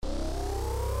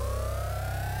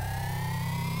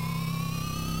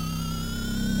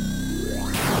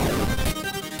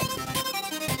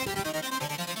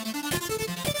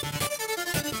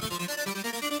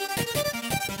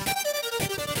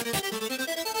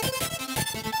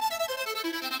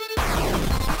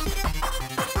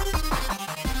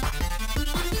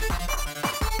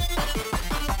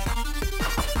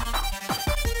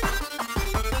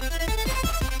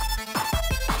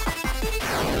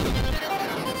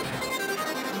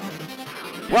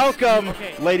Welcome,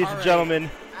 ladies and gentlemen,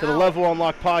 to the Level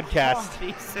Unlock Podcast,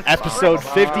 episode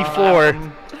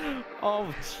 54,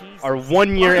 our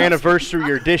 1 year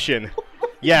anniversary edition.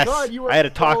 Yes, I had to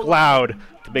talk loud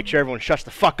to make sure everyone shuts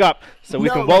the fuck up so we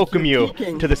can welcome you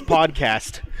to this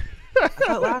podcast. I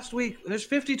thought last week, there's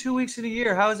 52 weeks in a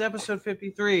year. How is episode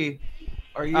 53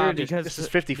 our year? This is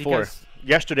 54.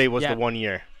 Yesterday was the 1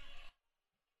 year.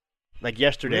 Like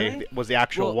yesterday was the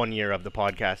actual 1 year of the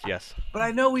podcast, yes. But I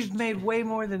know we've made way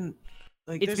more than...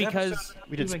 Like, it's because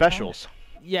we did specials.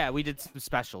 Yeah, we did some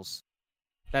specials.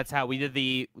 That's how we did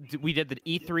the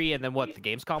E3 and then what, the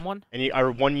Gamescom one? And our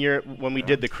 1 year, when we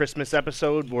did the Christmas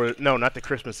episode, no, not the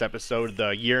Christmas episode, the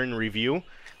year in review,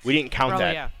 we didn't count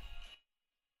that. Yeah.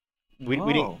 We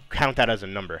didn't count that as a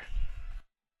number.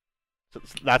 So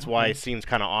that's why it seems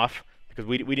kind of off, because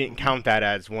we didn't count that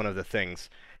as one of the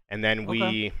things. And then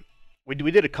we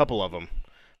did a couple of them,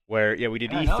 where we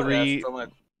did E3,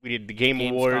 we did the Game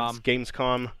Awards,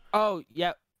 Gamescom. Oh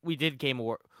yeah, we did Game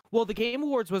Award. Well, the Game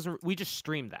Awards we just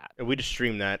streamed that. We just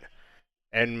streamed that,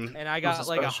 and I got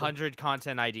like 100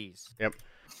 content IDs. Yep,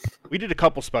 we did a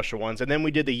couple special ones, and then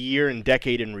we did the year and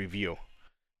decade in review.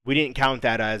 We didn't count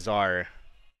that as our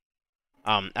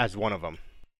as one of them.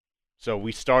 So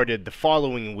we started the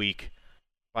following week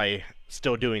by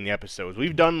still doing the episodes.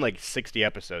 We've done like 60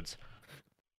 episodes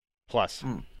plus.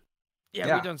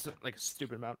 Yeah, we've done like a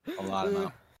stupid amount. A lot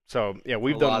amount. So yeah,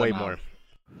 we've done way more.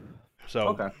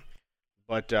 So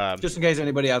but just in case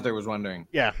anybody out there was wondering.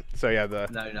 Yeah. So yeah,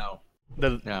 the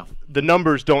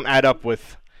numbers don't add up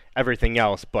with everything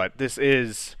else, but this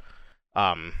is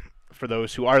for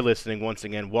those who are listening, once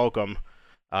again, welcome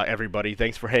everybody.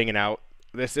 Thanks for hanging out.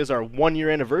 This is our 1 year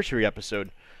anniversary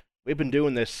episode. We've been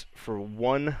doing this for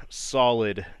one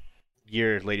solid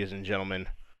year, ladies and gentlemen.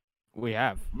 We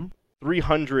have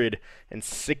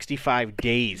 365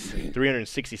 days,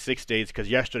 366 days, because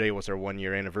yesterday was our 1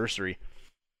 year anniversary,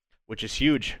 which is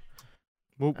huge.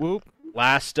 Whoop whoop.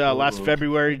 Last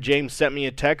February, James sent me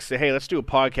a text, say, "Hey, let's do a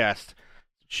podcast."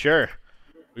 Sure.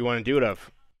 We want to do it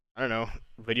of, I don't know,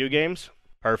 video games?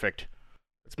 Perfect.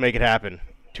 Let's make it happen.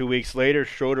 2 weeks later,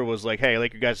 Schroeder was like, "Hey, I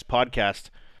like your guys' podcast.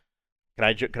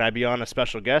 Can I be on a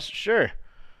special guest?" Sure.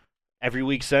 Every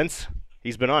week since,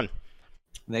 he's been on.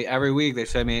 Every week they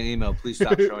send me an email. Please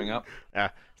stop showing up.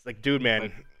 Yeah, it's like, dude,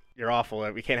 man, you're awful.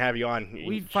 We can't have you on.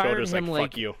 We fired him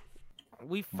fuck you.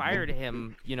 We fired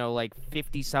him, like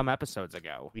 50 some episodes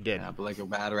ago. We did. Yeah, but like a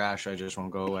bad rash, I just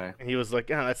won't go away. And he was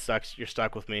like, "Oh, that sucks. You're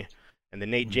stuck with me." And then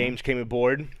Nate James came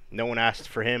aboard. No one asked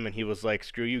for him, and he was like,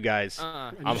 "Screw you guys.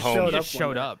 I'm home." He just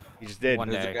showed up. He just did. One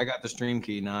day. Like, I got the stream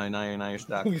key. Now you're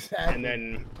stuck. Exactly. And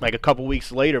then, like a couple weeks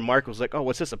later, Mark was like, "Oh,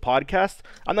 what's this, a podcast?"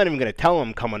 I'm not even gonna tell him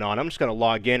I'm coming on. I'm just gonna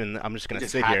log in and I'm just gonna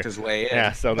sit here. His way in.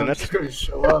 Yeah. So then just gonna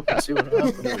show up and see what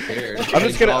happens. I'm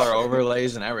just gonna color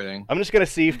overlays and everything. I'm just gonna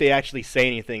see if they actually say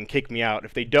anything, kick me out.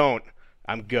 If they don't,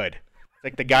 I'm good. It's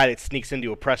like the guy that sneaks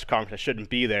into a press conference that shouldn't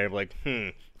be there. Like,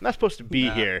 I'm not supposed to be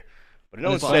here. But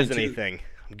no one says anything.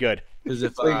 I'm good. Because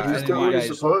if he's doing what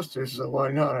he's supposed to, so why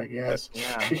not, I guess.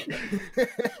 Yeah.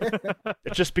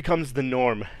 It just becomes the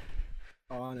norm.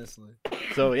 Honestly.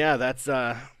 So yeah, that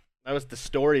was the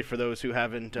story for those who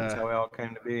haven't. That's how we all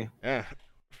came to be. Yeah,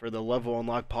 for the Level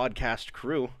Unlock podcast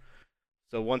crew.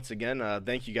 So once again,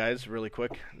 thank you guys really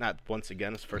quick. Not once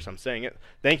again, it's the first time saying it.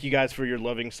 Thank you guys for your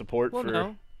loving support.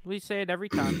 No. We say it every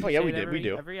time. Oh yeah, we did. We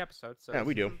do every episode. So yeah,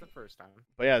 we do. The first time.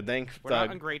 But yeah, thanks. We're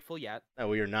not ungrateful yet. No,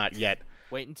 we are not yet.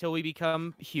 Wait until we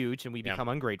become huge and we become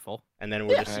ungrateful. And then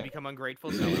we're just become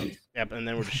ungrateful. Yep. And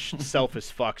then we're just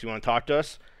selfish fucks. You want to talk to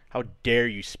us? How dare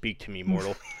you speak to me,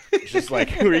 mortal? It's just like,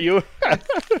 who are you?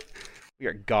 We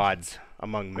are gods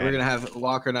among men. We're gonna have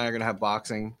Walker and I are gonna have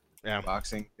boxing. Yeah.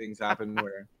 Boxing things happen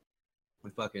where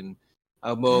we fucking.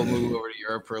 We'll move over to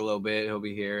Europe for a little bit. He'll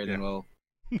be here, and then we'll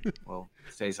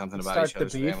say something about each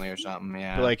other's family or something.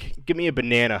 Yeah. But like, give me a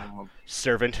banana,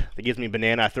 servant that gives me a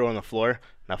banana. I throw it on the floor and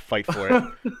I fight for it.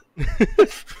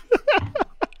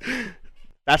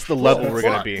 That's the level we're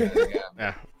gonna be.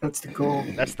 Yeah. That's the goal.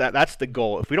 That's the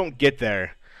goal. If we don't get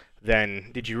there,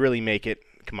 then did you really make it?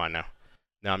 Come on now.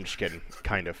 No, I'm just kidding.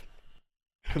 Kind of.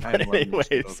 But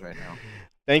anyways,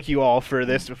 thank you all for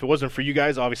this. If it wasn't for you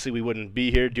guys, obviously we wouldn't be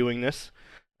here doing this.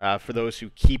 For those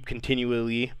who keep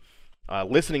continually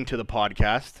listening to the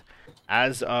podcast,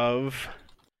 as of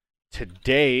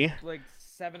today, like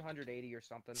 780 or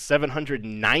something.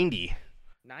 790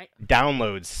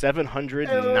 downloads.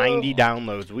 790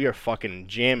 downloads. We are fucking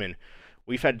jamming.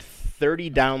 We've had 30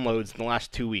 downloads in the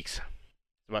last 2 weeks.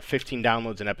 About 15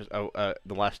 downloads in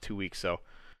the last 2 weeks. So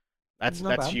that's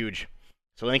huge.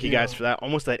 So thank you guys for that.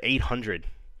 Almost at 800.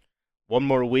 One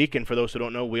more week, and for those who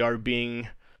don't know, we are being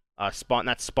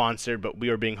Not sponsored, but we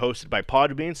are being hosted by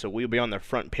Podbean, so we'll be on their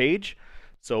front page.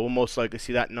 So we'll most likely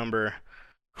see that number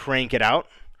crank it out.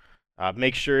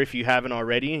 Make sure if you haven't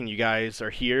already and you guys are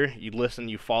here, you listen,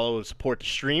 you follow and support the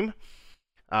stream.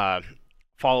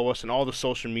 Follow us on all the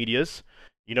social medias.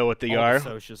 You know what they are.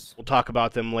 We'll talk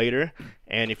about them later.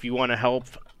 And if you want to help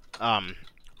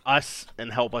us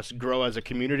and help us grow as a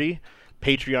community,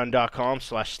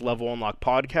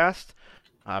 patreon.com/levelunlockpodcast.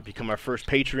 Become our first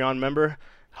Patreon member.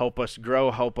 Help us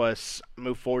grow, help us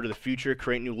move forward to the future,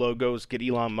 create new logos, get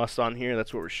Elon Musk on here.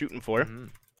 That's what we're shooting for. Mm-hmm.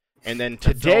 And then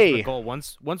today, the goal.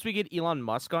 Once we get Elon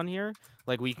Musk on here,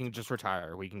 like we can just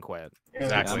retire, we can quit.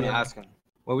 Exactly. I'm asking.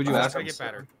 What would you ask him? Get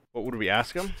better. What would we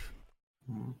ask him?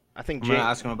 I think I'm gonna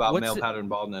ask him about male pattern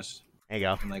baldness. There you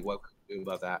go. And like what could we do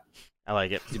about that? I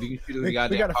like it. If you can shoot a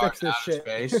goddamn car in outer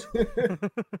space, if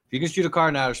you can shoot a car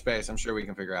in outer space, I'm sure we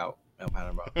can figure out male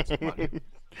pattern baldness. Come on.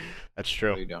 That's true.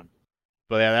 What are you doing?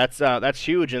 But yeah, that's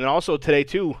huge. And then also today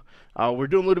too, we're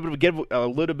doing a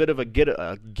little bit of a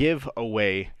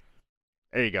giveaway.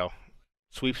 There you go,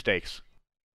 sweepstakes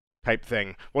type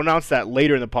thing. We'll announce that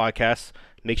later in the podcast.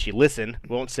 Make sure you listen.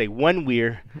 We won't say when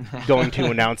we're going to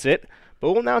announce it,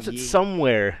 but we'll announce it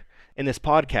somewhere in this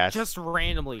podcast. Just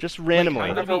randomly.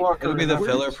 Like, it'll be the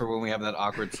filler for when we have that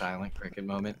awkward silent cricket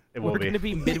moment. We're going to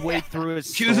be midway through a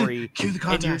story. Cue the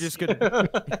contest. And you're just gonna,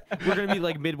 we're going to be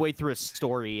like midway through a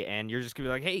story, and you're just going to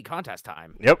be like, hey, contest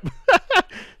time. Yep.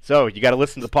 So you got to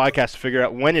listen to the podcast to figure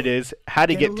out when it is, how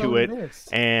to get to it,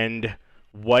 and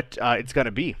what it's going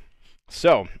to be.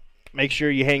 So make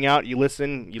sure you hang out, you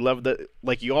listen, you love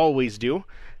like you always do.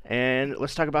 And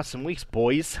let's talk about some weeks,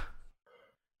 boys.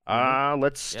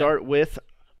 Let's start with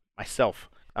myself.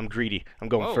 I'm greedy. I'm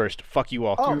going first. Fuck you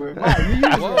all. Oh, wow, you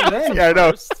yeah, I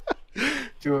know.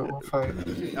 Do it. We'll fight.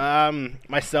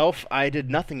 Myself, I did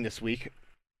nothing this week.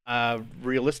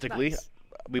 Realistically,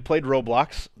 we played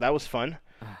Roblox. That was fun.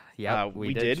 Yeah,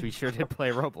 we did. We sure did play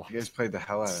Roblox. You guys played the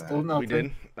hell out of that. We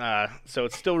did. So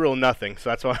it's still real nothing. So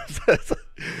that's why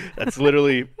that's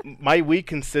literally my week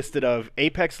consisted of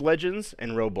Apex Legends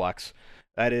and Roblox.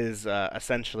 That is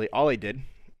essentially all I did.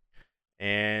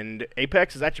 And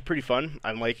Apex is actually pretty fun.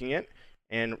 I'm liking it.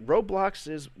 And Roblox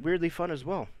is weirdly fun as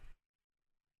well.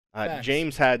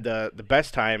 James had the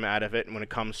best time out of it when it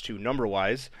comes to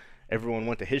number-wise. Everyone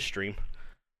went to his stream.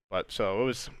 But so it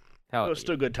was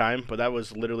still a good time, but that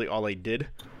was literally all I did.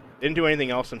 Didn't do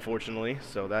anything else, unfortunately.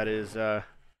 So that is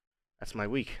that's my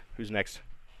week. Who's next?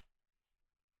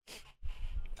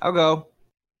 I'll go.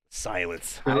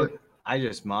 Silence. I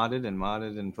just modded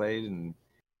and played, and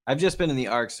I've just been in the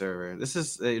Ark server. This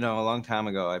is a long time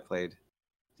ago. I played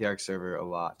the Ark server a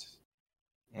lot,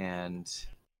 and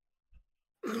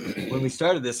when we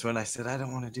started this one, I said I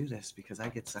don't want to do this because I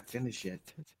get sucked into shit,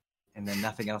 and then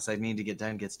nothing else I need to get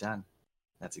done gets done.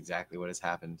 That's exactly what has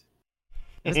happened.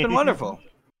 It's been wonderful.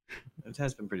 It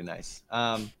has been pretty nice.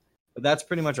 But that's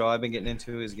pretty much all I've been getting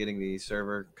into is getting the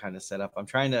server kind of set up. I'm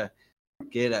trying to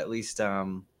get at least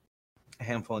a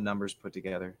handful of numbers put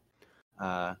together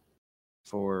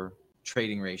for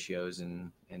trading ratios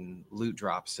and loot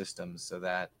drop systems so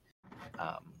that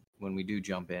when we do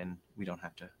jump in, we don't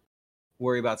have to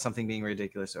worry about something being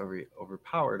ridiculous,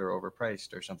 overpowered or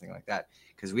overpriced or something like that,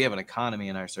 because we have an economy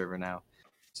in our server now.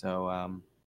 So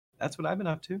that's what I've been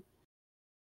up to.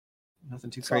 Nothing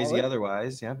too crazy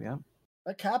otherwise. Yep.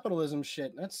 That capitalism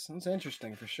shit, that's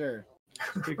interesting for sure.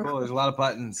 Pretty cool. There's a lot of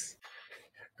buttons.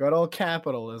 Good old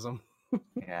capitalism.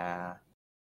 Yeah.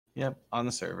 Yep, on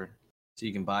the server. So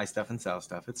you can buy stuff and sell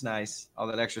stuff. It's nice. All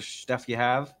that extra stuff you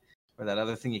have, or that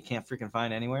other thing you can't freaking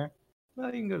find anywhere, well,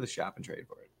 you can go to the shop and trade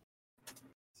for it.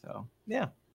 So, yeah.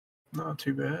 Not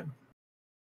too bad.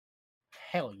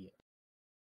 Hell yeah.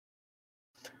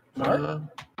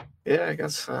 Yeah, I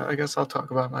guess I'll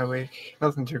talk about my week.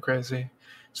 Nothing too crazy.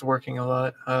 Just working a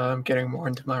lot. I'm getting more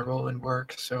into my role in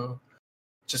work, so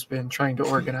just been trying to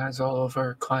organize all of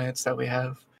our clients that we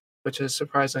have, which is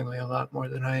surprisingly a lot more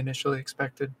than I initially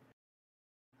expected.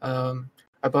 I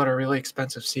bought a really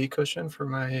expensive seat cushion for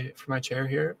my chair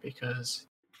here because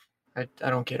I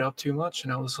don't get up too much,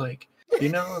 and I was like,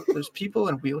 there's people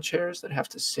in wheelchairs that have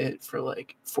to sit for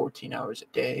like 14 hours a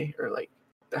day or like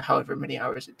however many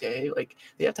hours a day. Like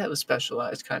they have to have a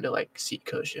specialized kind of like seat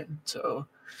cushion. So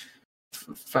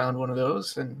found one of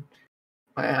those, and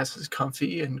my ass is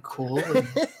comfy and cool and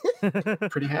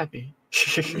pretty happy.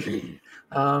 And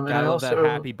I also that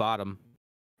happy bottom.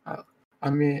 I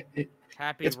mean,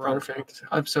 happy it's rump. Perfect.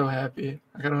 I'm so happy.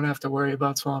 I don't have to worry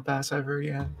about swamp ass ever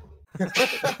again.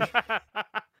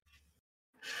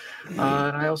 And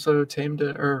I also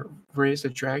raised a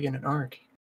dragon in Ark.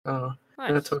 So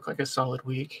nice. that took like a solid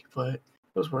week, but it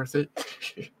was worth it.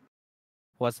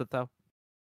 Was it though?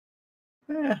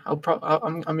 Yeah,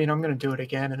 I mean, I'm gonna do it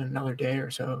again in another day or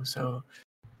so. So,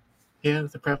 yeah,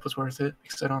 the prep was worth it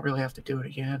because I don't really have to do it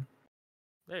again.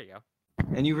 There you go.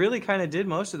 And you really kind of did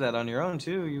most of that on your own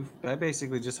too. I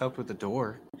basically just helped with the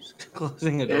door, just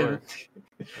closing a door.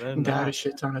 Died a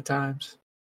shit ton of times,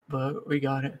 but we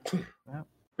got it. Yeah.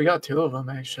 We got 2 of them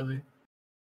actually.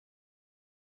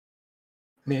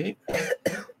 Nate,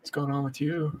 what's going on with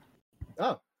you?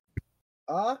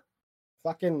 Oh,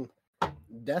 fucking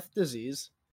death disease.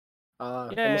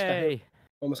 Yay!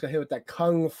 Almost got hit with that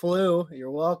kung flu.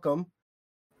 You're welcome.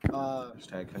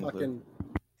 Hashtag kung flu.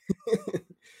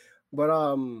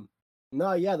 But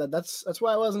no, yeah, that's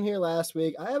why I wasn't here last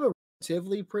week. I have a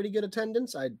relatively pretty good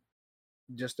attendance. I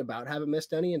just about haven't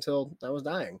missed any until I was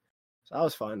dying. So that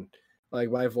was fun.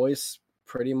 Like my voice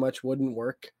pretty much wouldn't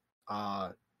work.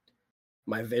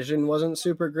 My vision wasn't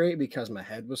super great because my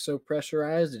head was so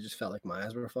pressurized. It just felt like my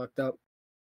eyes were fucked up.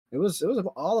 It was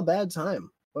all a bad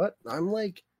time. But I'm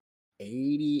like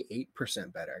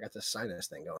 88% better. I got this sinus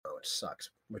thing going on, which sucks.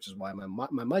 Which is why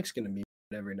my mic's gonna be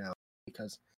every now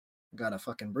because I gotta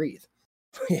fucking breathe.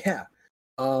 Yeah.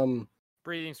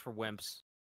 Breathing's for wimps.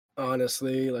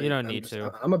 Honestly, like You don't need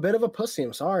to. I'm a bit of a pussy.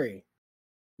 I'm sorry,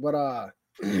 but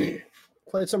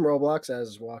played some Roblox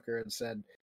as Walker had said.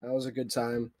 That was a good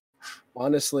time.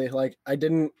 Honestly, like I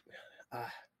didn't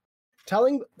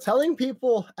telling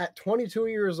people at 22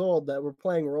 years old that we're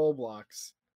playing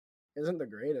Roblox isn't the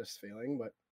greatest feeling,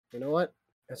 but you know what?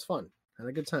 It's fun. Had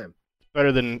a good time.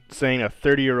 Better than saying a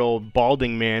 30-year-old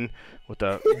balding man with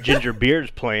a ginger beard's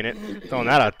playing it. Throwing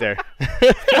that out there.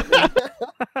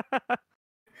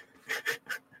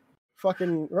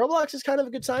 Fucking Roblox is kind of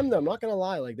a good time though. I'm not gonna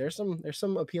lie. Like there's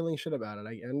some appealing shit about it.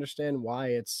 I understand why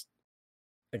it's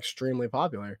extremely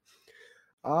popular.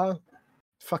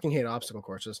 Fucking hate obstacle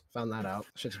courses. Found that out.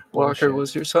 Shit's Walker, bullshit.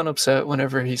 was your son upset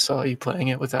whenever he saw you playing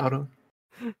it without him?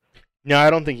 No, I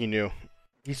don't think he knew.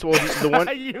 He saw the one.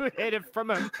 You hid it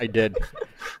from him. I did.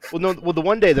 Well, the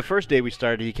one day, the first day we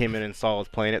started, he came in and saw us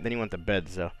playing it. Then he went to bed.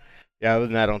 So, yeah, other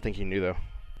than that, I don't think he knew though.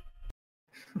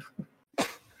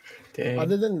 Dang.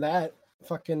 Other than that,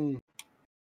 fucking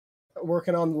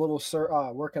working on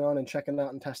working on and checking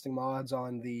out and testing mods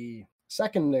on the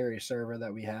secondary server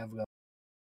that we have.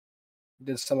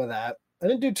 Did some of that. I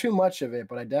didn't do too much of it,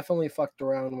 but I definitely fucked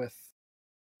around with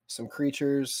some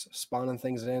creatures, spawning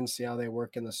things in, see how they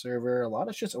work in the server. A lot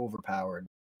of shit's overpowered.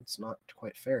 It's not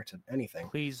quite fair to anything.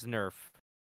 Please nerf.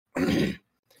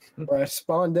 Or I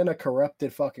spawned in a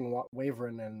corrupted fucking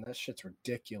Wyvern, and that shit's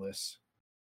ridiculous.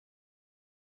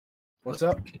 What's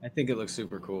up? I think it looks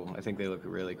super cool. I think they look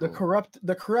really cool.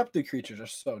 The corrupted creatures are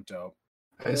so dope.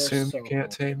 I assume so you can't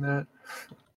cool. tame that.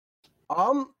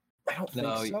 I don't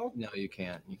think so. No, you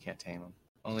can't. You can't tame them.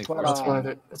 Only But,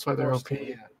 That's why they're OP.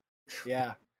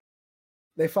 Yeah.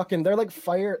 They're like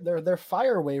fire. They're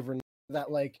fire Wyvern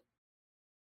that like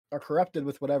are corrupted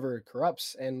with whatever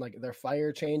corrupts, and like their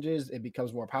fire changes. It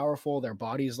becomes more powerful. Their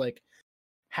bodies like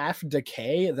half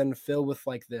decay, then fill with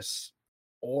like this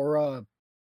aura,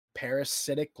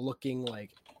 parasitic looking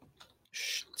like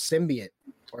symbiote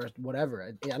or whatever.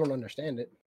 I don't understand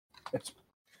it. It's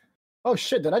oh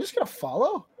shit! Did I just get a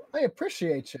follow? I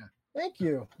appreciate you. Thank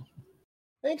you.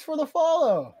 Thanks for the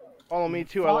follow. Follow me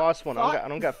too. I lost one. I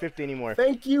don't got 50 anymore.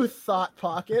 Thank you, Thought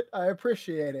Pocket. I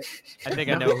appreciate it. I think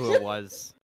I know who it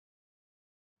was.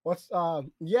 What's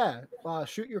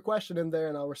shoot your question in there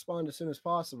and I'll respond as soon as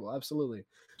possible. Absolutely.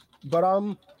 But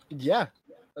yeah,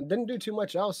 I didn't do too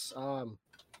much else.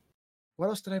 What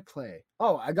else did I play?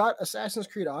 Oh, I got Assassin's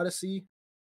Creed Odyssey.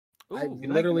 I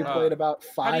literally played about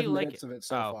 5 minutes of it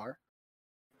so far.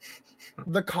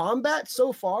 The combat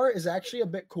so far is actually a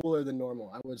bit cooler than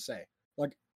normal, I would say.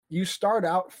 Like, you start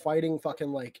out fighting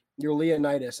fucking like you're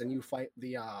Leonidas and you fight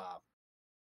the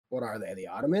what are they? The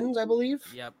Ottomans, I believe.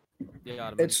 Yep. The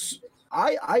Ottomans.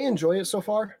 I enjoy it so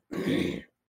far.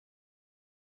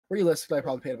 Realistically, I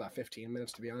probably paid about 15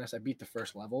 minutes to be honest. I beat the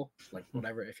first level, like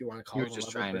whatever if you want to call it. You were just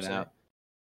trying it out.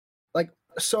 Like,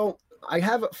 so I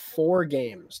have 4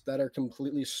 games that are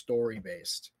completely story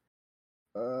based.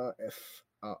 If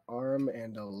an arm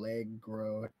and a leg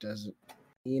grow, doesn't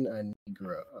mean a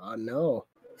Negro. No.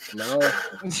 God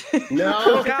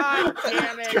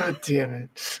damn it! God damn it!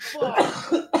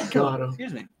 Got him.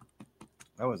 Excuse me.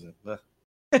 That was it.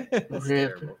 That's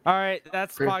Rip. terrible. All right,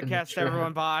 that's the Rip in the podcast, trap.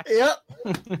 everyone. Bye. Yep.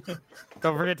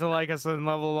 Don't forget to like us on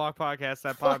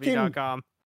levelwalkpodcast@podbean.com.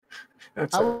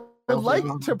 That's I would like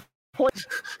to point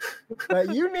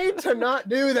that you need to not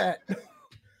do that.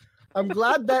 I'm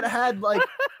glad that had a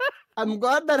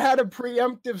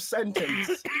preemptive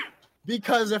sentence,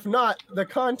 because if not, the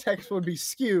context would be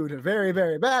skewed very,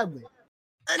 very badly.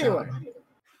 Anyway,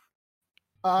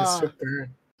 Mr.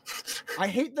 Burn. I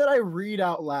hate that I read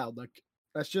out loud. Like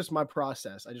that's just my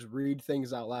process. I just read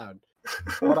things out loud.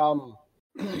 But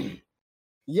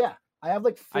yeah, I have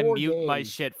like 4 I mute games. my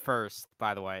shit first,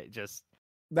 by the way. Just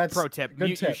That's pro tip: good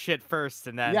mute your tip. shit first,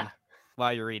 and then Yeah.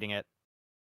 while you're reading it.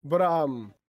 But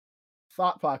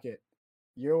Thought Pocket,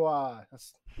 you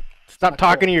Stop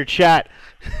talking to your chat.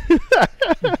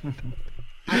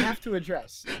 I have to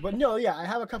address. But no, yeah, I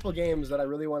have a couple games that I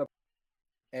really want to,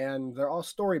 and they're all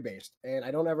story based, and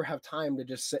I don't ever have time to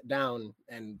just sit down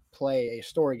and play a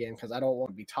story game because I don't want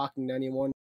to be talking to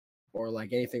anyone or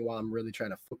like anything while I'm really trying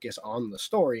to focus on the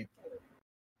story.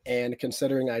 And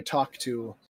considering I talk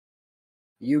to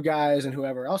you guys and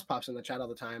whoever else pops in the chat all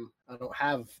the time, I don't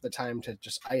have the time to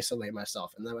just isolate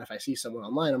myself. And then if I see someone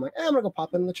online, I'm like, I'm gonna go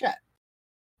pop in the chat.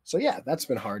 So yeah, that's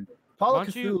been hard. Call of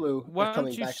Cthulhu is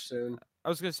coming back soon. I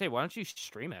was gonna say, why don't you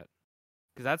stream it?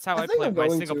 Because that's how I think play I'm my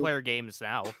going single to. player games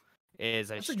now. Is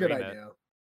I That's a stream good it.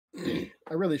 idea.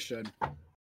 I really should.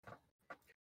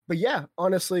 But yeah,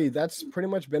 honestly, that's pretty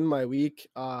much been my week.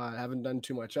 I haven't done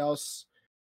too much else.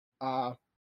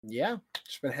 Yeah,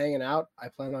 just been hanging out. I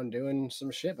plan on doing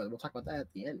some shit, but we'll talk about that at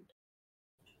the end.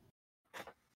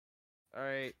 All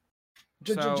right.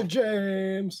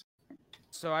 James.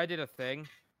 So I did a thing.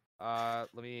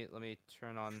 Let me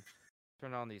turn on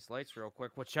these lights real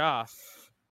quick.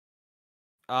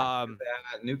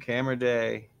 New camera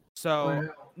day. So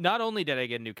not only did I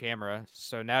get a new camera,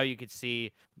 so now you could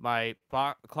see my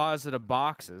closet of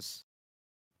boxes,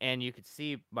 and you could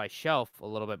see my shelf a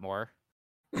little bit more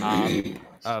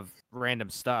of random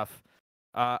stuff.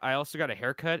 I also got a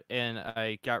haircut, and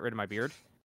I got rid of my beard.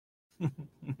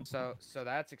 So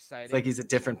that's exciting. It's like he's a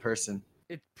different person.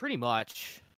 It pretty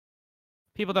much.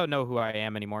 People don't know who I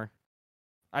am anymore.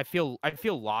 I feel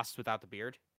lost without the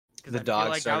beard. The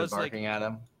dog started barking at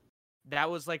him.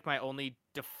 That was like my only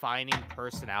defining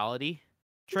personality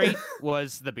trait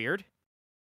was the beard.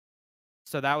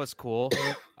 So that was cool.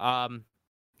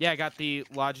 Yeah, I got the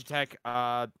Logitech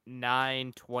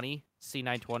 920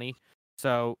 C920,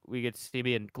 so we get to see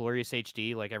me in glorious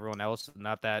HD like everyone else,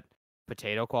 not that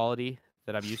potato quality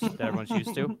that that everyone's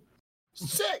used to.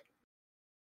 Sick.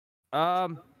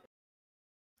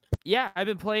 Yeah, I've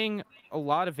been playing a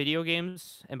lot of video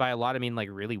games, and by a lot I mean like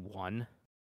really one,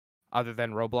 other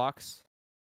than Roblox,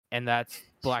 and that's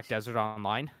Black Desert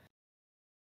Online.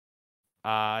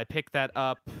 I picked that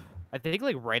up, I think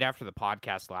like right after the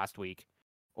podcast last week,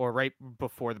 or right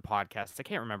before the podcast. I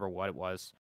can't remember what it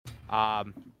was.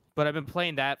 But I've been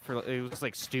playing that for, it was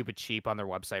like stupid cheap on their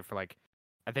website for like,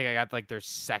 I think I got like their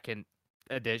second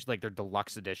edition, like their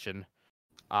deluxe edition,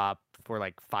 for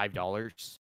like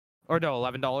 $5. Or no,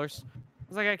 $11. I was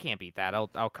like, I can't beat that.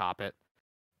 I'll cop it.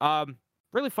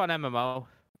 Really fun MMO.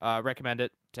 Recommend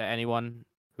it to anyone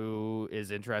who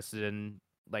is interested in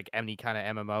like any kind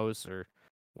of MMOs or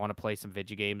want to play some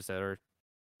video games that are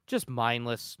just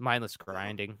mindless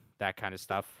grinding, that kind of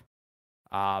stuff.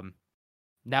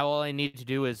 Now all I need to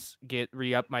do is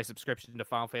re-up my subscription to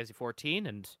Final Fantasy 14,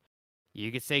 and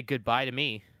you can say goodbye to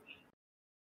me.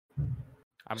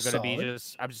 I'm just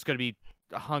gonna be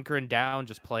hunkering down,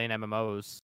 just playing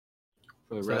MMOs.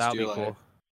 For the rest of your life.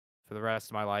 For the rest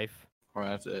of my life. Or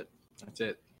that's it. That's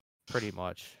it. Pretty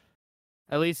much.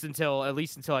 At least until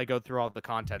I go through all the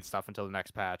content stuff until the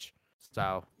next patch.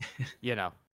 So, you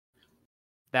know,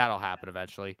 that'll happen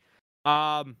eventually.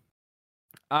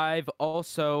 I've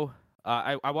also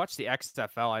I watched the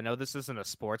XFL. I know this isn't a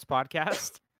sports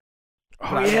podcast.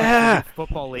 Oh yeah,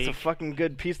 Football League. It's a fucking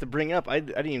good piece to bring up. I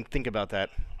didn't even think about that.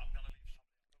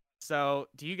 So,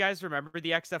 do you guys remember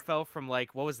the XFL from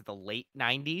like, what was it, the late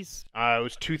 90s? It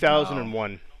was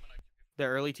 2001. The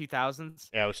early 2000s?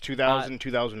 Yeah, it was 2000,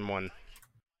 2001.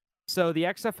 So the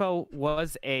XFL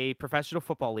was a professional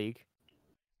football league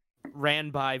ran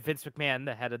by Vince McMahon,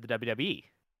 the head of the WWE. It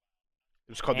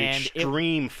was called the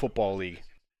Extreme Football League.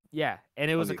 Yeah, and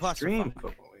it was a Extreme clusterfuck.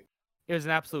 Football League. It was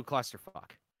an absolute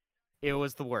clusterfuck. It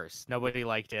was the worst. Nobody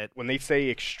liked it. When they say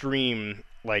extreme,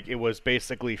 like it was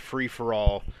basically free for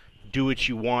all, do what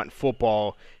you want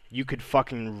football. You could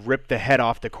fucking rip the head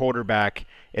off the quarterback,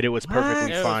 and it was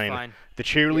perfectly fine. The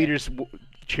cheerleaders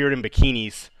cheered in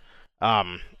bikinis,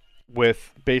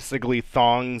 with basically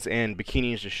thongs and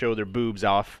bikinis to show their boobs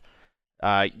off.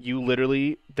 You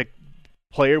literally, the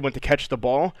player went to catch the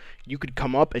ball, you could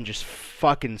come up and just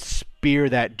fucking spear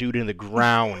that dude in the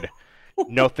ground.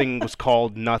 Nothing was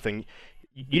called nothing.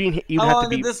 You didn't even How have to long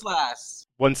be did this last?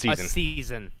 one season. A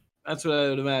season. That's what I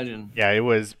would imagine. Yeah, it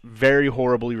was very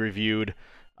horribly reviewed.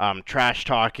 Trash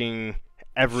talking,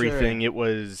 everything. Sure. It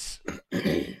was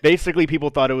basically people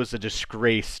thought it was a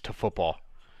disgrace to football.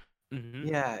 Mhm.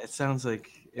 Yeah, it sounds like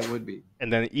it would be.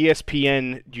 And then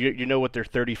ESPN, do you know what their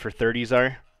 30 for 30s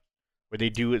are? Where they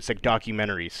do, it's like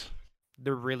documentaries.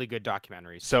 They're really good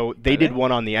documentaries. So they Are did they?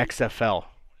 one on the XFL.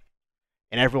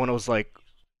 And everyone was like,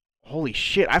 holy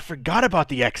shit, I forgot about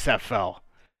the XFL.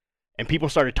 And people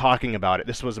started talking about it.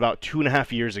 This was about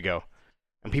 2.5 years ago.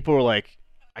 And people were like,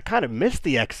 I kind of missed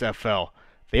the XFL.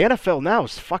 The NFL now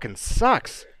fucking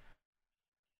sucks.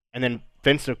 And then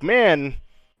Vince McMahon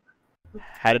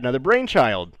had another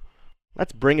brainchild.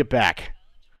 Let's bring it back.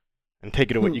 And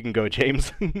take it away. You can go,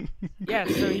 James. Yeah,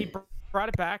 so he brought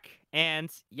it back, and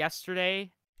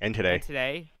yesterday And and today.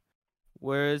 today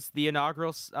was the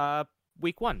inaugural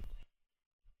week 1.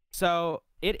 So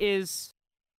it is.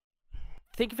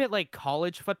 Think of it like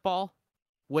college football,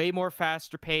 way more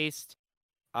faster paced.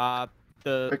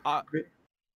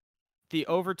 The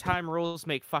overtime rules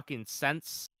make fucking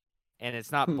sense, and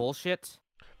it's not bullshit.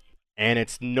 And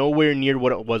it's nowhere near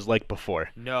what it was like before.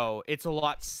 No, it's a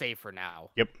lot safer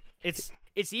now. Yep.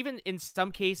 It's even in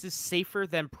some cases safer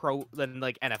than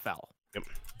like NFL. Yep.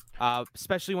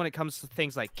 Especially when it comes to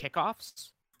things like kickoffs,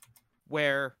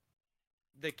 where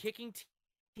the kicking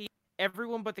team,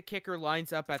 everyone but the kicker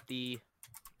lines up at the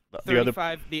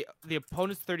 35, the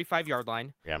opponent's 35-yard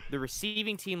line. Yeah. The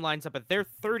receiving team lines up at their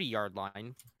 30-yard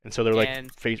line. And so they're like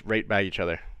and- face right by each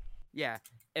other. Yeah.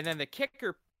 And then the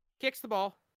kicker kicks the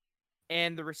ball,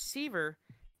 and the receiver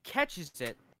catches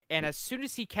it. And as soon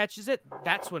as he catches it,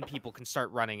 that's when people can start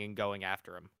running and going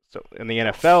after him. So in the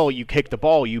NFL, you kick the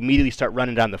ball, you immediately start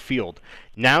running down the field.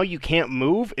 Now you can't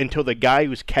move until the guy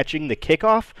who's catching the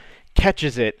kickoff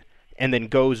catches it and then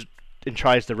goes and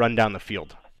tries to run down the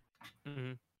field.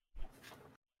 Mm-hmm.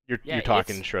 You're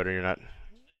talking, Schroeder. You're not.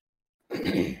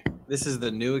 This is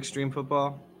the new extreme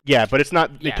football. Yeah, but it's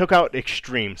not. They Yeah. took out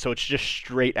extreme, so it's just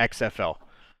straight XFL.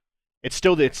 It's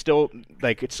still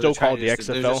So called the they're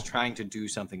XFL. just trying to do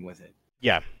something with it.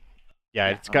 Yeah,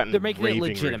 it's gotten They're making it raving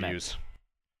legitimate. reviews.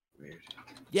 Weird.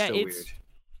 Yeah, So it's weird.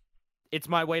 it's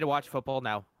my way to watch football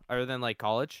now, other than like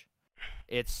college.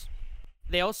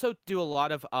 They also do a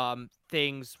lot of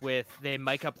things with they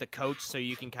mic up the coach so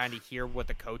you can kind of hear what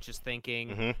the coach is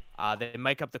thinking. Mhm. They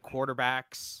mic up the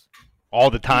quarterbacks. All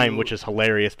the time, You- which is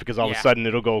hilarious because all of a Yeah. sudden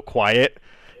it'll go quiet,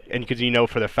 and because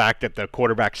for the fact that the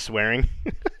quarterback's swearing.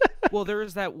 Well, there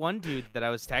was that one dude that I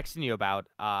was texting you about.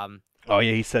 Oh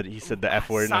yeah, he said the F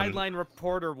word. Sideline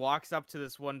reporter walks up to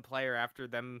this one player after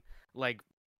them like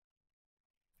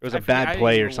It was I a forget- I bad didn't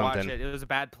play or even watch something. It was a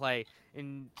bad play,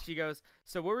 and she goes,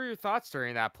 "So what were your thoughts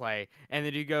during that play?" And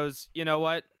then he goes, "You know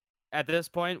what? At this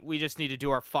point, we just need to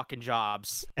do our fucking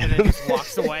jobs," and then just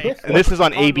walks away. And this is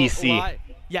on the ABC.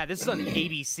 Yeah, this is on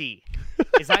ABC.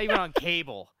 It's not even on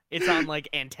cable. It's on like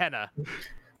antenna.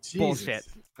 Bullshit.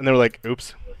 Jesus. And they were like,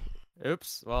 "Oops."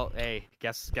 Oops. Well, hey,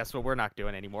 guess what we're not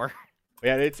doing anymore.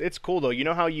 Yeah, it's cool though. You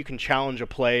know how you can challenge a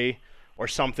play or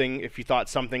something if you thought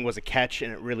something was a catch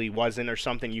and it really wasn't, or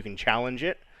something, you can challenge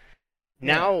it.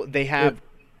 Now they have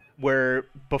where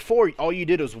before all you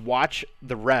did was watch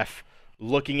the ref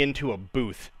looking into a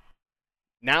booth.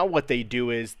 Now what they do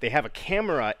is they have a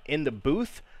camera in the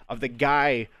booth of the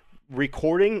guy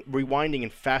recording, rewinding,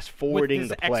 and fast forwarding With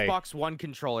the his play. Xbox One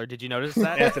controller. Did you notice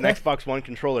that? And it's an Xbox One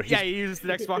controller. Yeah, he used the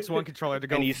Xbox One controller to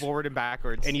go And he's- forward and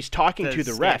backwards. and he's talking to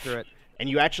the scan ref. through it. And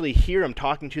you actually hear him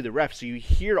talking to the ref, so you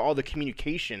hear all the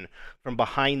communication from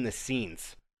behind the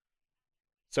scenes.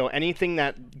 So anything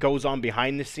that goes on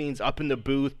behind the scenes, up in the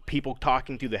booth, people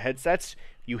talking through the headsets,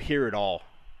 you hear it all.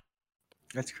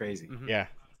 That's crazy. Mhm. Yeah.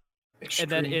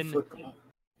 And then Extreme in- football.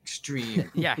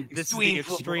 Extreme. Yeah, this is the Extreme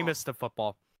football. extremist of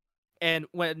football. And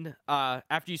when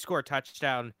after you score a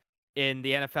touchdown in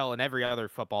the NFL and every other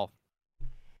football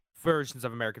versions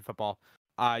of American football,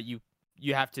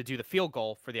 you have to do the field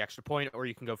goal for the extra point, or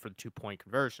you can go for the 2-point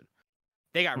conversion.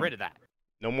 They got rid of that.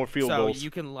 No more field so goals. you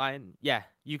can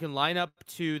line up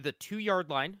to the 2-yard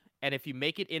line, and if you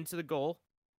make it into the goal,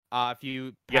 if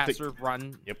you You have pass to- or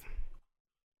run, Yep.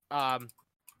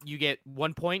 you get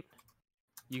 1 point.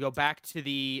 You go back to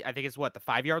the, I think it's what, the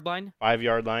 5-yard line.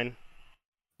 5-yard line.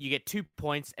 You get 2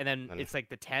 points, and then And- it's like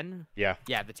the 10. Yeah.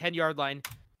 Yeah, the 10-yard line.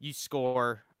 You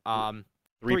score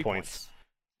 3 points.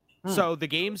 Hmm. So the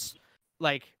game's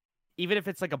like, even if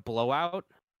it's like a blowout,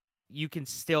 you can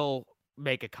still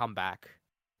make a comeback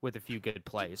with a few good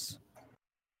plays.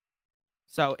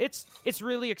 So it's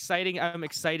really exciting. I'm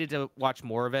excited to watch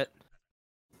more of it.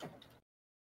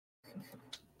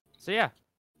 So yeah,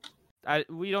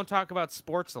 we don't talk about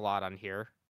sports a lot on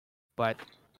here, but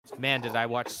man, did I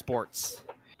watch sports.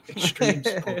 Extreme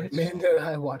sports. Man, did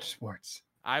I watch sports.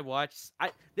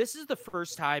 This is the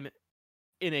first time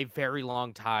in a very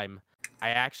long time I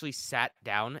actually sat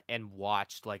down and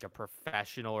watched like a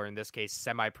professional, or in this case,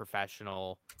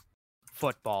 semi-professional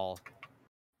football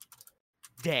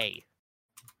day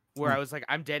where I was like,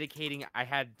 I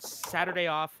had Saturday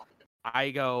off.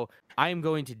 I am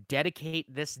going to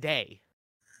dedicate this day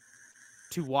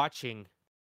to watching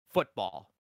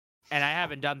football. And I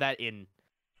haven't done that in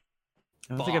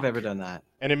I don't think I've ever done that.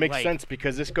 And it makes Like, sense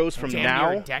because this goes from damn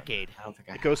near a now. decade. I don't think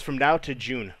I It goes from now to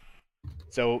June.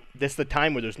 So this is the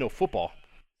time where there's no football.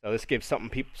 So this gives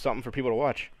something for people to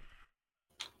watch.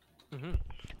 Mm-hmm.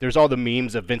 There's all the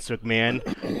memes of Vince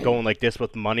McMahon going like this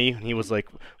with money. He was like,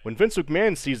 when Vince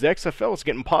McMahon sees the XFL is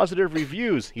getting positive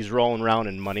reviews, he's rolling around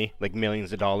in money, like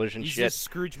millions of dollars and He's shit. just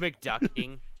Scrooge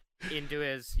McDucking into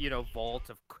his, vault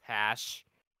of cash.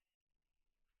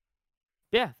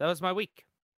 Yeah, that was my week.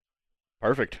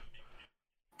 Perfect.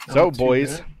 Not So, too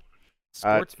boys, bad.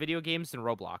 Sports, video games, and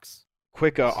Roblox.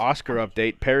 quick Oscar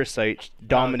update. Parasite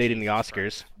dominating the Jesus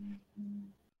Oscars,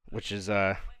 which is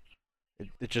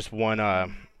it just won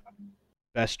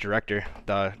Best Director.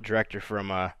 The director from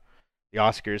the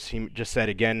Oscars. He just said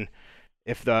again,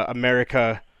 if the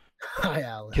America Hi,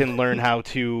 Alan. can learn how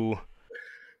to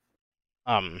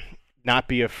not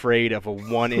be afraid of a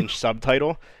 1-inch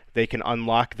subtitle, they can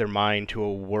unlock their mind to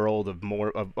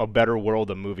a better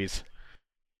world of movies.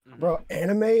 Bro,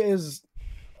 anime is.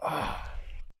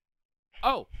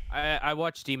 Oh, I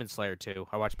watched Demon Slayer too.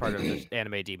 I watched part of the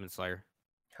anime Demon Slayer.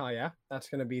 Hell yeah, that's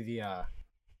gonna be the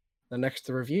next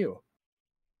review.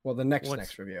 Well, the next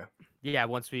review. Yeah,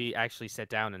 once we actually sit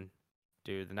down and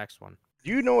do the next one.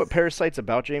 Do you know what Parasite's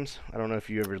about, James? I don't know if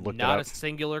you ever looked Not it a up.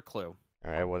 singular clue.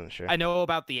 All right, I wasn't sure. I know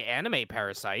about the anime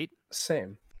Parasite.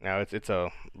 Same. No, it's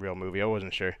a real movie. I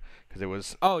wasn't sure because it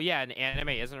was Oh yeah, an anime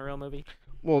isn't a real movie.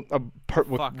 with Fuck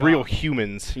real off.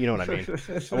 humans. You know what I mean? I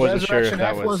wasn't sure if Resurrection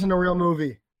that F was. wasn't a real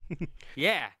movie.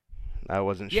 Yeah. I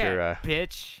wasn't Yeah, sure.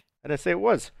 bitch. I didn't say it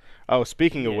was. Oh,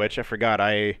 speaking of Yeah. which, I forgot.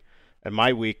 In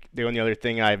my week, the only other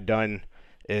thing I've done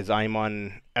is I'm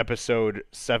on episode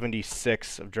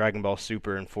 76 of Dragon Ball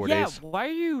Super in 4 Yeah, days. why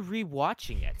are you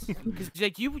rewatching it? Because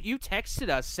like you texted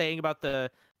us saying about the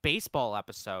baseball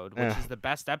episode, which Yeah. is the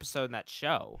best episode in that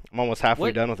show. I'm almost halfway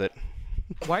What? done with it.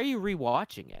 Why are you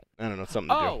rewatching it? I don't know,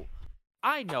 something to do. Oh,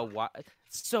 I know what.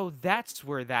 So that's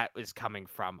where that is coming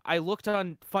from. I looked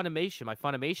on Funimation, my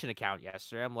Funimation account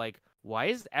yesterday. I'm like, why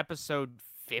is episode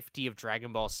 50 of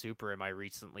Dragon Ball Super in my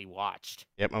recently watched?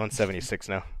 Yep, I'm on 76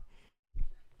 now.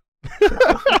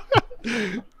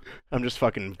 I'm just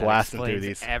fucking That blasting through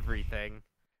explains these. everything.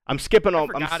 I'm skipping I all.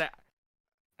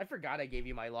 forgot I gave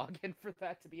you my login for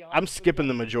that. To be honest, I'm with skipping you.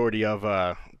 the majority of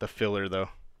the filler though.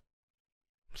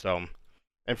 So,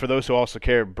 and for those who also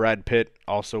care, Brad Pitt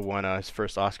also won his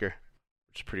first Oscar,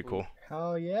 which is pretty cool.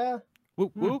 Hell yeah.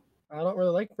 Whoop whoop. I don't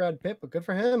really like Brad Pitt, but good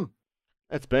for him.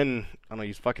 It's been, I don't know,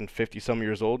 he's fucking 50-some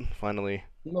years old. Finally,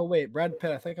 No, wait, Brad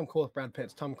Pitt. I think I'm cool with Brad Pitt.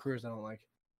 It's Tom Cruise I don't like.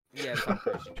 Yeah, Tom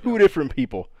Cruise. two different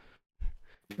people.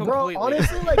 Bro, Completely.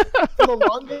 honestly, like for the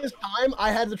longest time,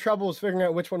 I had the troubles figuring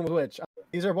out which one was which.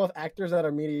 These are both actors that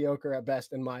are mediocre at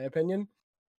best, in my opinion.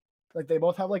 Like they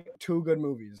both have like 2 good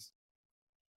movies,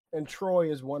 and Troy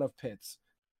is one of Pitt's.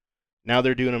 Now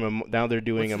they're doing a What's his other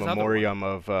one? memoriam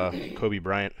of Kobe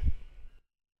Bryant.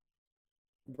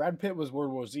 Brad Pitt was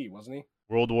World War Z, wasn't he?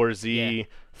 World War Z,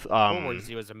 World War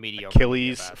Z was a mediocre movie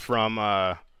Achilles at best. from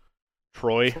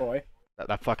Troy. Troy.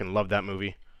 I fucking love that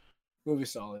movie. Movie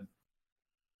solid.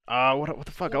 What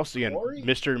the fuck Oh, else again? Troy?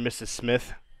 Mr. and Mrs.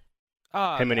 Smith.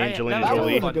 Him and that Angelina was a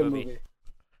Jolie. fun good movie.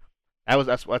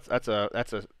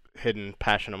 That's a hidden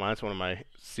passion of mine. It's one of my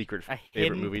secret A favorite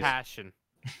hidden movies. passion.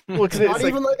 Well, 'cause Not it's like,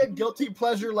 even like a guilty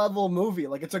pleasure level movie.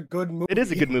 Like it's a good movie. it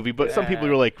is a good movie, but some people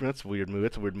Yeah. are like, "That's a weird movie.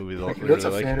 That's a weird movie." They'll That's really a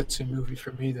like. fantasy movie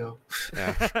for me, though.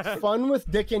 Yeah. Fun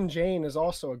with Dick and Jane is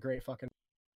also a great fucking.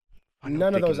 I know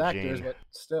None of Dick those and actors, Jane. but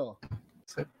still.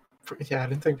 It's like, yeah, I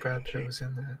didn't think Brad Pitt was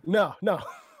in that. No.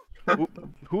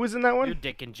 Who was in that You're one?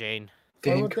 Dick and Jane.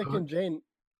 Fun Dan with Dick Cook. and Jane.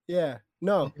 Yeah.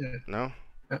 No. Yeah. No.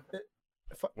 No,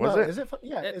 it? Is it?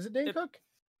 Yeah. It- Is it Dane it- Cook?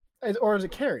 Or is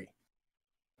it Carrie?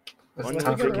 That's One a with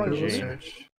tough Dick one and to Jane.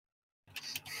 research.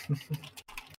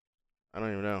 I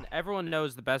don't even know. Everyone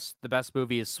knows the best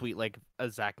movie is Sweet Like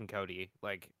Zack and Cody.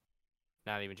 Like,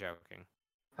 not even joking.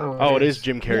 Oh, it is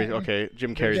Jim Carrey. Yeah. Okay,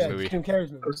 Jim Carrey's yeah, movie. Jim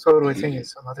Carrey's I movie. was totally thinking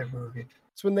some other movie.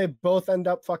 It's when they both end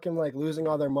up fucking like losing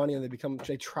all their money and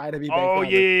they try to be. Oh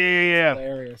bankrupt. yeah.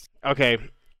 Hilarious. Okay.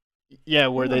 Yeah,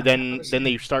 where they Yeah, then I've they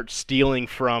seen- start stealing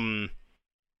from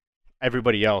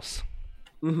everybody else.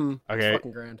 Mm-hmm. Okay,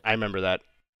 Fucking grand. I remember that.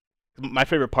 My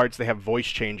favorite parts, they have voice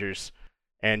changers,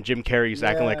 and Jim Carrey's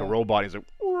acting like a Yeah. robot. He's like,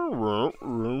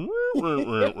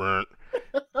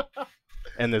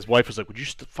 and And his wife was like, "Would you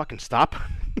fucking stop?"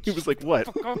 He was like, "What?"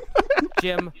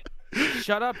 Jim,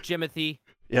 shut up, Jimothy.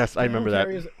 Yes, I remember that.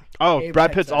 Carries Oh, Apex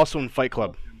Brad Pitt's Act. also in Fight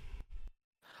Club.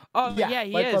 Oh Yeah, yeah,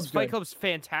 he Fight is. Club's Fight good. Club's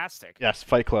fantastic. Yes,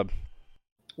 Fight Club.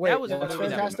 Wait, That was that's literally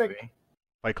that fantastic.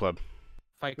 Fight Club.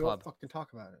 Fight You won't Club. fucking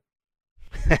talk about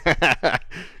it.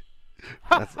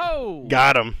 That's- Ho!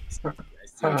 Got him.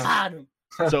 Got him.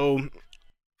 So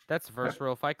That's the first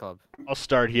real Fight Club. I'll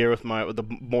start here with the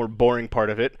more boring part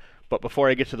of it. But before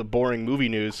I get to the boring movie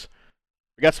news,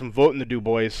 we got some voting to do,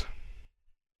 boys.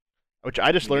 Which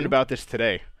I just learned about this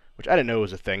today, which I didn't know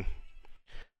was a thing.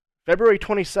 February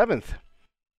 27th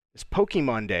is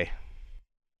Pokemon Day.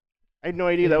 I had no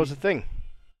idea that was a thing.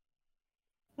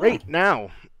 Right now,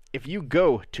 if you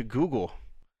go to Google,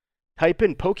 type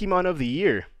in Pokemon of the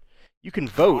Year, you can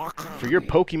vote for your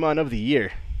Pokemon of the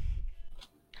Year.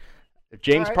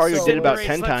 James Alright, Pargo so- did about Cinderace,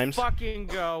 10 let's times. Fucking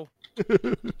go.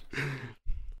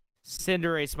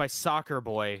 Cinderace, my soccer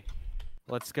boy.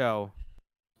 Let's go.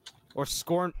 Or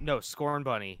Scorn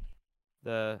Bunny.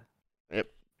 The Yep.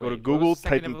 Go to wait, what was Google, the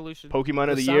second type in evolution? Pokemon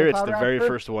of The the Year. It's SoundCloud the very rapper?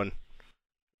 first one.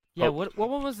 Yeah, Oh. what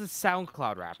one was the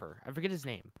SoundCloud rapper? I forget his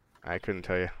name. I couldn't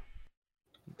tell you.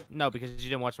 No, because you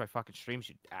didn't watch my fucking streams,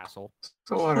 you asshole. It's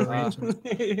a lot of Uh,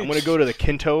 regions. I'm gonna go to the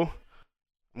Kinto.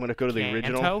 I'm gonna go to the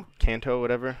original Kanto? Kanto,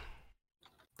 whatever.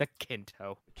 The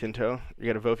Kinto. Kinto. You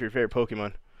gotta vote for your favorite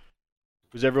Pokemon.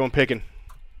 Who's everyone picking?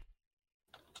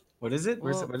 What is it?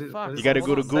 Where's Well, it? What is, fuck. what is You gotta it?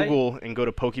 go to What's the site? Google and go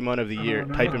to Pokemon of the Year.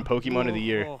 no, Type no. in Pokemon of the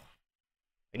Year, Oh,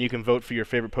 and you can vote for your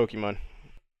favorite Pokemon.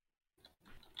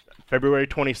 February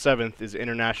 27th is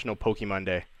International Pokemon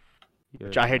Day,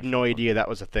 which I had no idea that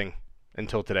was a thing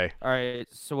until today. Alright,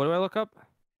 so what do I look up?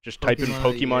 Just type in Pokemon of the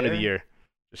Pokemon of the Year? Year.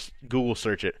 Just Google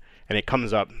search it, and it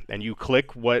comes up, and you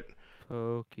click what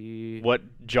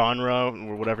genre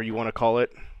or whatever you want to call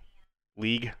it,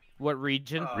 league, What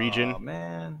region? region. Oh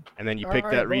man. and then you All pick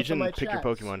right, that vote for region my and pick your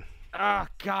chats. Pokemon. Ah,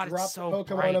 God, Drop it's so Pokemon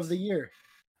bright. of the Year.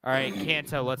 Alright,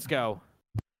 Kanto, let's go.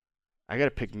 I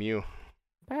gotta pick Mew.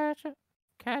 Catch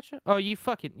it. Oh, you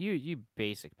fucking you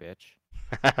basic bitch.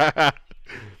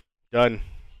 Done.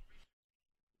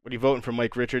 What are you voting for,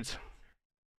 Mike Richards?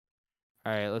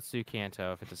 All right, let's do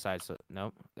Kanto if it decides to.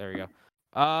 Nope. There we go.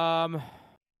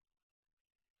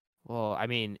 Well, I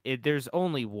mean, there's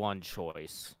only one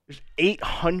choice. There's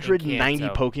 890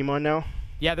 Kanto. Pokemon now.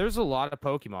 Yeah, there's a lot of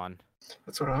Pokemon.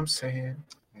 That's what I'm saying.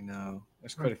 I know.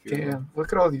 There's quite a few. of them. Damn,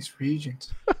 look at all these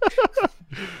regions.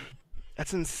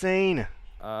 That's insane.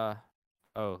 Oh,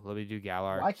 let me do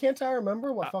Galar. Why can't I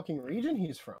remember what fucking region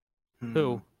he's from?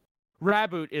 Who?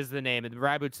 Raboot is the name, and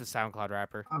Raboot's the SoundCloud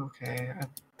rapper. Okay, I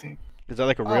think Is that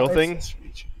like a Oh, real it's- thing? this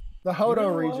region. The Hodo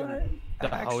region. The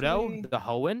Hodo? Actually, The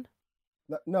Hoenn?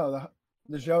 No,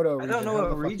 the Johto I region. don't know however what the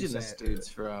fuck you region say this it. dude's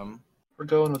from. We're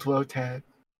going with Lotad.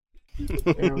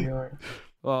 There we are.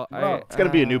 Well, Bro, It's gonna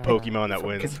be a new uh, Pokemon that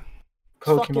wins. It's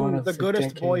Pokemon fucking of the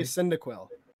goodest boy, decade. Cyndaquil.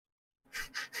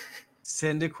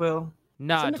 Cyndaquil.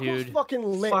 Nah, Cyndaquil's dude. fucking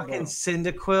lit, Fucking bro.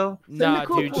 Cyndaquil. Nah,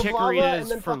 Cyndaquil, dude. Quilava, Chikorita and is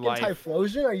then for fucking life.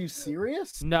 Typhlosion? Are you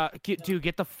serious? Nah, dude,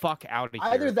 get the fuck out of here.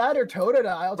 Either that or Totodile.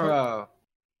 I'll take Bro,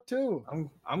 two.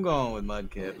 I'm going with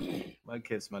Mudkip.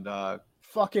 Mudkip's my dog.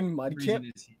 Fucking What Mudkip.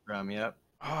 region is he from? Yep.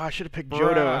 Oh, I should have picked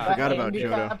Bruh. Johto. I That forgot about Johto.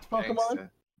 handicapped Pokemon.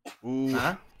 Gangsta. Ooh,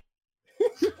 Huh?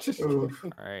 Just Oof.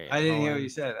 kidding. All right. I didn't hear hold what on. you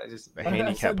said. I just. the I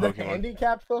handicapped said the Pokemon.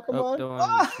 handicapped Oh, Pokemon. don't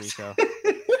Ah! want to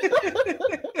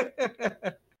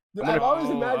Dude, I'm I've gonna- always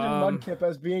imagined um, Mudkip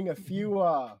as being a few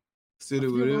lily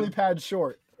Sudowoodo. pads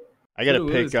short. I gotta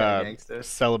Sudowoodo's pick kinda gangsta.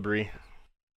 Celebi.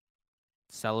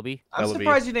 Celebi, I'm Celebi.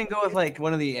 surprised you didn't go with like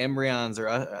one of the Embryons or or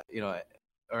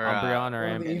Umbreon, or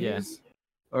One of the yeah. Eevees.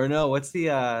 or no, what's the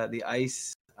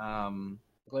ice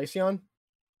Glaceon.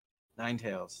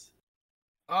 Ninetales?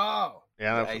 Oh,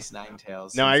 Yeah. The ice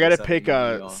Ninetales. No, I since gotta it's pick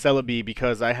something new on. Celebi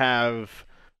because I have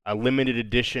a limited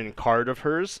edition card of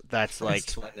hers. That's like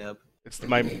Sweat nib. it's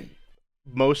my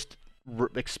most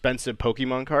expensive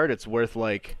Pokemon card. It's worth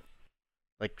like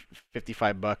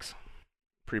 $55.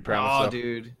 Pretty proud of Oh, myself.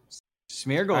 dude.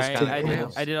 Smeargle's I, kind I, of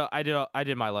did, I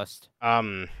did my list.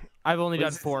 Um, I've only What done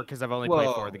is this? 4 because I've only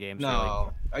played 4 of the games. Really.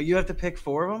 No, you have to pick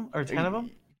 4 of them or 10 of them.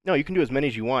 no, you can do as many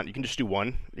as you want. You can just do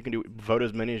one. You can vote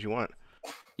as many as you want.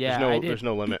 Yeah, there's no I did. there's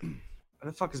no limit. Where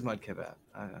the fuck is Mudkip at?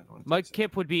 I don't think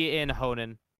Mudkip would be in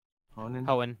Hoenn. so. Hoenn?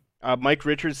 Hoenn. Mike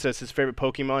Richards says his favorite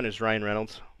Pokemon is Ryan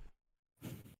Reynolds.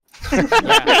 Ryan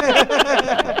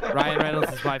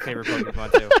Reynolds is my favorite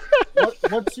Pokemon too.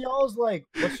 what's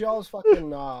y'all's fucking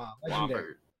legendary?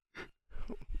 Swampert.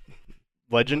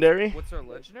 Legendary? What's our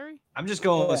legendary? I'm just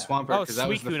going with Yeah. Swampert Oh, because that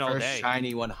was the Suicune all first day.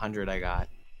 shiny 100 I got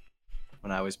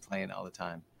when I was playing all the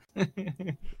time.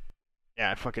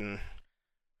 Yeah, I fucking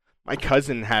My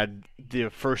cousin had the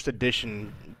first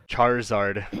edition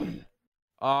Charizard.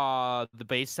 The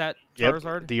base set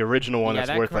Charizard. Yep, the original one Yeah,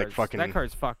 that's worth like fucking. That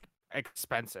card's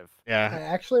expensive. I Yeah,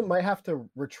 actually might have to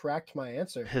retract my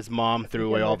answer. his mom threw think it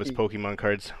away all might of his be- Pokemon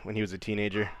cards when he was a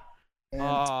teenager. And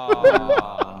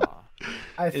Oh.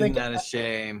 I Isn't think that a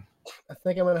shame? I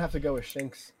think I'm gonna have to go with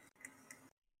Shinx.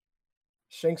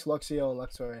 Shinx, Luxio, and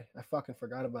Luxray. I fucking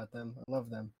forgot about them. I love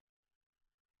them.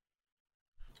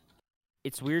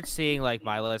 It's weird seeing like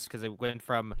my list because it went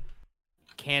from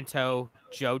Kanto,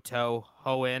 Johto,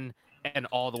 Hoenn, and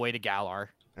all the way to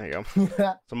Galar. There you go.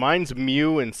 So mine's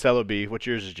Mew and Celebi. What's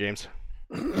yours, is James?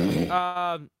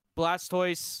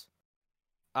 Blastoise,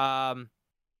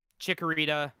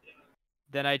 Chikorita.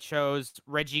 Then I chose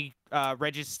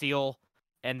Registeel,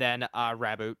 and then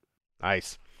Raboot.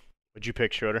 Nice. What'd you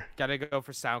pick, Schroeder? Gotta go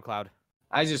for SoundCloud.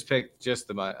 I just picked just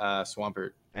the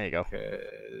Swampert There you go.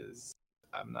 because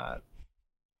I'm not.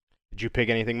 Did you pick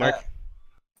anything, Mark?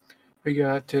 We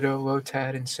got Ditto,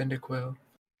 Lotad, and Cyndaquil.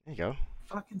 There you go.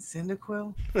 Fucking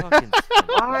Cyndaquil? Fucking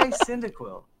Why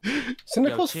Cyndaquil?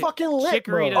 Cyndaquil's fucking lit,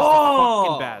 bro. Chikorita's Oh! the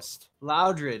fucking best.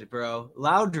 Loudred, bro.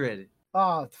 Loudred.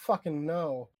 Oh, fucking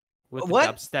no. With What?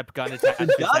 the dubstep gun attached The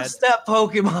to his head. dubstep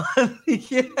Pokemon.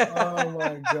 Yeah. Oh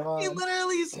my He god.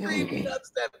 literally screamed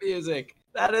dubstep music.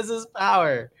 That is his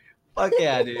power. Fuck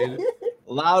yeah, dude.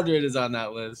 Loudred is on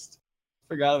that list.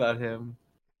 Forgot about him.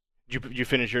 Did you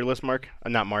finish your list, Mark?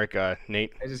 Not Mark,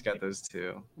 Nate. I just got those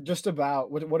two. Just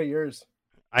about. What are yours?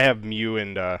 I have Mew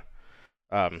and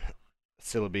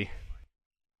Celebi.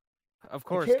 Of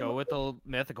course, can't- go with the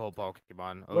mythical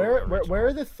Pokemon. Oh, Where original.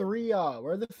 are the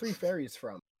three fairies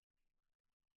from?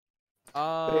 They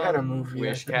had a Um, movie. I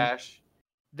Wish think. Cash.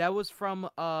 That was from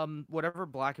whatever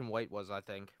Black and White was, I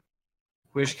think.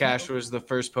 Wish Cash was the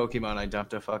first Pokemon I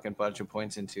dumped a fucking bunch of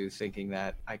points into, thinking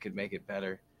that I could make it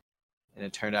better. And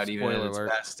it turned out even at Spoiler its alert.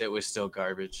 best, it was still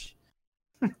garbage.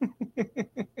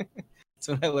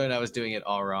 So when I learned I was doing it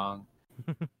all wrong.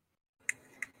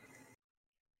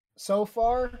 So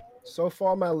far,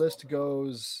 my list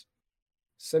goes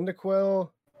Cyndaquil,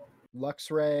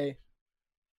 Luxray,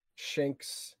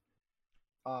 Shinx.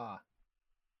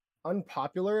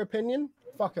 Unpopular opinion.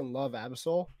 Fucking love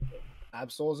Absol.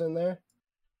 Absol's in there.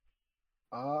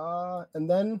 And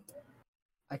then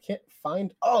I can't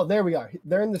find. Oh, there we are.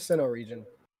 They're in the Sinnoh region.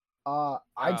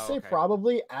 I'd say okay.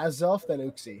 probably Azelf then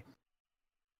Uxie.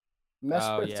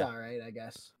 Mesprit's yeah. alright, I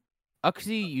guess.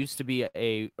 Uxie used to be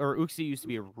Uxie used to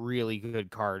be a really good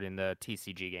card in the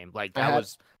TCG game. Like I had-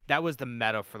 that was the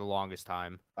meta for the longest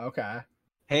time. Okay.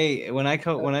 Hey, when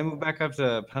I move back up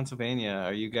to Pennsylvania,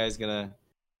 are you guys gonna?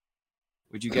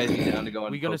 Would you guys be down to go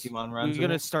on We gonna Pokemon runs? We're with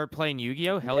gonna me? start playing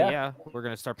Yu-Gi-Oh. Hell Yeah. yeah, we're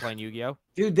gonna start playing Yu-Gi-Oh.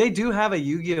 Dude, they do have a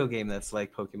Yu-Gi-Oh game that's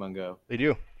like Pokemon Go, They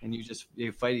do. and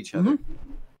you fight each other.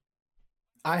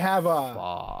 I have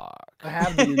Fuck. I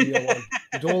have the Yu-Gi-Oh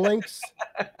one. Duel Links.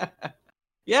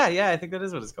 Yeah, I think that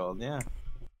is what it's called. Yeah.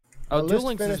 Oh, The Duel list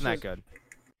Links isn't that finishes- good.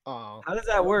 Oh, How does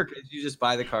that work? You just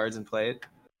buy the cards and play it?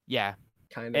 Yeah,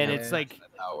 kind of. and it's like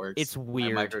That's how it works. it's Buy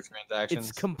weird. Microtransactions.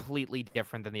 It's completely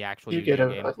different than the actual You Yu-Gi-Oh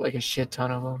get game. like a shit ton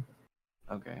of them.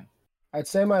 Okay. I'd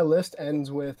say my list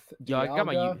ends with Yo, I got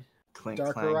my Dialga, Yu- Clink,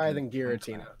 Dark clank, Horizon, clink, Giratina.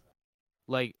 clank.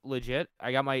 like legit.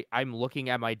 I'm looking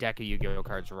at my deck of Yu-Gi-Oh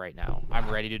cards right now. I'm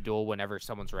ready to duel whenever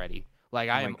someone's ready. Like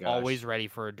I Oh my am gosh. always ready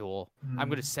for a duel. I'm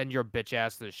gonna send your bitch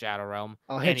ass to the Shadow Realm.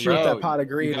 I'll hit any you with day. Bro, that pot of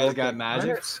green. You guys got I magic?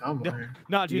 have somewhere.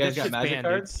 No, You dude, guys that got shit's magic banned,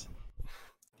 dude. cards?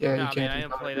 Yeah, Nah, you can't. man, I do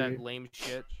don't play that Valkyrie. lame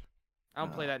shit. I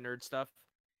don't play that nerd stuff.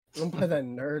 Don't play that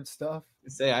nerd stuff.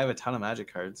 Say I have a ton of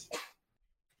magic cards.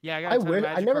 Yeah, I got. a I ton of wish I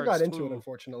Magic never got cards, into it, too.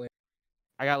 unfortunately.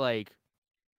 I got like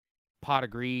Pot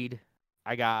of Greed.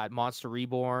 I got Monster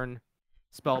Reborn,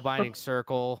 Spellbinding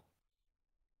Circle.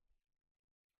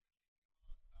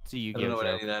 It's a I don't Yu-Gi-Oh know what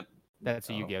any joke. of that. That's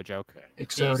a Oh, Yu-Gi-Oh joke. okay.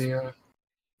 Exodia.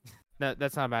 No,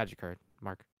 that's not a magic card,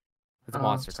 Mark. It's a Oh,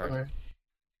 monster card. sorry.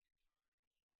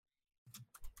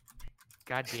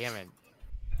 God damn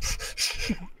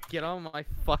it. Get on my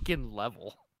fucking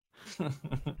level. Yo,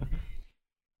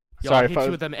 Sorry I'll if hit I you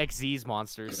was- with them XZs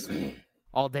monsters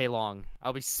all day long.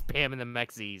 I'll be spamming them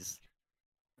XZs.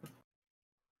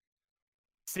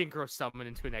 Synchro summon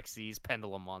into an XZ's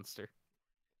pendulum monster.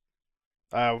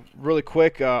 Really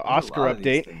quick, There's a Oscar lot of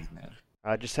these update. things, man.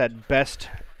 I just had best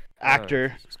Oh,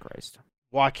 actor Jesus Christ.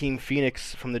 Joaquin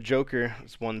Phoenix from The Joker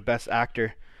has won Best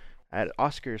Actor at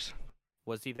Oscars.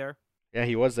 Was he there? Yeah,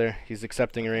 he was there. He's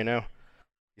accepting it right now.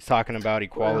 He's talking about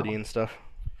equality and stuff.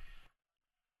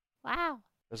 Wow.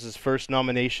 This is his first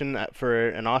nomination for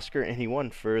an Oscar, and he won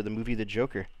for the movie The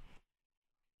Joker.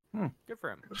 Good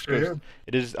for him. Sure.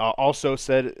 It is also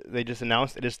said, they just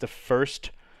announced it is the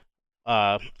first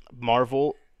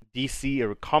Marvel, DC,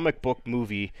 or comic book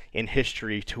movie in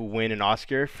history to win an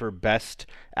Oscar for Best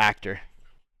Actor.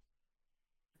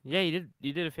 Yeah, you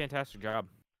did a fantastic job.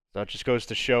 So it just goes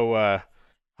to show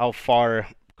how far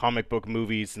comic book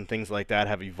movies and things like that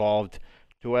have evolved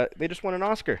to they just won an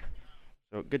Oscar.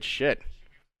 So good shit.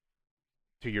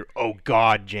 To your oh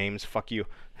god, James, fuck you.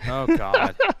 Oh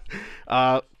god.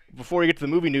 Before we get to the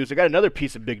movie news, I got another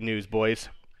piece of big news, boys.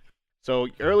 So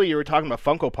earlier you were talking about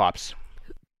Funko Pops.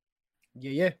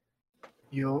 Yeah.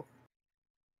 Yo.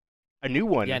 A new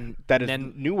one Yeah, that is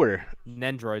newer,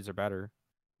 Nendroids are better.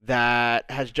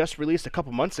 that has just released a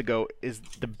couple months ago, is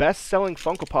the best-selling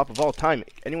Funko Pop of all time.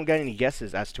 Anyone got any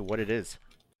guesses as to what it is?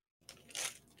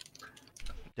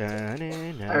 I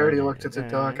already looked at the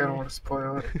doc. I don't want to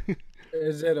spoil it.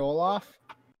 Is it Olaf?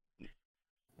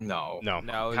 No. No,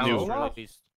 No, Count it was Olaf?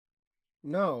 released.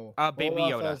 No. Baby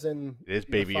Olaf Yoda. as in it is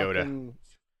the Baby Yoda. fucking-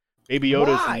 Baby Yoda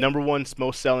is Why? the number one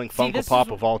most selling See, Funko this Pop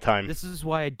is- of all time. This is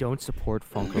why I don't support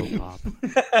Funko Pop.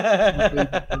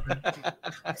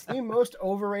 It's the most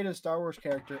overrated Star Wars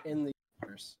character in the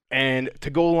universe. And to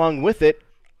go along with it,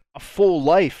 a full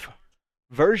life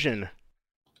version.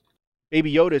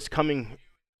 Baby Yoda is coming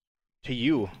to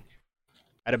you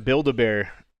at a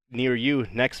Build-A-Bear near you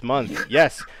next month.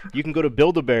 Yes, you can go to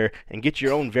Build-A-Bear and get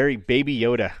your own very Baby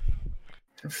Yoda.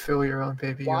 Fill your own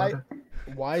Baby Why? Yoda.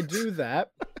 Why do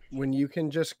that when you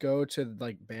can just go to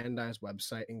like Bandai's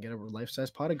website and get a life-size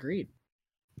pot of greed?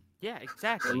 Yeah,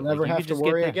 exactly. You'll Like, never you have could to just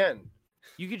get worry that. again.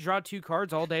 You could draw 2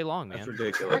 cards all day long, That's man.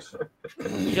 ridiculous.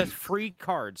 Just free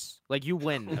cards. Like you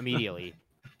win immediately.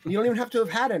 You don't even have to have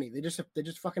had any. They just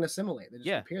fucking assimilate. They just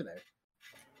Yeah. appear there.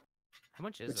 How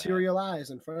much is that? Materialize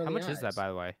in front of How the much is that, eyes. by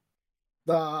the way?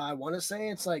 I want to say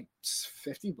it's like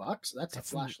 $50. That's a That's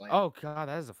flashlight. Oh god,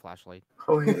 that is a flashlight.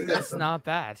 Oh, yeah. That's not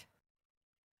bad.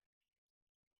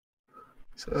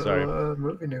 So, Sorry.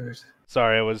 movie news.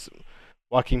 Sorry, I was...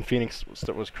 Joaquin Phoenix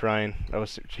was crying. I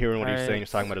was hearing what he was saying. He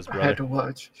was talking about his I had brother. to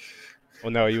watch.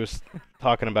 Well, no, he was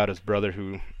talking about his brother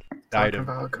who died Talking of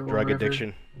about Cool drug River.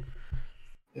 addiction.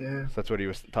 Yeah. So that's what he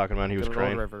was talking about. He was Good old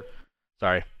crying. River.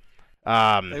 Sorry.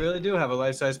 They really do have a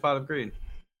life-size pot of greed.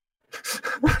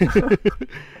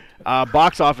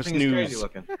 Box office Thing is crazy news.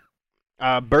 looking.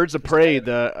 Birds of Prey,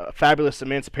 the fabulous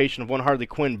emancipation of one Harley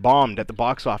Quinn, bombed at the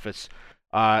box office,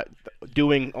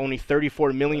 doing only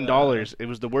 $34 million. It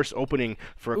was the worst opening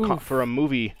for a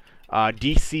movie,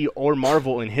 DC or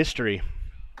Marvel in history.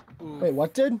 Wait,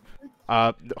 what did?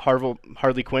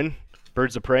 Harley Quinn,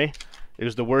 Birds of Prey. It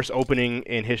was the worst opening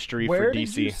in history Where for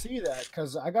did you DC. see that?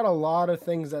 Because I got a lot of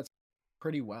things that's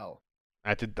pretty well.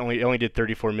 It only did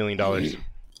 $34 million. On, It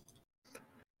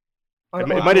on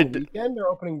might the have- weekend or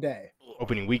opening day?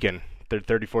 Opening weekend,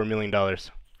 $34 million.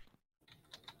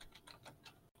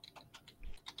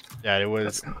 Yeah, it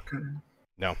was. That's not good.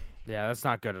 Yeah, that's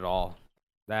not good at all.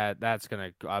 That's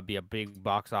gonna be a big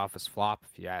box office flop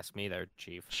if you ask me, there,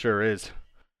 Chief. Sure is.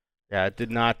 Yeah, it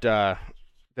did not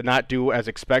do as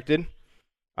expected.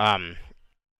 And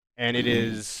it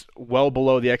is well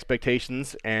below the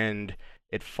expectations, and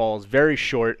it falls very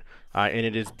short. And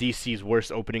it is DC's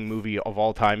worst opening movie of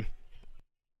all time.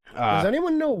 Does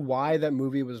anyone know why that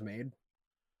movie was made?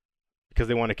 Because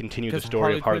they want to continue the Because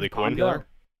story of Harley Quinn's Quinn. popular.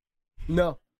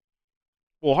 No.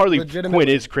 Well, Harley Quinn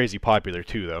Legitimately. is crazy popular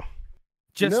too, though.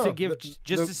 Just No, to give, the-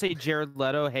 just the- to say, Jared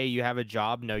Leto, hey, you have a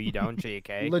job. No, you don't,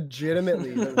 JK.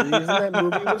 Legitimately, the reason that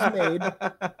movie was made,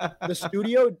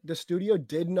 the studio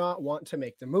did not want to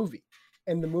make the movie,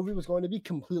 and the movie was going to be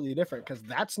completely different because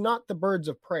that's not the Birds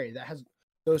of Prey. That has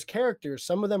those characters.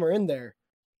 Some of them are in there.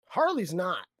 Harley's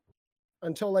not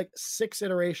until like 6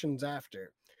 iterations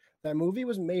after. That movie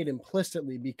was made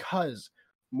implicitly because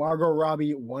Margot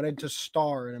Robbie wanted to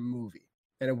star in a movie,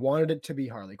 and it wanted it to be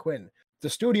Harley Quinn. The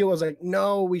studio was like,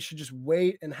 no, we should just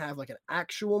wait and have like an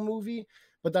actual movie.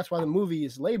 But that's why the movie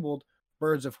is labeled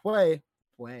Birds of Prey.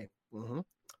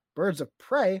 Birds of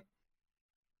Prey.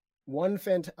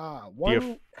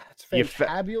 It's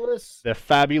fantabulous. The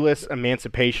fabulous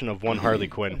emancipation of one Harley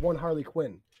Quinn. One Harley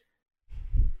Quinn.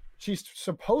 She's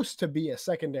supposed to be a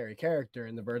secondary character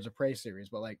in the Birds of Prey series,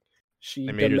 but like she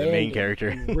They made her the main demanded character.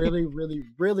 and really, really,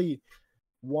 really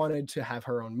wanted to have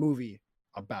her own movie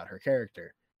about her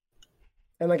character.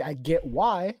 And like I get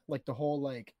why, like the whole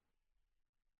like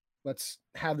let's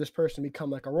have this person become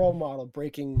like a role model,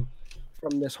 breaking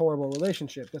from this horrible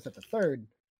relationship. This at the third.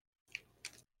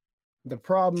 The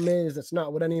problem is that's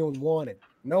not what anyone wanted.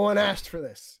 No one asked for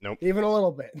this. Nope. Even a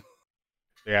little bit.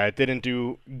 Yeah, it didn't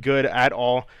do good at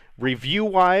all.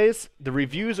 Review-wise, the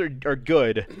reviews are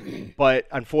good, but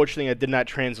unfortunately it did not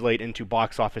translate into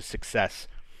box office success.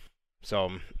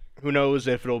 So, Who knows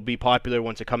if it'll be popular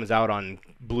once it comes out on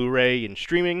Blu-ray and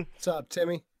streaming? What's up,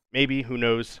 Timmy? Maybe. Who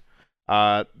knows?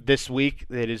 This week,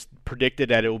 it is predicted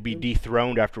that it will be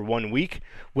dethroned after 1 week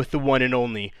with the one and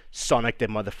only Sonic the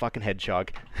motherfucking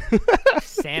Hedgehog.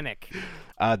 Sanic.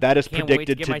 That is Can't wait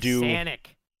to predicted get to my do Sanic.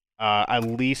 at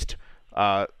least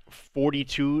 $42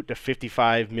 to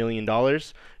 $55 million.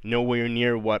 Nowhere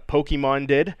near what Pokemon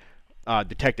did.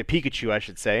 Detective Pikachu, I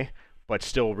should say. But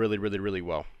still really, really, really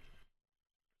well.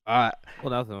 Well,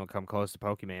 nothing will come close to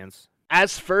Pokemon's.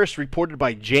 As first reported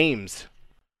by James.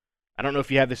 I don't know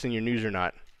if you have this in your news or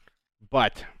not,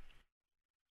 but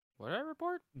What did I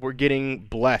report? we're getting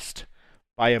blessed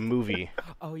by a movie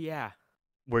Oh, yeah.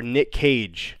 where Nick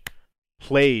Cage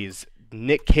plays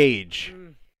Nick Cage.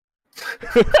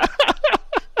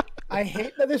 I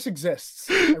hate that this exists.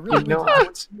 I really No, do. I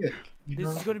don't see it. This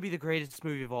is going to be the greatest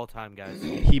movie of all time, guys.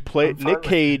 He I'm fine Nick with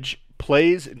Cage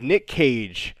plays Nick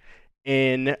Cage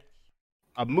in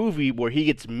a movie where he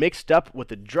gets mixed up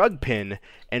with a drug pin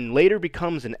and later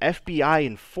becomes an FBI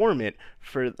informant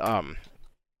for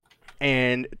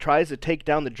and tries to take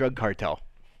down the drug cartel.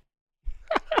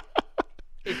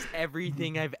 It's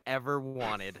everything I've ever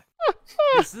wanted.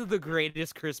 This is the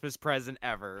greatest Christmas present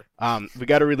ever. We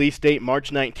got a release date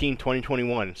March 19,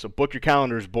 2021. So book your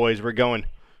calendars, boys. We're going.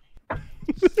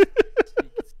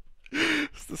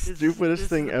 It's the stupidest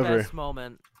thing this is the ever. Best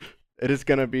moment. It is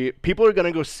gonna be. People are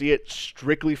gonna go see it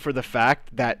strictly for the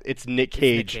fact that it's Nick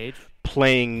Cage, Nick Cage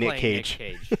playing Nick playing Cage.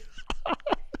 Nick Cage.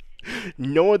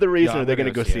 No other reason Yeah, are they I'm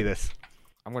gonna gonna go see see it. this.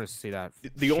 I'm going to see that.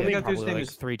 The shit only- probably Thing like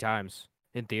is- 3 times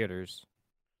in theaters.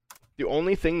 The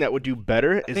only thing that would do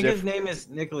better I is think if his name is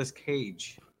Nicolas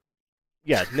Cage.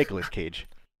 Nicolas Cage,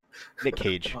 Nick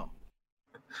Cage, Oh.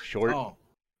 short. Oh.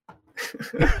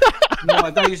 No,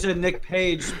 I thought you said Nick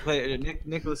Page play.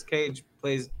 Nicolas Cage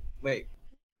plays. Wait.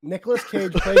 Nicolas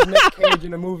Cage plays Nick Cage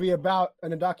in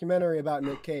a documentary about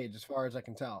Nick Cage, as far as I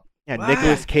can tell. Yeah, What?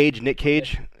 Nicolas Cage, Nick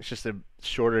Cage. It's just a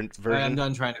shorter I'm version.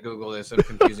 done trying to Google this. I'm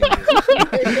confusing you.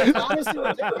 It's honestly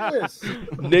ridiculous.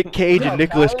 Nick Cage Yeah, and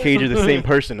Nicolas Tyler. Cage are the same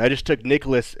person. I just took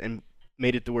Nicholas and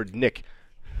made it the word Nick.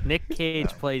 Nick Cage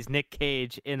plays Nick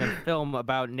Cage in a film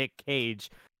about Nick Cage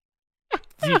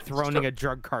dethroning a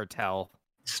drug cartel.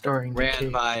 Starring Nick Ran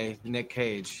Cage. by Nick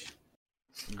Cage.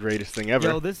 Greatest thing ever.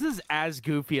 Yo, this is as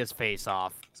goofy as Face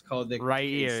Off. It's called Nick Right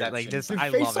here, Cageception. like this. Dude,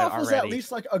 I Face love it Off was at already.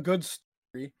 least like a good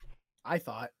story. I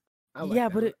thought. I liked Yeah,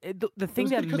 it. but the It thing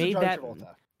was that because of made John that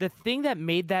Travolta. the thing that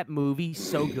made that movie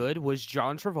so good was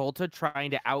John Travolta trying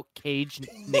to out cage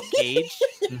Nick Cage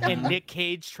and Nick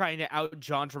Cage trying to out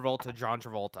John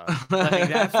Travolta. Like,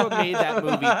 that's what made that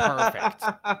movie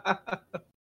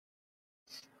perfect.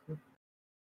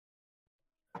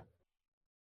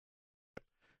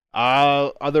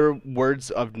 Other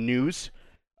words of news.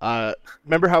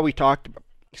 Remember how we talked,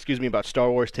 about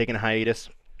Star Wars taking a hiatus?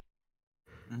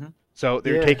 Mhm. So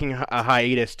they're Yeah. taking a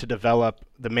hiatus to develop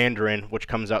the Mandarin, which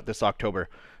comes out this October.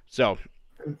 So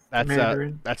that's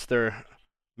Mandarin. that's their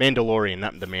Mandalorian,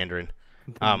 not the Mandarin.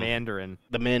 The Mandarin.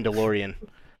 The Mandalorian.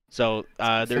 So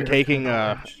they're Fair taking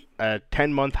acknowledge. a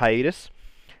 10-month hiatus,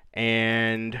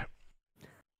 and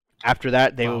after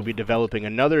that they will Wow. be developing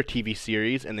another TV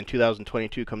series, and then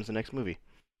 2022 comes the next movie.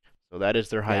 So that is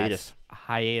their hiatus. That's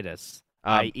hiatus,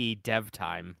 Um, i.e., dev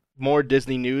time. More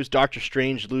Disney news. Doctor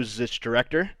Strange loses its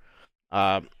director.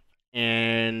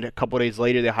 And a couple days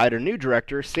later, they hired a new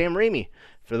director, Sam Raimi.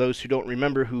 For those who don't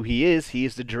remember who he is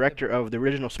the director of the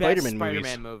original Spider-Man Best movies.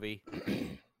 Spider-Man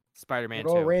movie. Spider-Man Good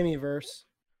old 2. Raimi verse.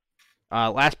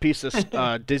 Last piece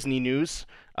of Disney news.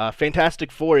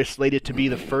 Fantastic Four is slated to be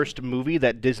the first movie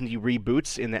that Disney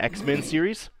reboots in the X-Men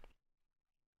series.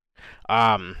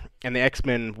 And the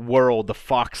X-Men world, the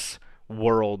Fox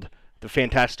world, the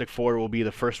Fantastic Four will be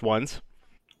the first ones.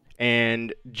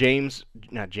 And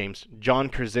John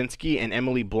Krasinski and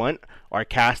Emily Blunt are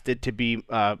casted to be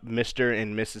Mr.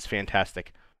 and Mrs.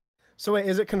 Fantastic. So wait,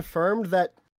 is it confirmed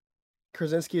that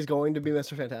Krasinski is going to be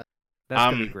Mr. Fantastic? That's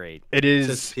gonna be great. It Says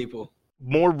is people.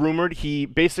 more rumored. He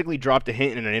basically dropped a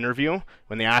hint in an interview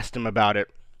when they asked him about it,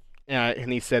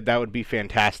 and he said that would be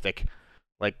fantastic,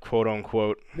 like quote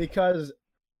unquote. Because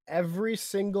every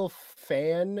single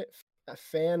fan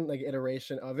like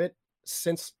iteration of it,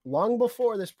 since long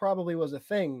before this probably was a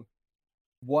thing,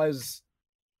 was,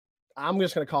 I'm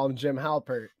just gonna call him Jim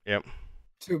Halpert. Yep.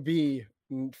 To be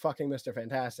fucking Mr.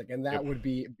 Fantastic, and that Yep. would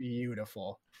be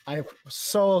beautiful. I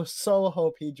so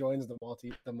hope he joins the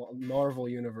Marvel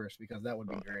universe, because that would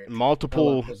be great. I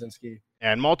Multiple love Krasinski.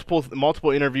 and multiple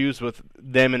interviews with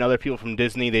them and other people from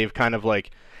Disney. They've kind of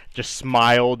like just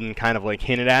smiled and kind of like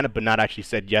hinted at it, but not actually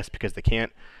said yes because they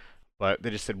can't. But they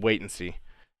just said wait and see.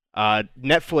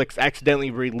 Netflix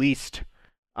accidentally released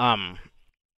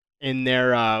in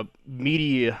their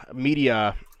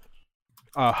media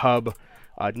hub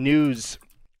news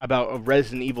about a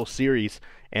Resident Evil series,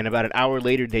 and about an hour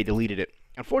later they deleted it.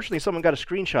 Unfortunately, someone got a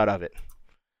screenshot of it,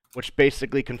 which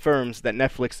basically confirms that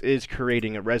Netflix is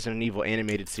creating a Resident Evil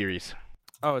animated series.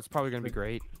 Oh, it's probably gonna be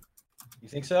great. You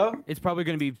think so? It's probably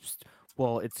gonna be,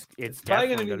 well, it's probably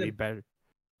definitely gonna be better.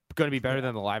 Gonna be better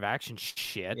than the live action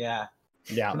shit. Yeah.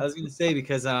 Yeah. I was gonna say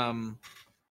because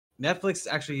Netflix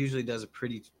actually usually does a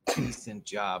pretty decent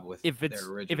job with If their it's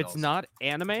originals. not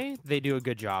anime, they do a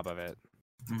good job of it.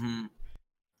 Mm-hmm.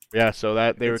 Yeah, so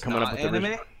that they were It's coming up not with the anime.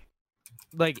 original.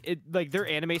 Like their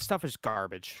anime stuff is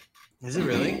garbage. Is it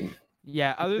really?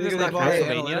 Yeah, other Because than they like have all that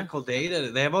Castlevania, analytical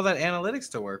data. They have all that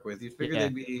analytics to work with. You figure Yeah.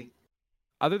 they'd be.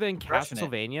 other than crushing it.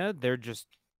 Castlevania, they're just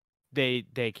they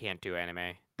can't do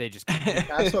anime. They just can't.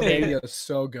 Castlevania is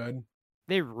so good.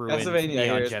 They ruined Castlevania, I hear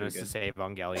Neon it's pretty Genesis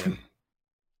Evangelion.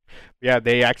 Yeah,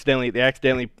 they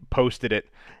accidentally posted it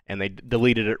and they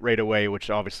deleted it right away, which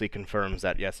obviously confirms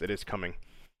that yes, it is coming.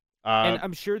 And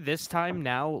I'm sure this time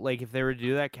now, like if they were to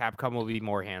do that, Capcom will be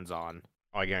more hands-on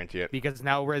I guarantee it. because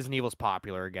now Resident Evil's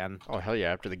popular again. Oh hell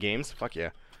yeah! After the games, fuck yeah.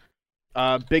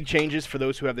 Big changes for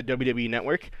those who have the WWE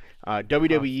Network.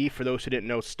 WWE, for those who didn't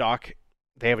know, stock.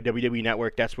 They have a WWE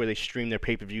Network. That's where they stream their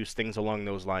pay-per-views, things along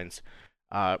those lines.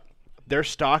 Their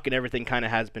stock and everything kind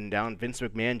of has been down. Vince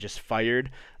McMahon just fired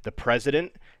the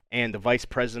president and the vice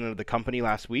president of the company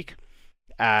last week,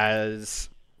 as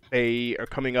they are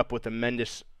coming up with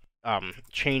tremendous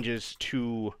changes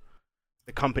to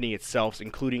the company itself,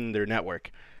 including their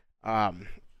network.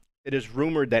 It is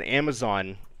rumored that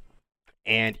Amazon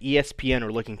and ESPN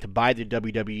are looking to buy the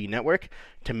WWE Network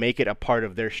to make it a part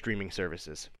of their streaming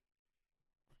services.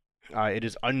 It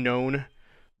is unknown,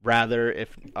 rather,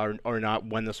 if or not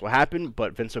when this will happen,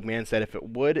 but Vince McMahon said if it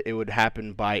would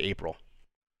happen by April.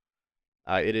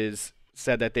 It is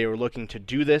said that they were looking to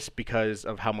do this because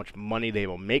of how much money they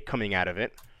will make coming out of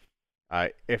it.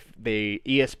 If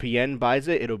ESPN buys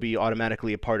it, it'll be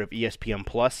automatically a part of ESPN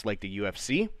Plus, like the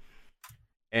UFC.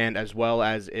 And as well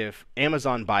as if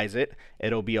Amazon buys it,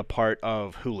 it'll be a part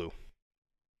of Hulu.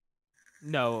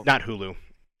 No, Not Hulu.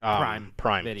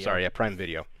 Prime Video. Sorry, yeah, Prime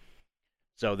Video.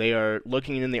 So they are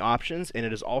looking in the options, and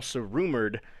it is also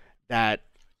rumored that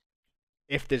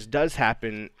if this does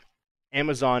happen,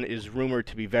 Amazon is rumored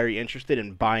to be very interested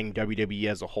in buying WWE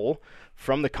as a whole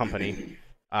from the company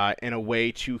in a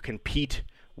way to compete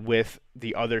with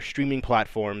the other streaming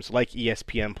platforms like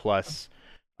ESPN Plus,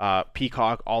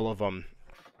 Peacock, all of them.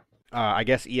 I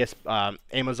guess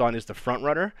Amazon is the front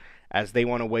runner, as they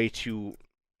want a way to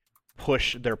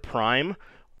push their Prime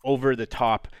over the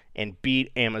top and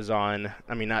beat Amazon.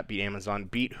 I mean, not beat Amazon,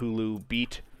 beat Hulu,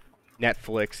 beat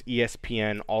Netflix,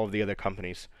 ESPN, all of the other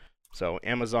companies. So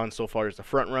Amazon so far is the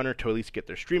front runner to at least get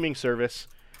their streaming service,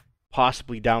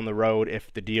 possibly down the road,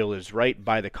 if the deal is right,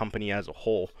 by the company as a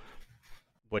whole.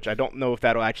 Which I don't know if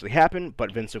that'll actually happen,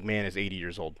 but Vince McMahon is 80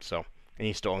 years old, so, and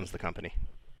he still owns the company.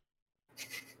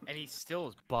 and he still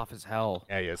is buff as hell.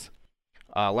 Yeah, he is.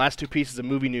 Last two pieces of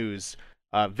movie news.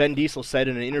 Vin Diesel said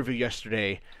in an interview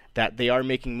yesterday that they are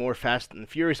making more Fast and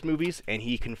Furious movies, and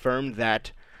he confirmed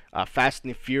that Fast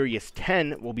and Furious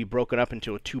 10 will be broken up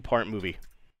into a 2-part movie.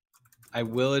 I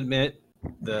will admit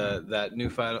that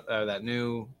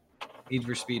new Need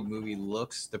for Speed movie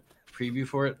the preview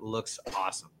for it looks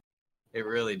awesome. It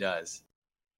really does.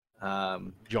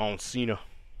 John Cena.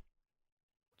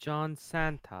 John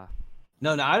Santa.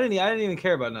 No, I didn't even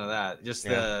care about none of that. Just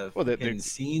Yeah. the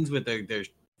scenes with their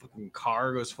fucking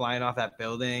car goes flying off that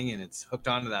building and it's hooked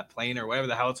onto that plane or whatever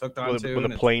the hell it's hooked onto.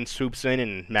 When the plane swoops in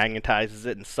and magnetizes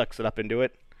it and sucks it up into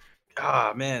it.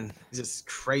 Ah, man, it's just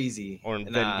crazy. Or when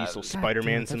And, Vin Diesel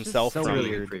Spider-Mans that's just himself so it's a from really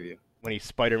good preview. when he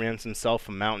Spider-Mans himself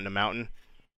from mountain to mountain.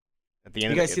 At the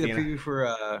end, You guys see at the end- preview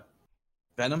for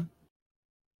Venom?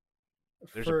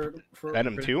 There's a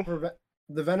Venom 2?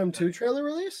 The Venom 2 trailer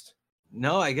released?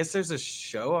 No, I guess there's a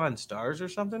show on Stars or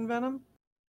something. Venom?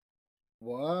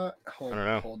 What? Hold, I don't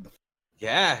know. Hold the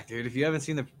Yeah, dude. If you haven't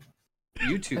seen the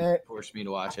YouTube, forced me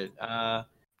to watch it.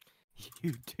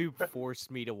 YouTube forced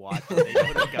me to watch it.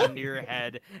 They put a gun to your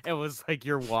head and was like,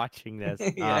 "You're watching this."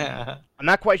 Yeah. I'm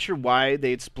not quite sure why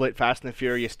they'd split Fast and the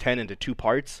Furious 10 into 2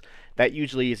 parts. That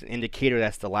usually is an indicator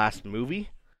that's the last movie.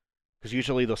 Because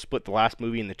usually they'll split the last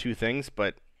movie into 2 things,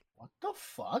 but What the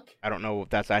fuck? I don't know if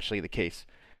that's actually the case.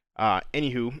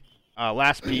 Anywho,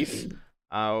 last piece.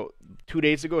 3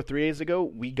 days ago,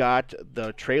 we got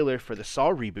the trailer for the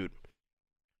Saw reboot.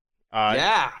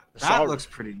 Yeah, that Saw- looks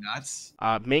pretty nuts.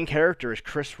 Main character is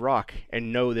Chris Rock,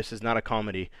 and no, this is not a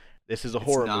comedy. This is a It's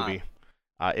horror not. movie.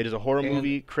 It is a horror And-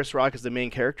 movie. Chris Rock is the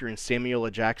main character, and Samuel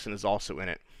L. Jackson is also in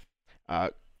it.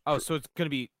 Oh, so it's gonna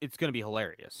be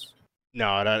hilarious.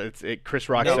 No, Chris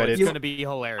Rock No, said it's it's. gonna be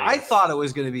hilarious. I thought it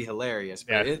was going to be hilarious,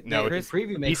 but Yeah, no, the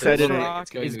preview makes said it it- look like Rock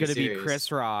it's going is to gonna be serious.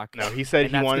 Chris Rock. No, he said and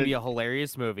he that's gonna wanted. be a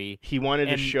hilarious movie. He wanted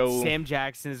to And show. Sam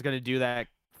Jackson is gonna do that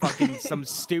fucking some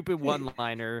stupid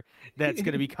one-liner that's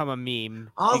gonna become a meme.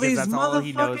 All because these that's all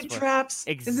he knows motherfucking for- traps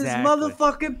in this Exactly.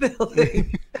 motherfucking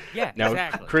building. Yeah, Now,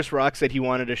 exactly. Chris Rock said he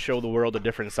wanted to show the world a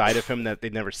different side of him that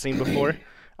they'd never seen before.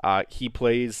 He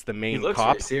plays the he main looks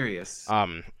cop. very serious.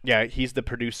 Yeah, he's the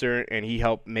producer, and he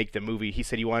helped make the movie. He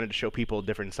said he wanted to show people a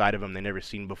different side of him they never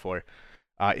seen before.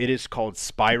 It is called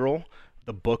Spiral,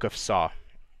 the Book of Saw.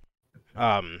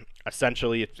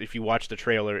 Essentially, if you watch the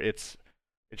trailer, it's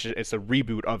a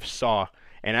reboot of Saw,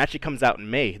 and it actually comes out in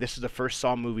May. This is the first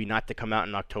Saw movie not to come out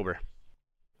in October.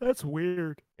 That's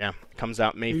weird. Yeah, it comes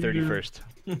out May 31st.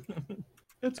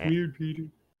 That's and- weird, Peter.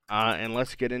 And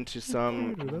let's get into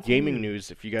some gaming news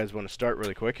if you guys want to start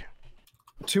really quick.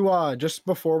 To just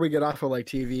before we get off of like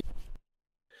TV.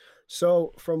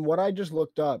 So from what I just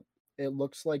looked up, it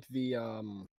looks like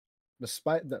when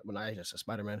I just said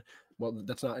Spider-Man. Well,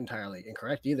 that's not entirely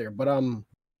incorrect either. But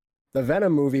the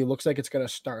Venom movie looks like it's gonna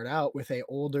start out with a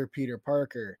older Peter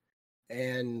Parker,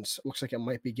 and looks like it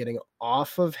might be getting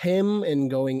off of him and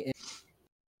going in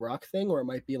rock thing, or it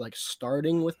might be like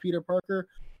starting with Peter Parker.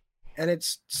 And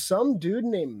it's some dude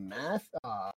named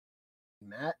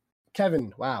Matt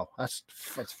Kevin. Wow, that's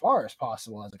as far as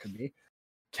possible as it could be.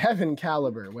 Kevin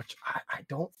Caliber, which I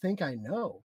don't think I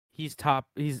know. He's top.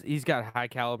 He's got high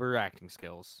caliber acting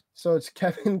skills. So it's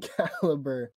Kevin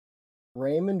Caliber,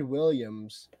 Raymond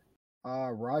Williams,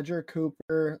 Roger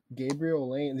Cooper, Gabriel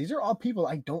Lane. These are all people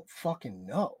I don't fucking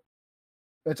know.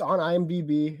 It's on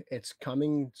IMDb. It's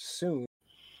coming soon.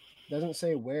 Doesn't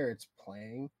say where it's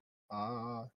playing.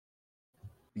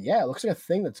 Yeah, it looks like a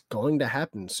thing that's going to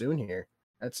happen soon here.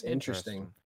 That's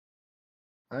interesting.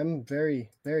 I'm very,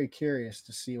 very curious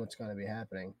to see what's going to be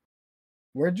happening.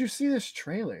 Where'd you see this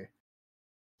trailer?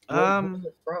 What was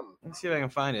it from? Let's see if I can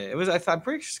find it. It was. I'm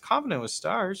pretty confident it was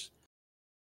Stars.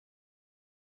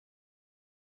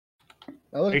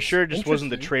 Are you sure it just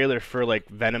wasn't the trailer for like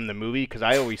Venom the movie? Because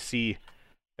I always see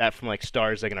that from like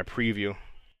Stars, like in a preview.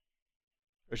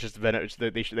 It's just Venom.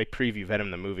 They preview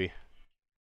Venom the movie.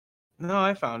 No,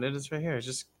 I found it. It's right here. It's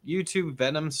just YouTube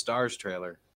Venom Stars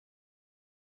trailer.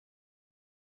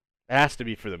 It has to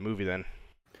be for the movie then.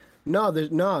 No,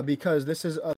 because this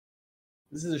is a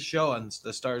This is a show on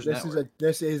the Stars Network.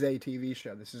 this is a TV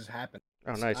show. This has happened.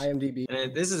 Oh, nice. IMDb.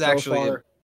 And this is so actually far- a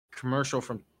commercial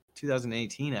from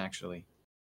 2018, actually.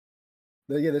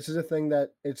 Yeah, this is a thing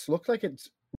that it's looked like it's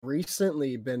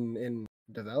recently been in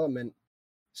development.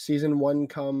 Season 1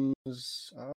 comes.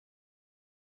 Let's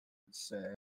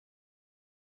say.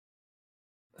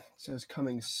 It says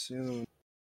coming soon.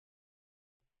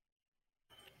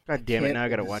 God damn it! Can't Now I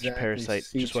gotta watch exactly Parasite.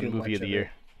 see Just one too movie much of the of year. it.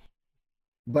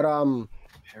 But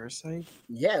Parasite?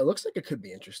 yeah, it looks like it could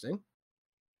be interesting.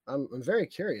 I'm very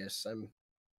curious. I'm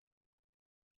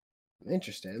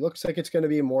interested. It looks like it's going to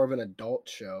be more of an adult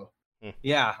show.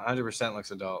 Yeah, 100% looks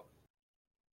adult.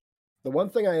 The one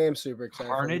thing I am super excited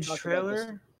for, we Carnage talked about this-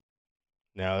 trailer?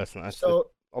 No, that's not. So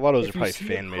A lot of those are if you probably see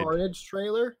fan a made. Carnage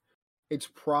trailer, it's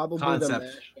probably Concept.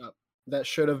 the mashup that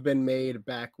should have been made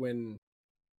back when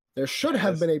there should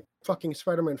have Yes. been a fucking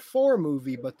Spider-Man 4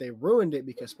 movie, but they ruined it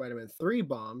because Spider-Man 3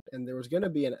 bombed, and there was going to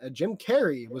be a Jim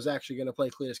Carrey was actually going to play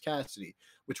Cletus Cassidy,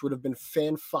 which would have been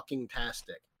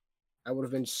fan-fucking-tastic. I would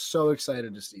have been so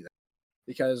excited to see that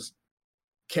because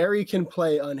Carrey can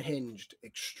play unhinged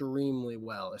extremely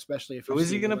well, especially if Who is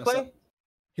he going to play?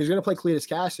 He's going to play Cletus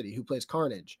Cassidy, who plays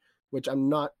Carnage, which I'm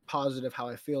not positive how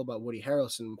I feel about Woody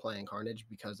Harrelson playing Carnage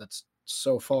because that's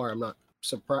so far I'm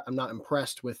not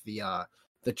impressed with the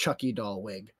Chucky doll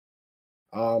wig.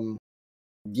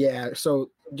 Yeah, so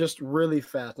just really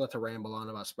fast, not to ramble on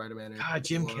about Spider-Man. God,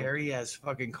 Jim Carrey as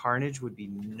fucking Carnage would be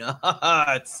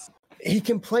nuts. He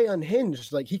can play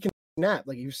unhinged, like he can snap.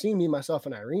 Like you've seen me, myself,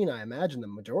 and Irene. I imagine the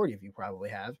majority of you probably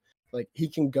have. Like he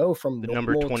can go from The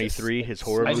number normal to 23, his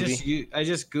horror I movie.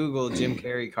 just googled Jim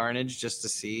Carrey Carnage just to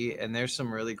see, and there's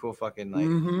some really cool fucking like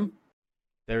Mhm.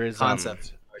 There is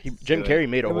concept. Jim Carrey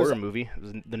made a It was- horror movie. It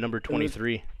was the number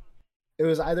 23. It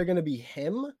was either going to be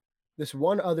him, this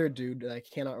one other dude that I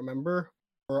cannot remember,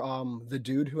 or the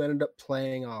dude who ended up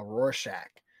playing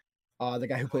Rorschach, the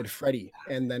guy who played Freddy,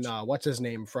 and then what's his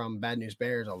name from Bad News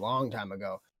Bears a long time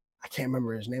ago. I can't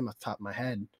remember his name off the top of my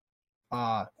head,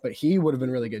 but he would have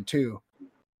been really good too.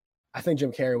 I think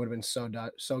Jim Carrey would have been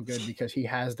so good because he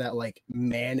has that like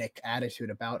manic attitude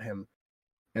about him.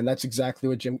 And that's exactly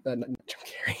what Jim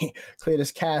Carrey,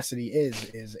 Cletus Cassidy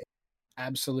is an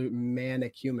absolute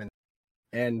manic human.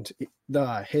 And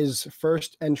his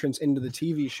first entrance into the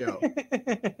TV show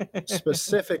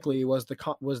specifically was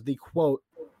the quote,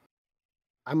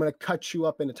 "I'm gonna cut you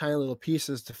up into tiny little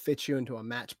pieces to fit you into a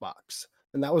matchbox."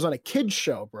 And that was on a kids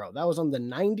show, bro. That was on the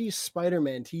 90s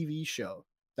Spider-Man TV show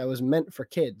that was meant for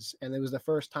kids. And it was the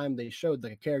first time they showed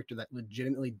like a character that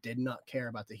legitimately did not care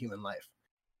about the human life.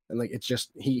 And like it's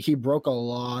just he broke a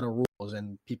lot of rules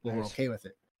and people were okay with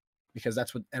it because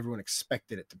that's what everyone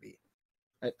expected it to be.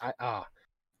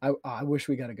 I wish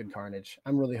we got a good Carnage.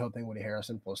 I'm really hoping Woody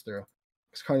Harrelson pulls through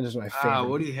because Carnage is my favorite.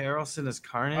 Woody Harrelson as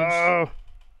Carnage. Oh,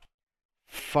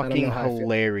 fucking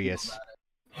hilarious!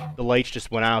 The lights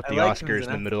just went out. The Oscars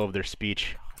in the middle of their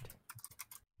speech.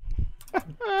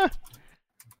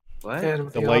 What?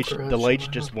 The lights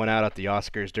just went out at the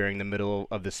Oscars during the middle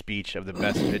of the speech of the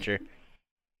Best Picture.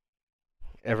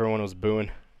 Everyone was booing.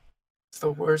 It's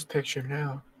the worst picture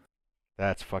now.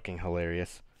 That's fucking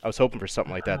hilarious. I was hoping for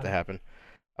something like that to happen.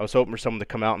 I was hoping for someone to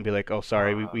come out and be like, "Oh,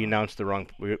 sorry, we announced the wrong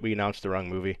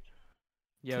movie."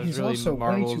 Yeah, it was really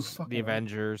Marvel's The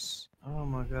Avengers. Oh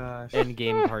my gosh.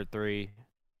 Endgame Part 3.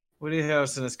 Woody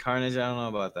Harrelson as Carnage. I don't know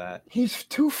about that. He's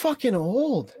too fucking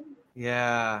old.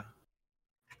 Yeah.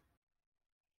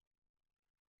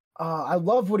 I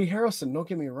love Woody Harrelson. Don't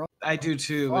get me wrong. I do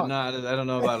too, but not. I don't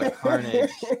know about a Carnage.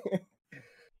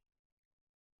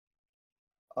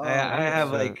 I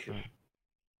have like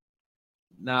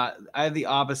not. I have the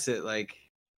opposite like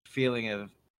feeling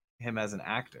of him as an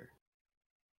actor.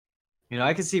 You know,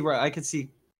 I could see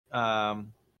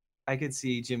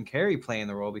Jim Carrey playing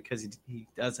the role because he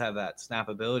does have that snap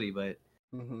ability, but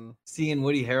seeing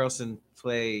Woody Harrelson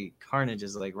play Carnage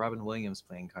is like Robin Williams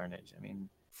playing Carnage. I mean,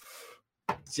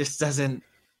 it just doesn't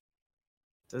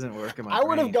work in my brain. I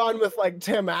would have gone with like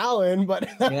Tim Allen, but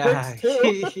yeah,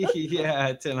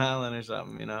 yeah, Tim Allen or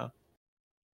something. You know,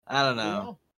 I don't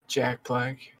know. Jack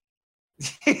Black.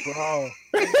 Bro,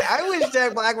 I wish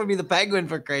Jack Black would be the Penguin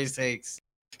for Christ's sakes.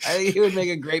 I think he would make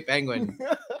a great Penguin.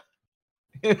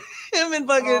 Him and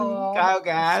fucking Kyle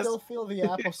Gass. I still feel the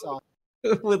applesauce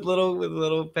with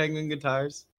little penguin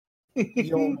guitars.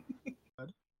 Yo,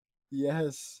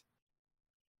 yes.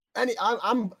 And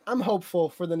I'm hopeful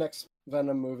for the next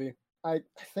Venom movie. I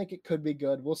think it could be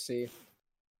good. We'll see.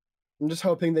 I'm just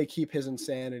hoping they keep his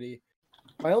insanity.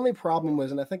 My only problem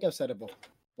was, and I think I've said it before,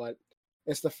 but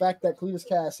it's the fact that Cletus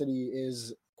Cassidy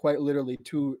is quite literally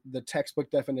to the textbook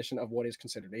definition of what is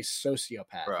considered a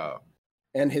sociopath. Bro.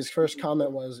 And his first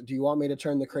comment was, "Do you want me to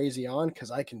turn the crazy on? Because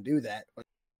I can do that." But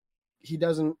he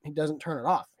doesn't turn it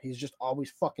off. He's just always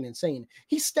fucking insane.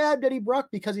 He stabbed Eddie Brock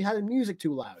because he had the music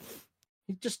too loud.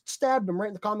 He just stabbed him right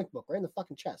in the comic book, right in the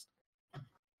fucking chest.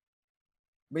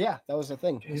 But yeah, that was the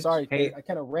thing. Sorry, hey, I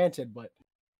kind of ranted, but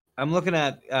I'm looking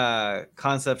at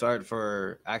concept art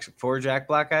for Jack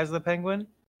Black as the Penguin.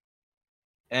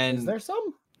 And is there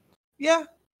some? Yeah.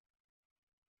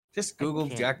 Just Google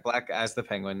Jack Black as the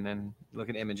Penguin and look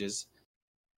at images.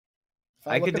 If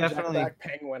I could Jack definitely Black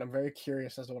Penguin. I'm very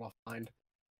curious as to what I'll find.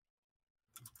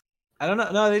 I don't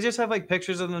know. No, they just have like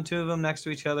pictures of them, two of them next to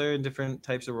each other in different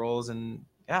types of roles, and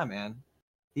yeah, man,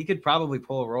 he could probably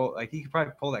pull a role. Like he could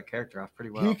probably pull that character off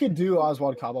pretty well. He could do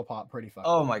Oswald Cobblepot pretty fucking.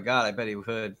 Oh my god, I bet he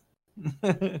would.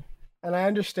 And I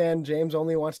understand James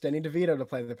only wants Danny DeVito to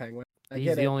play the Penguin.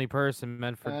 He's the only person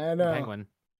meant for the Penguin.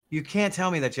 You can't tell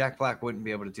me that Jack Black wouldn't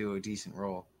be able to do a decent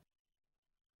role.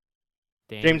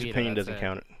 James' opinion doesn't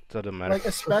count. It doesn't matter. Like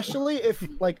especially if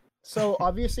like so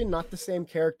obviously not the same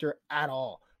character at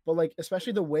all, but like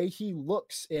especially the way he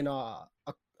looks in a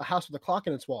house with a clock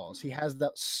in its walls. He has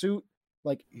that suit.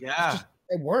 Like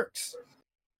it works.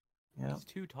 Yeah. He's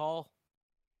too tall.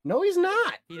 No, he's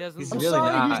not. He doesn't. He's I'm really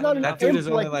sorry, not. he's not an That dude imp is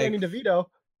only like Danny DeVito.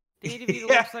 Danny DeVito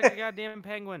looks like a goddamn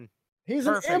penguin. He's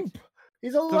Perfect. an imp.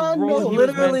 He's a role Londo. he was meant to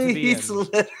Literally, be he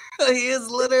is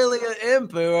literally an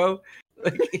imp, bro.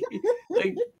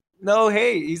 Like, no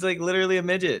hate. He's like literally a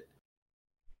midget.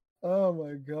 Oh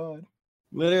my god.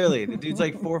 Literally, the dude's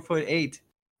like 4'8".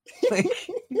 Like,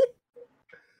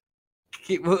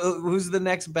 who's the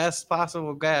next best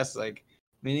possible guess? Like,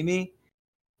 Mini-Me?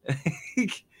 Or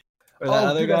that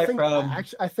other guy from?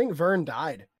 I think Vern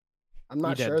died. I'm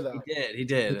not sure though. He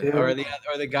did. Or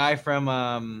the guy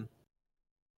from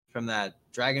that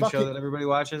dragon show that everybody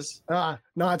watches. No,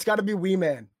 it's got to be Wee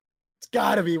Man. It's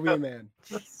got to be Wee Man.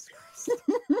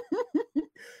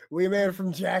 Wee Man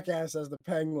from Jackass as the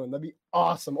Penguin. That'd be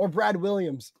awesome. Or Brad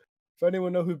Williams. If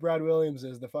anyone know who Brad Williams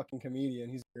is, the fucking comedian,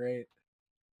 he's great.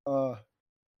 I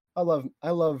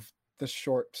love the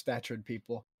short-statured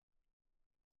people.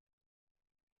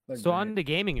 So on to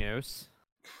gaming news.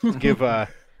 Give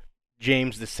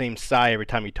James the same sigh every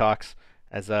time he talks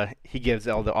as he gives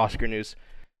all the Oscar news.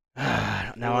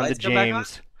 Now on to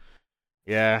James.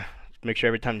 Yeah, make sure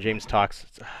every time James talks,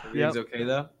 Everything's okay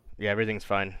though. Yeah, everything's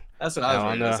fine. That's what I was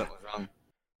worried about. Something was wrong.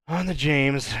 On to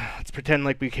James. Let's pretend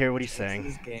like we care what he's saying.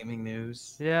 This is gaming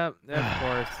news. Yeah, of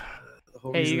course.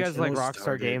 Hey, you guys like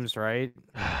Rockstar Games, right?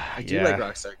 I do like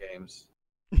Rockstar Games.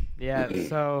 Yeah,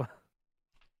 so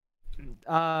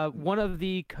one of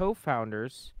the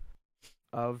co-founders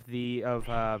of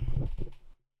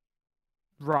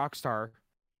Rockstar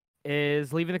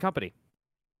is leaving the company.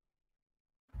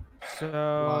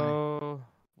 So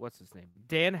what's his name?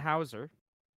 Dan Houser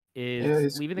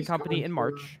is leaving the company in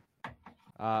March,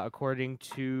 according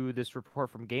to this report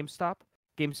from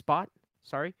GameSpot.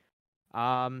 Sorry.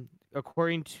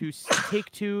 According to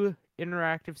Take-Two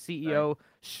Interactive CEO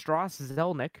Strauss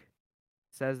Zelnick,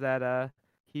 says that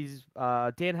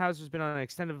Dan Houser's been on an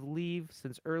extended leave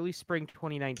since early spring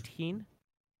 2019,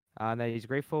 and that he's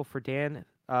grateful for Dan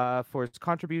for his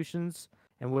contributions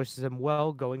and wishes him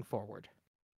well going forward.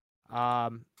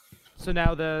 So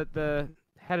now the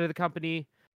head of the company,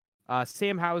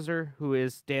 Sam Houser, who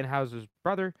is Dan Houser's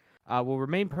brother, will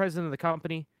remain president of the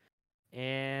company,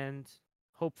 and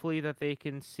hopefully that they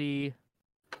can see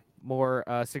more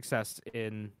success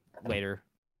in later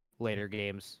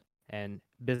games and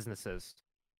businesses.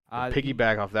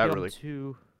 Piggyback off that really.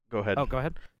 Go ahead. Oh, go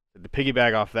ahead. The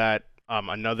piggyback off that,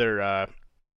 another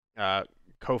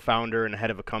co-founder and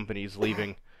head of a company is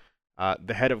leaving.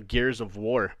 The head of Gears of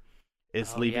War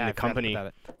is leaving the company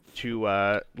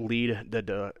to lead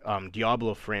the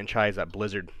Diablo franchise at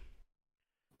Blizzard.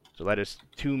 So that is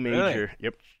two major. Really?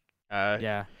 Yep.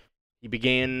 Yeah. He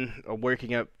began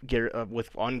working on Gears of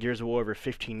War over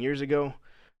 15 years ago,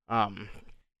 and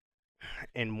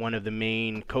one of the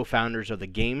main co-founders of the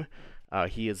game.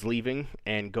 He is leaving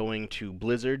and going to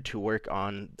Blizzard to work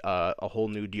on a whole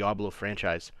new Diablo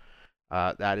franchise.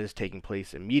 That is taking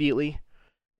place immediately,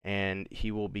 and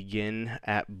he will begin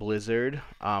at Blizzard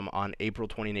on April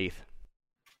 28th.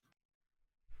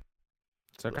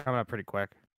 So coming up pretty quick.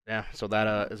 Yeah, so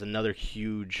that is another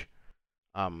huge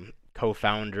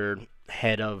co-founder,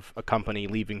 head of a company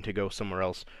leaving to go somewhere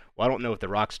else. Well, I don't know if the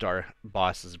Rockstar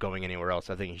boss is going anywhere else.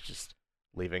 I think he's just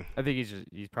leaving. I think he's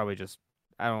probably just.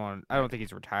 I don't think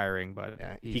he's retiring, but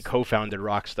yeah, he co-founded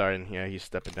Rockstar, and yeah, he's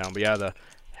stepping down. But yeah,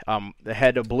 the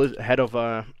head of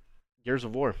Gears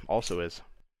of War also is.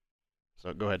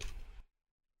 So go ahead.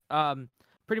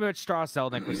 Pretty much Strauss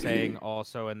Zelnick was saying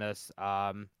also in this.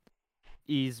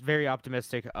 He's very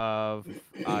optimistic of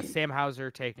Sam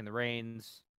Houser taking the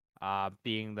reins,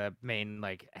 being the main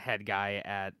head guy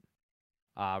at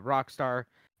Rockstar,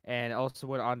 and also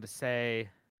went on to say,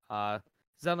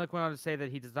 Zelnick went on to say that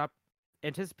he does not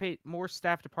anticipate more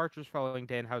staff departures following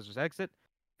Dan Houser's exit.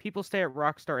 People stay at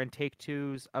Rockstar and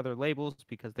Take-Two's other labels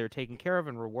because they're taken care of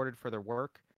and rewarded for their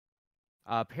work.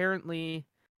 Apparently,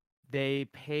 they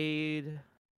paid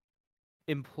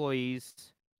employees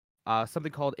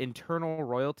something called internal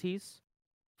royalties.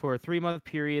 For a 3-month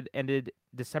period ended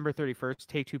December 31st,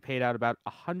 Take-Two paid out about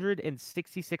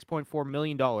 $166.4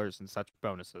 million in such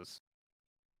bonuses.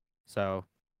 So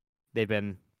they've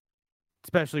been,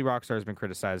 especially Rockstar has been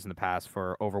criticized in the past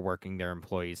for overworking their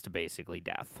employees to basically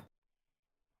death.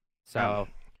 So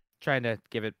trying to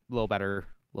give it a little better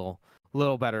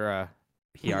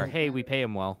PR. Hey, we pay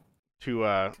him well.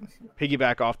 To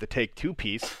piggyback off the Take-Two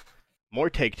piece, more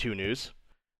Take-Two news.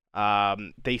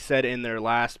 They said in their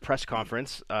last press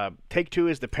conference, Take-Two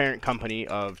is the parent company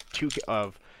of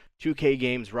 2K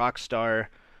Games, Rockstar,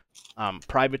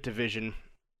 Private Division,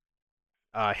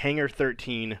 Hangar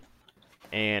 13,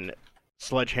 and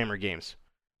Sledgehammer Games.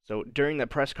 So during the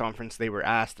press conference, they were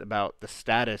asked about the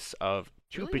status of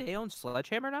they own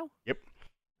Sledgehammer now? Yep.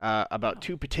 About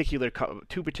two particular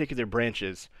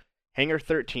branches, Hangar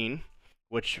 13,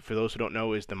 which for those who don't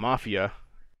know is the Mafia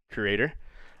creator,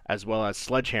 as well as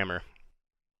Sledgehammer.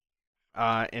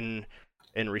 In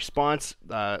response,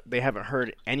 they haven't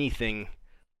heard anything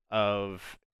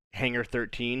of Hangar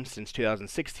 13 since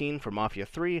 2016 for Mafia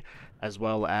 3, as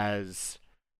well as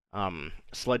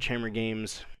Sledgehammer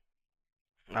Games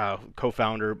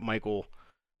co-founder Michael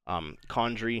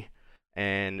Condrey,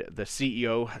 and the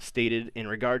CEO stated, in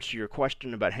regards to your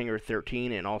question about Hangar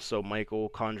 13 and also Michael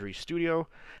Condrey's studio,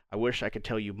 I wish I could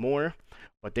tell you more,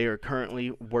 but they are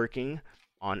currently working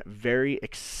on very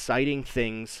exciting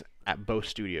things at both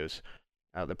studios.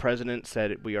 The president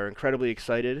said, we are incredibly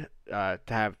excited to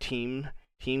have teams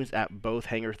at both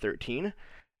Hangar 13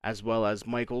 as well as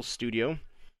Michael's studio,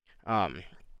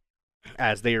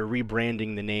 as they are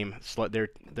rebranding the name.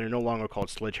 They're no longer called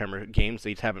Sledgehammer Games.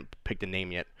 They just haven't picked a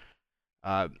name yet.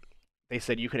 They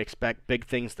said you can expect big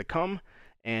things to come,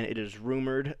 and it is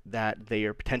rumored that they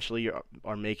are potentially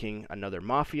are making another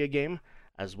Mafia game,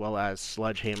 as well as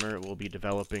Sledgehammer will be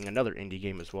developing another indie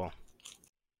game as well.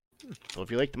 So if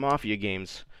you like the Mafia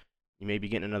games, you may be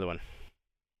getting another one.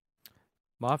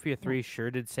 Mafia 3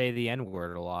 sure did say the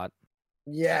N-word a lot.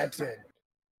 Yeah, it did.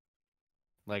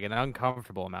 Like an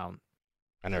uncomfortable amount.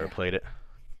 I never played it.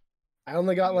 I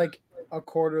only got like a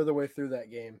quarter of the way through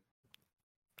that game.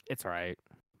 It's alright.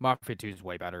 Mafia 2 is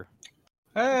way better.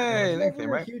 Hey, I'm thanks,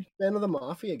 never a right? huge fan of the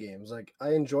Mafia games. Like,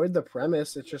 I enjoyed the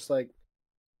premise. It's just like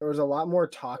there was a lot more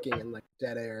talking and like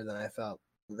dead air than I felt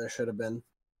there should have been.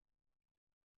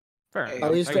 Fair Hey,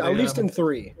 enough. At least in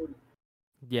 3.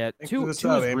 Yeah, Thanks 2 for the is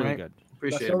sub, really mate. good. That's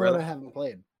Appreciate the it, only one I brother. haven't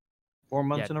played. 4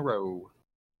 months Yeah. in a row.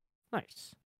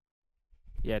 Nice.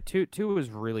 Yeah, 2 was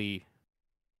really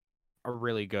a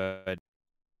really good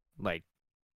like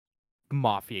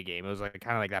Mafia game. It was like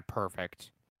kind of like that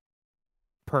perfect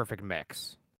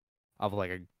mix of like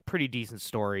a pretty decent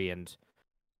story and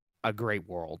a great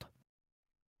world.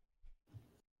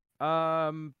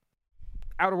 Outer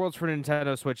Worlds for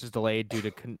Nintendo Switch is delayed due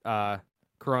to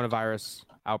coronavirus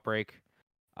outbreak.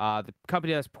 The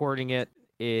company that's porting it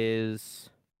is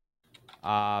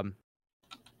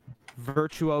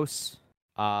Virtuos.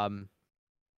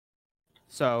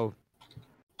 So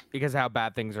because of how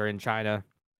bad things are in China,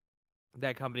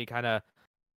 that company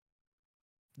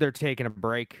they're taking a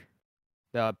break.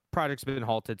 The project's been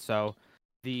halted, so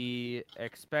the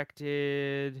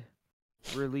expected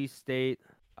release date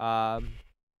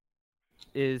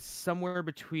is somewhere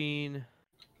between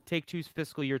Take-Two's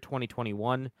fiscal year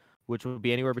 2021, which will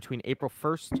be anywhere between April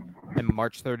 1st and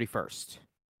March 31st.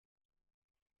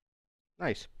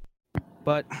 Nice.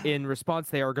 But in response,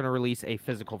 they are going to release a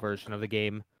physical version of the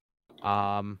game.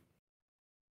 That's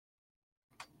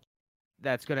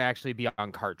going to actually be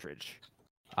on cartridge.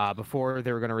 Before,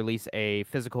 they were going to release a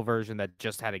physical version that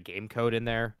just had a game code in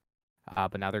there.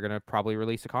 But now they're going to probably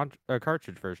release a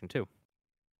cartridge version, too.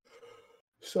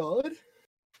 Solid.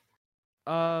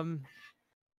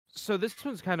 So this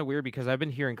one's kind of weird because I've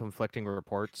been hearing conflicting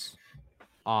reports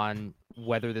on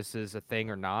whether this is a thing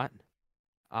or not.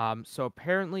 So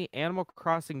apparently Animal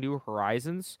Crossing New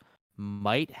Horizons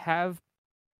might have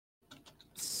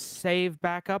save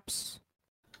backups.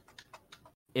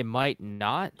 It might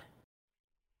not.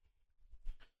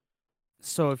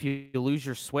 So if you lose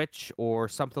your Switch or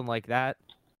something like that,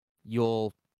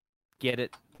 you'll get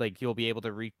it, like you'll be able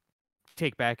to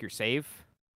take back your save.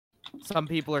 Some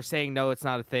people are saying no, it's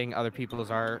not a thing. Other people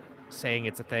are saying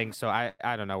it's a thing. So I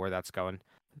don't know where that's going.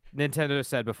 Nintendo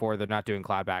said before they're not doing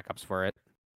cloud backups for it.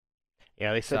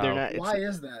 Yeah, they said they're not. Why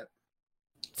is that?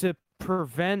 To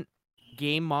prevent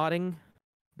game modding.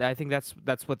 I think that's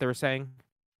what they were saying.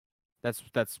 It's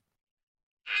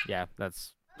kind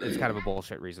of a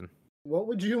bullshit reason. What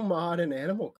would you mod in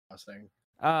Animal Crossing?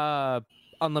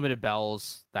 Unlimited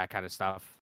bells, that kind of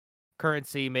stuff.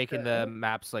 Currency, making the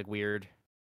maps like weird,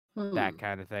 that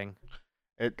kind of thing.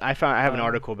 I have an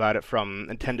article about it from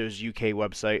Nintendo's UK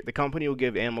website. The company will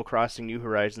give Animal Crossing New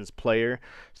Horizons player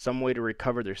some way to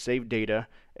recover their saved data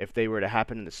if they were to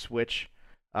happen in the Switch.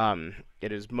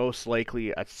 It is most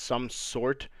likely at some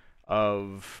sort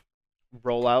of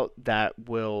rollout that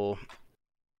will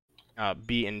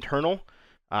be internal,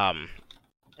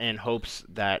 in hopes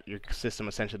that your system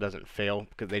essentially doesn't fail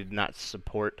because they did not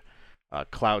support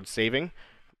cloud saving,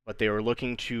 but they were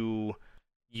looking to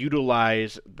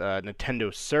utilize the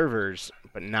Nintendo servers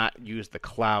but not use the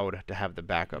cloud to have the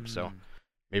backup. So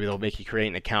maybe they'll make you create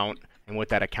an account, and with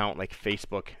that account, like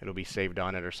Facebook, it'll be saved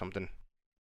on it or something.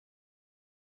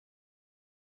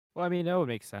 Well, I mean, that would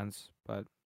make sense, but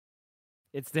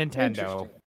it's Nintendo.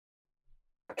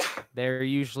 They're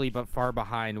usually but far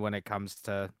behind when it comes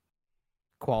to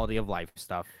quality of life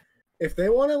stuff. If they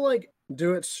want to like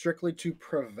do it strictly to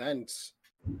prevent,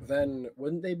 then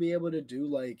wouldn't they be able to do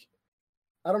like,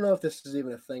 I don't know if this is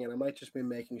even a thing, and I might just be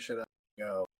making shit up.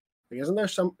 Like,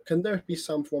 can there be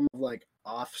some form of like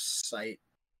off-site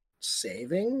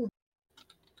saving?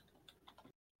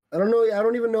 I don't know. I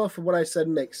don't even know if what I said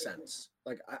makes sense.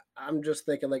 Like, I'm just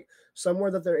thinking like somewhere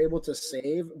that they're able to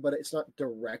save, but it's not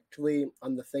directly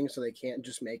on the thing, so they can't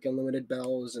just make unlimited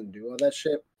bells and do all that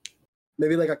shit.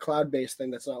 Maybe like a cloud-based thing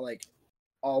that's not like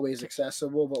always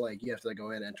accessible, but like you have to like,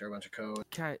 go in and enter a bunch of code.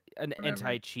 An whatever.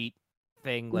 Anti-cheat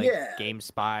thing, like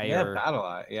GameSpy Yeah, or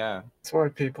BattleEye, yeah. That's why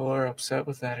people are upset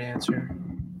with that answer.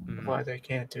 Mhm. Why they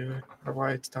can't do it, or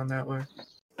why it's done that way.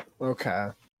 Okay.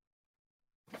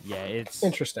 Yeah, it's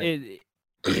Interesting.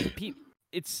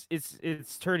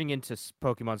 It's turning into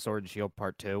Pokemon Sword and Shield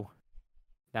Part 2.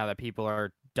 Now that people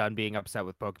are done being upset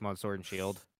with Pokemon Sword and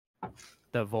Shield.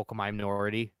 the vocal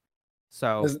minority.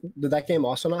 So Did that game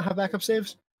also not have backup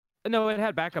saves? no, it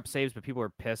had backup saves, but people were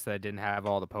pissed that it didn't have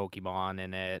all the Pokemon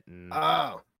in it, and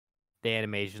Oh, the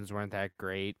animations weren't that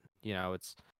great. You know,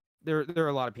 there are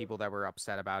a lot of people that were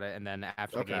upset about it, and then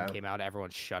after the game Okay. came out,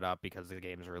 everyone shut up because the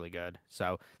game's really good.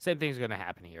 So same thing's gonna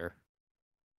happen here.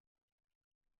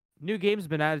 New games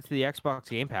been added to the Xbox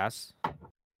Game Pass.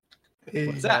 Hey,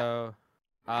 What's that?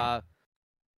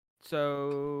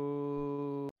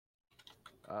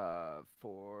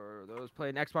 For those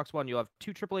playing Xbox One, you'll have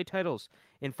 2 AAA titles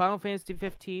in Final Fantasy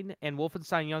 15 and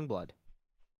Wolfenstein Youngblood.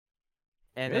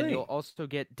 And then Really? you'll also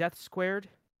get Death Squared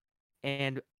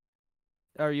and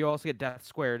you also get Death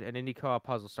Squared and Indie Co-op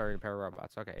Puzzle starting Pair of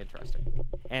Robots. Okay, interesting.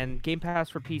 And Game Pass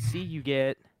for PC, you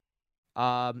get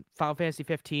Final Fantasy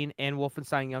 15 and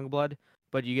Wolfenstein Youngblood,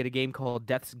 but you get a game called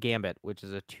Death's Gambit, which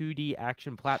is a 2D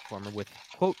action platformer with,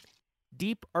 quote,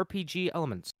 deep RPG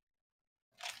elements.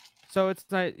 So it's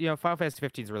not, Final Fantasy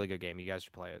 15 is a really good game. You guys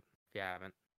should play it if you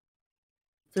haven't.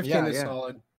 15 is Yeah.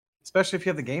 solid. Especially if you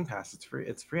have the Game Pass, it's free.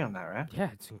 It's free on that, right? Yeah,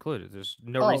 it's included. There's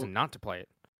no Oh. reason not to play it.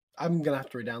 I'm gonna have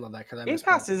to re-download that because I Game missed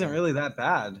Pass it. isn't really that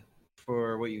bad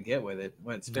for what you get with it.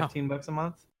 What, it's No. $15 a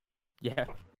month? Yeah.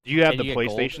 Do you have And the you get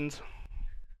gold. PlayStations?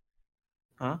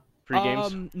 Huh? Free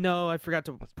games? No, I forgot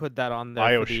to put that on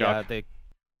there. For BioShock.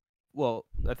 Well,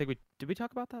 I think did we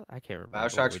talk about that? I can't remember.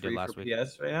 what BioShock's we did free last for week.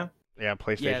 PS right now? Yeah,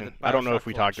 PlayStation. the I don't know BioShock if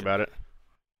we talked collection. about it.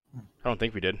 I don't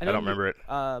think we did. I know don't remember it.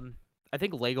 I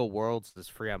think Lego Worlds is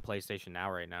free on PlayStation now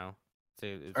right now.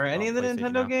 It's Are any on of the PlayStation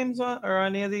Nintendo now. games on, or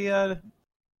any of the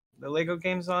Lego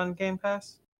games on Game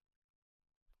Pass?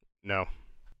 No.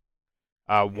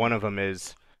 One of them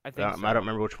is. I think I don't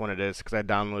remember which one it is because I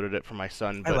downloaded it for my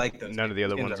son, I but like those none of the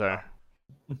other games. ones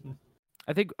Games are.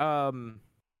 I think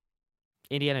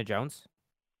Indiana Jones.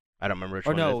 I don't remember which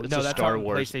Or one no, it is. It's no, a that's Star on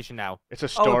Wars. PlayStation now. It's a Oh,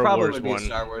 Star it probably Wars would be a one.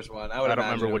 Star Wars one. I I would don't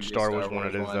imagine remember it which would be a Star Wars one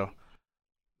it is one. though.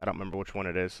 I don't remember which one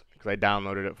it is because I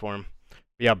downloaded it for him. But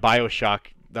yeah, BioShock,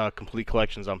 the complete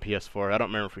collection's on PS4. I don't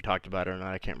remember if we talked about it or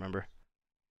not. I can't remember.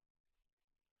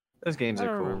 Those games I are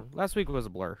don't cool. remember. Last week was a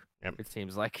blur. Yep. It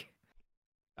seems like.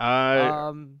 Go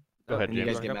ahead, And you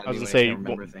James. guys get mad I was at me gonna when say can't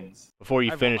remember things. before I you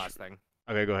have finish. one last thing.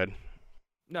 Okay, go ahead.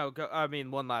 No, go. I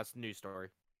mean, one last news story.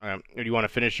 Do you want to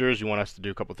finish yours? Or you want us to do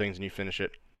a couple things and you finish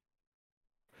it?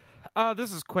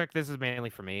 This is quick. This is mainly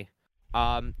for me.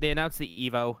 They announced the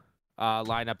Evo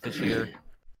lineup this year.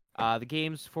 The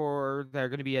games that are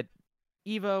going to be at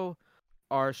Evo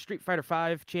are Street Fighter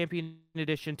V Champion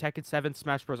Edition, Tekken 7,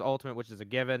 Smash Bros. Ultimate, which is a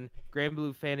given, Grand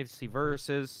Blue Fantasy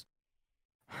Versus,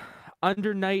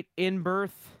 Under Night In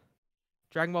Birth,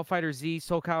 Dragon Ball Fighter Z,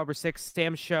 Soul Calibur 6,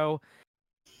 Sam Show,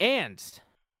 and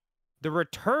the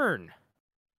return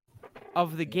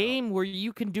of the game where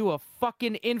you can do a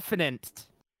fucking infinite.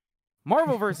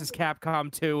 Marvel vs.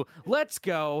 Capcom 2. Let's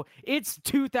go. It's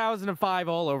 2005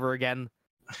 all over again.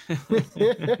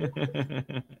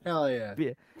 Hell yeah.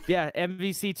 Yeah,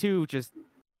 MVC2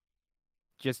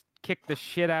 just kicked the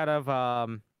shit out of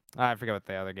I forget what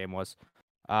the other game was.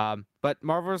 But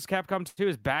Marvel vs. Capcom 2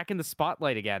 is back in the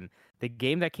spotlight again. The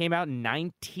game that came out in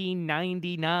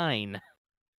 1999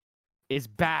 is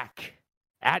back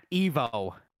at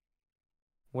Evo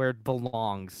where it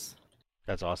belongs.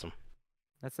 That's awesome.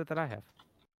 That's it that I have.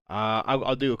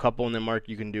 I'll do a couple and then Mark,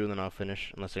 you can do, and then I'll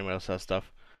finish unless anyone else has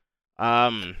stuff.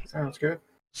 sounds good.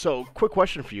 So quick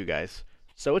question for you guys.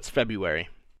 So it's February.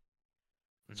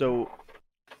 So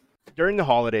during the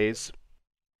holidays,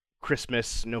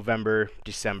 Christmas, November,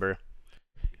 December,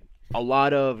 a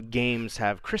lot of games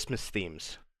have Christmas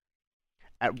themes.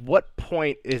 At what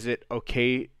point is it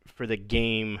okay for the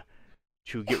game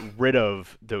to get rid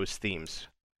of those themes?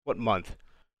 What month?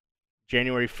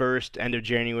 January 1st, end of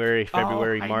January,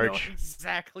 February, March. I know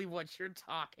exactly what you're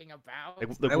talking about.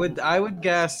 Like, I would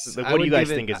guess. like, I what do you would guys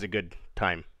give think it, is a good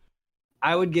time?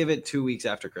 I would give it 2 weeks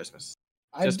after Christmas.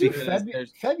 I Just do because there's-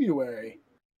 February.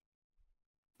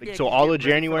 Like, Yeah, so 'cause all you're of ready for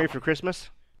the January ho- for Christmas?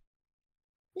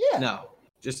 Yeah. No,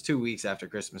 just 2 weeks after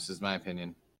Christmas is my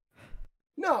opinion.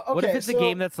 No. Okay. What if it's so, a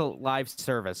game that's a live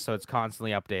service, so it's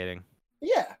constantly updating?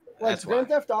 Yeah, like That's Grand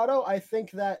why. Theft Auto, I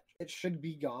think that it should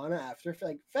be gone after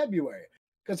like February.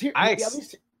 Because here, I at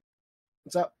least,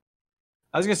 what's up?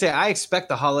 I was gonna say I expect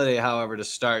the holiday, however, to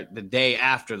start the day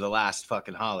after the last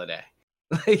fucking holiday.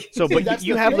 Like, So, See, but that's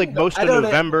you the have thing, like though. most I of don't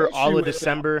have November, issue all of with it.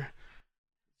 December.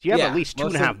 You have Yeah, at least two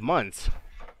most and a of- half months.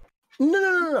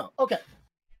 No. Okay.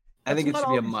 I think it That's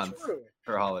should be a not month always true,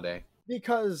 for holiday.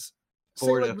 because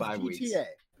 4 say, to like, 5 with weeks. GTA,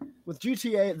 with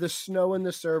GTA, the snow in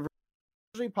the server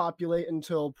usually populate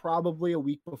until probably a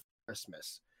week before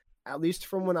Christmas. At least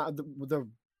from when the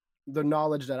the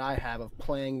knowledge that I have of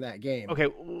playing that game. Okay,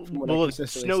 from when I well,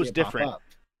 consistently snow's see it pop different, up.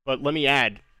 but let me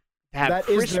add, to have That is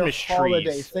their Christmas holiday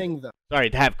trees. thing, though. Sorry,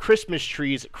 to have Christmas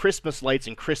trees, Christmas lights,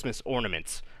 and Christmas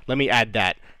ornaments. Let me add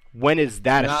that. When is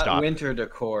that a Not stop? winter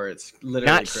decor. It's literally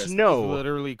Not Christmas. snow,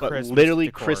 Literally but Christmas literally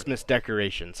decor. Christmas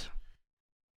decorations.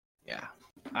 Yeah.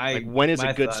 Like, when is a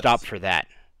my good thoughts- stop for that?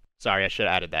 Sorry, I should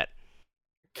have added that.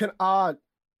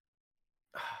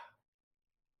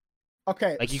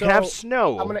 Okay, Like, you so can have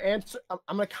snow. I'm gonna answer.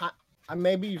 I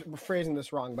may be phrasing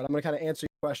this wrong, but I'm gonna kind of answer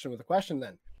your question with a question.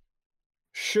 Then,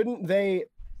 shouldn't they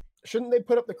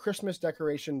put up the Christmas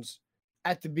decorations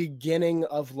at the beginning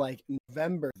of like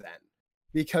November then?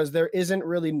 Because there isn't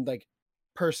really like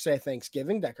per se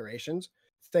Thanksgiving decorations.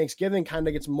 Thanksgiving kind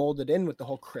of gets molded in with the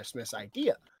whole Christmas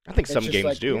idea. I think It's some just games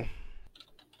like, do. yeah,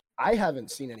 I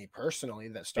haven't seen any personally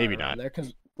that start Maybe around not. there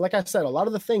because, like I said, a lot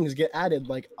of the things get added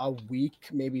like a week,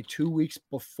 maybe 2 weeks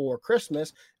before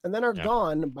Christmas, and then are Yeah.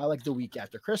 gone by like the week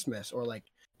after Christmas or like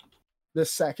the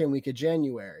second week of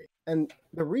January. And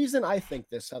the reason I think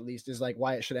this, at least, is like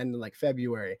why it should end in like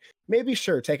February. Maybe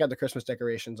sure, take out the Christmas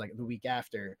decorations like the week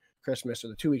after Christmas or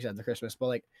the 2 weeks after Christmas, but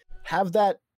like have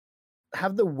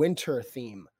the winter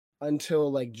theme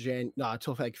until like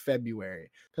until like February,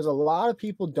 because a lot of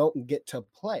people don't get to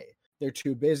play. They're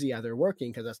too busy either working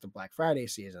because that's the Black Friday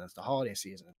season, that's the holiday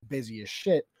season, busy as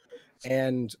shit,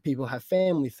 and people have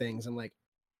family things. And like,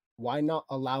 why not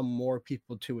allow more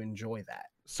people to enjoy that?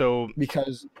 So,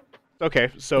 Because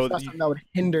okay, so it's not something that would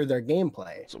hinder their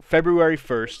gameplay. So February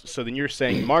 1st, so then you're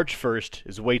saying March 1st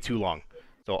is way too long.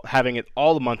 So having it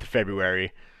all the month of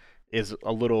February is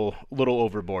a little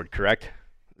overboard, correct?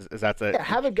 Is that the Yeah,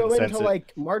 have it go consensus? into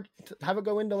like March. Have it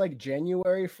go into like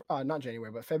January, not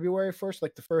January, but February 1st,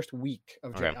 like the first week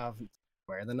of Okay. of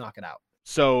February, and then knock it out.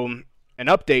 So an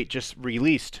update just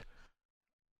released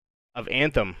of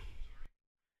Anthem,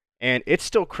 and it's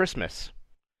still Christmas.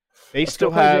 They Let's still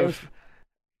go play have games.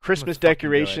 Christmas Let's fucking do it.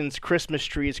 decorations, Christmas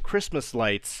trees, Christmas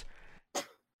lights,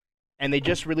 and they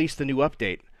just released a new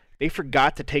update. They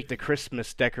forgot to take the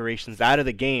Christmas decorations out of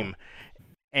the game,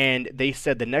 and they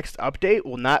said the next update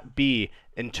will not be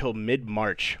until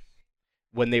mid-March,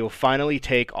 when they will finally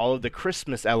take all of the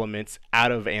Christmas elements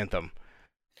out of Anthem,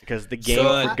 because the game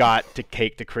So, forgot to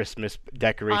take the Christmas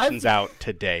decorations out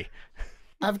today.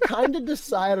 I've kind of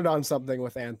decided on something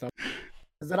with Anthem.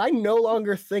 Is that I no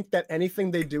longer think that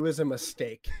anything they do is a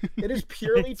mistake. It is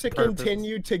purely It's to purpose.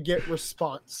 continue to get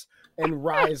response and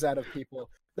rise out of people.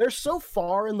 They're so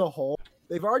far in the hole.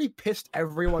 They've already pissed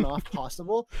everyone off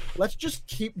possible. Let's just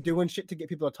keep doing shit to get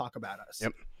people to talk about us.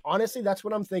 Yep. Honestly, that's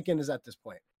what I'm thinking is at this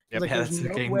point. Yep. Like, Yeah, there's that's the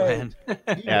no game way plan.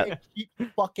 Yeah. they keep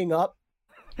fucking up.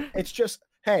 It's just,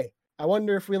 hey, I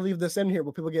wonder if we leave this in here,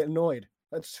 will people get annoyed?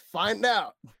 Let's find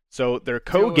out. So their Do it.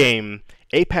 co-game,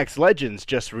 Apex Legends,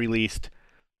 just released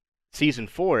Season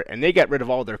 4, and they got rid of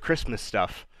all their Christmas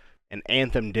stuff, and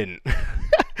Anthem didn't.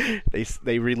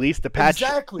 They released the patch.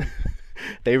 Exactly.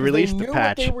 They released they the knew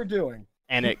patch, what they were doing.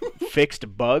 and it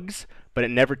fixed bugs, but it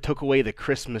never took away the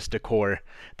Christmas decor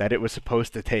that it was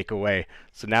supposed to take away.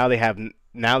 So now they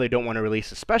don't want to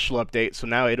release a special update, so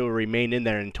now it'll remain in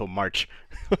there until March.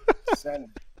 Send.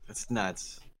 That's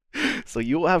nuts. So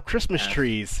you will have Christmas Yeah.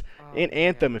 trees in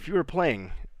Anthem if you were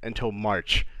playing until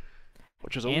March,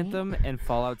 which is Anthem and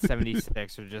Fallout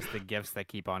 76 are just the gifts that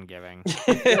keep on giving.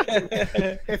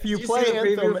 If you Did play see the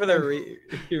preview Anthem for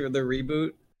the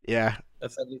reboot Yeah.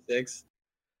 of 76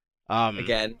 Again.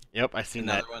 again, Yep, I seen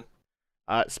that. another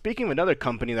one. Speaking of another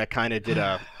company that kind of did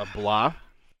a blah,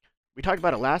 we talked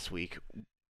about it last week.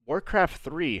 Warcraft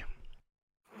 3.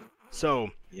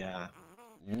 So, Yeah.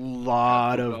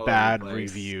 lot All of over bad the place.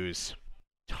 reviews.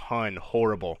 Ton.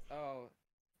 Horrible. Oh,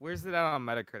 where's it out on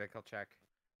Metacritic? I'll check.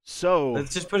 So,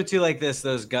 Let's just put it to you like this: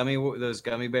 those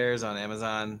gummy bears on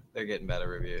Amazon, they're getting better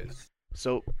reviews.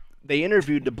 so they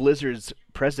interviewed the Blizzard's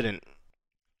president,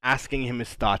 asking him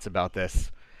his thoughts about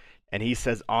this. And he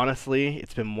says, honestly,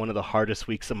 it's been one of the hardest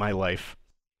weeks of my life.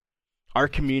 Our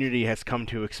community has come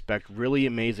to expect really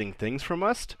amazing things from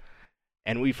us,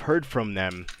 and we've heard from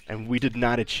them, and we did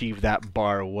not achieve that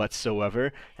bar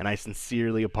whatsoever, and I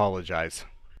sincerely apologize.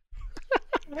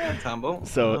 That's humble.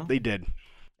 So they did.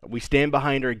 We stand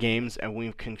behind our games, and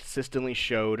we've consistently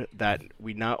showed that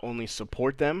we not only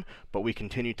support them, but we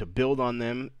continue to build on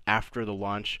them after the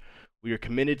launch. We are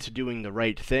committed to doing the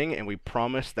right thing, and we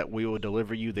promise that we will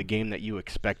deliver you the game that you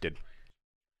expected.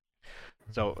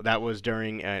 So that was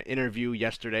during an interview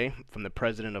yesterday from the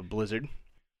president of Blizzard,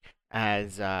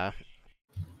 as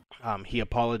he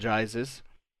apologizes,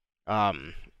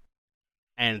 and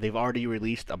they've already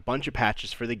released a bunch of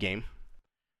patches for the game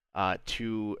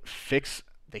to fix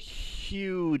the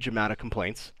huge amount of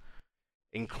complaints.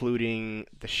 including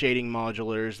the shading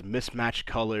modulars, mismatched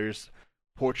colors,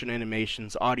 portrait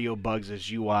animations, audio bugs as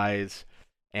UIs,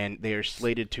 and they are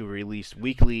slated to release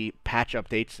weekly patch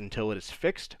updates until it is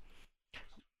fixed.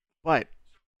 But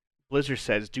Blizzard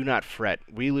says, do not fret.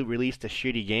 We released a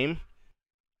shitty game.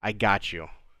 I got you.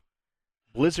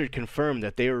 Blizzard confirmed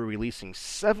that they were releasing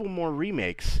several more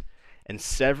remakes and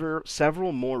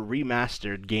several more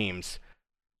remastered games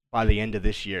by the end of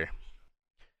this year.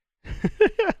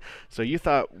 So you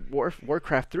thought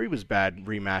Warcraft 3 was bad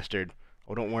remastered.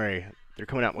 Oh, don't worry. They're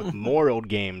coming out with more old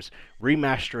games,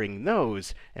 remastering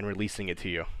those, and releasing it to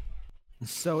you.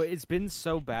 So it's been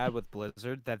so bad with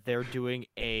Blizzard that they're doing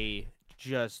a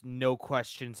just no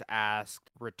questions asked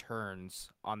returns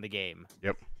on the game.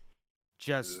 Yep.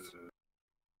 Just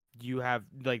you have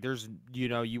like there's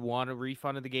you want a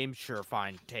refund of the game, sure,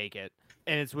 fine, take it.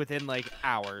 And it's within like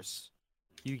hours.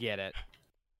 You get it.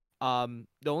 The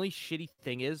only shitty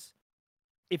thing is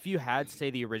if you had, say,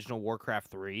 the original Warcraft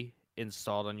 3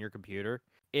 installed on your computer,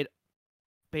 it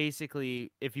basically,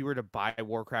 if you were to buy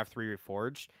Warcraft 3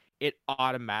 Reforged, it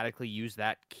automatically used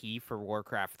that key for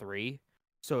Warcraft 3.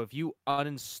 So if you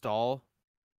uninstall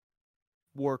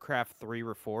Warcraft 3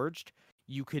 Reforged,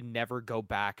 you could never go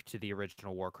back to the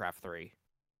original Warcraft 3.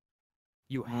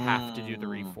 You have to do the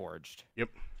Reforged. Yep.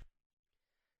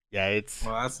 Yeah, it's...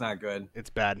 Well, that's not good. It's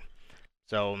bad.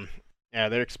 So, yeah,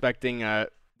 they're expecting... the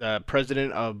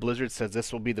president of Blizzard says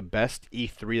this will be the best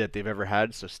E3 that they've ever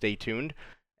had, so stay tuned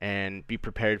and be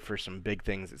prepared for some big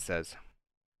things, it says.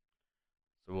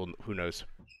 So who knows?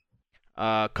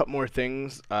 A couple more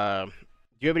things. Do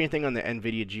you have anything on the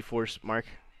NVIDIA GeForce, Mark?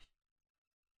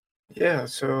 Yeah,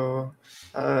 so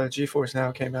GeForce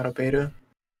Now came out of beta,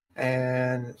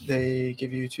 and they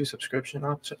give you two subscription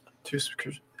options.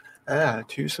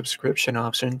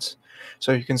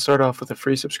 So you can start off with a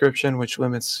free subscription, which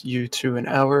limits you to an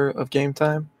hour of game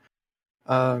time.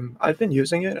 I've been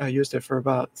using it. I used it for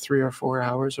about 3 or 4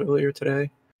 hours earlier today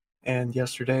and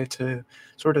yesterday to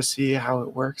sort of see how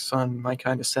it works on my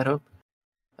kind of setup.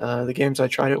 The games I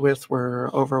tried it with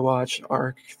were Overwatch,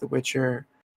 Ark, The Witcher,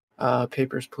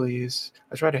 Papers, Please.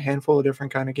 I tried a handful of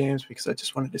different kind of games because I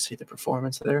just wanted to see the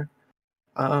performance there.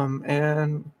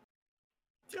 And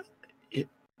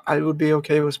I would be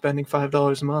okay with spending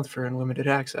 $5 a month for unlimited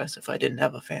access if I didn't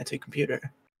have a fancy computer.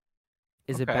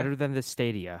 Is it better than the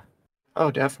Stadia? Oh,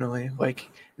 definitely.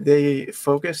 Like, they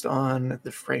focused on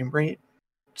the frame rate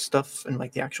stuff and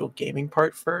like the actual gaming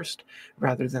part first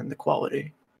rather than the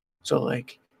quality. So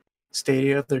like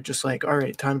Stadia, they're just like, all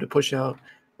right, time to push out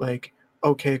like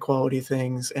okay quality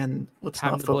things and let's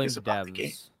not focus about the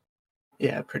game.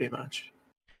 Yeah, pretty much.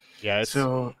 Yeah,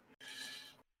 so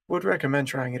would recommend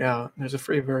trying it out. There's a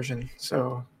free version,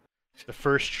 so the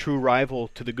first true rival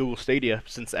to the Google Stadia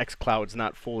since xCloud's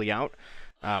not fully out.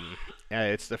 Yeah,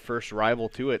 it's the first rival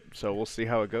to it, so we'll see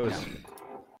how it goes.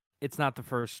 It's not the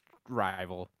first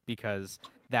rival because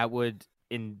that would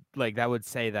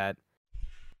say that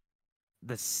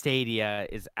the Stadia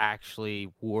is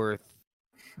actually worth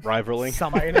rivaling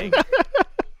something.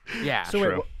 Yeah. So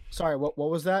wait, sorry, what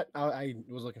was that? I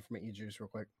was looking for my e-juice real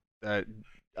quick.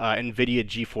 NVIDIA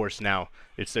GeForce Now.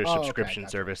 It's their subscription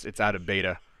service. It's out of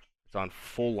beta. It's on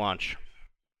full launch.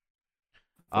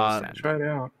 Try it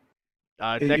out.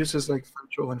 It uses like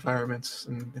virtual environments,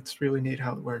 and it's really neat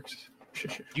how it works.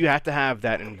 Do you have to have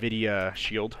that NVIDIA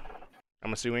Shield,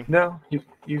 I'm assuming? No, you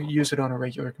use it on a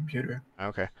regular computer.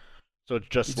 Okay. So it's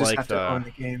just, you just have to own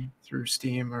the game through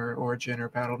Steam or Origin or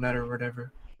Battle.net or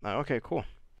whatever. Okay, cool.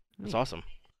 That's awesome.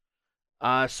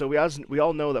 So we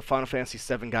all know that Final Fantasy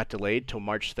VII got delayed till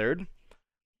March 3rd,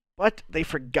 but they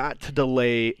forgot to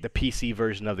delay the PC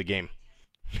version of the game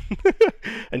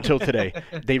until today.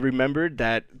 They remembered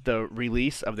that the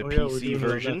release of the PC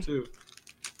version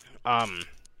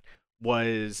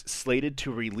was slated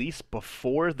to release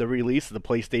before the release of the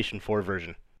PlayStation 4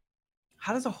 version.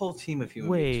 How does a whole team of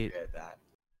human beings forget that?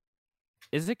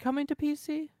 Is it coming to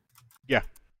PC? Yeah.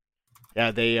 Yeah,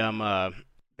 they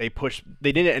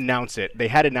didn't announce it. They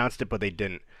had announced it, but they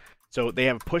didn't. So they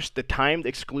have pushed the timed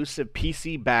exclusive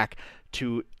PC back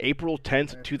to April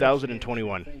 10th,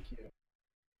 2021. Thank you.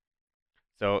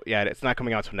 So yeah, it's not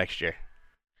coming out till next year.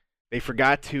 They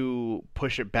forgot to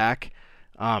push it back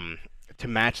to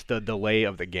match the delay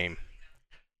of the game.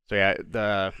 So yeah,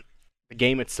 the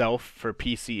game itself for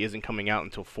PC isn't coming out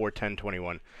until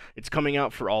 4/10/21. It's coming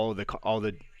out for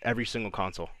every single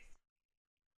console.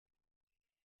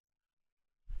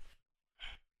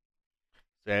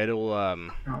 So it'll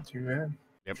not too bad.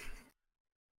 Yep.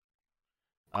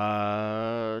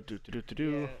 Yeah,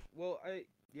 well,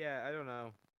 I don't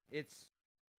know.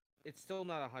 it's still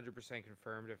not 100%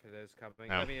 confirmed if it is coming.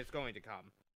 No. I mean, it's going to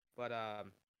come, but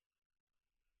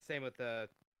same with the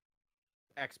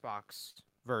Xbox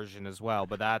version as well.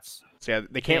 But that's So yeah,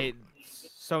 they can't.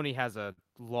 Sony has a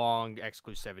long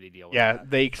exclusivity deal. With Yeah,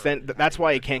 that they for extend. That's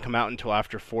why it can't come out until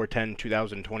after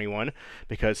 4/10/2021,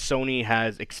 because Sony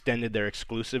has extended their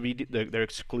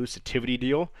exclusivity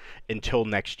deal until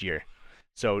next year.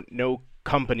 So no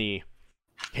company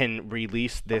can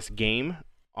release this game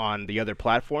on the other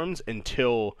platforms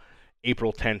until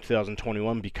April 10th,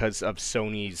 2021, because of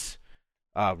Sony's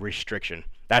restriction.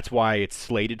 That's why it's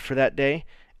slated for that day.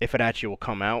 If it actually will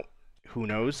come out, who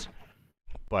knows?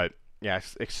 But yeah,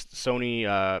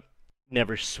 Sony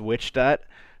never switched that,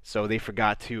 so they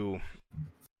forgot to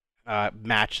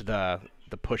match the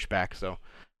pushback. So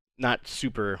not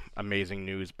super amazing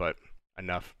news, but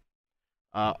enough.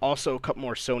 Also, a couple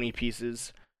more Sony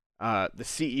pieces. The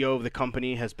CEO of the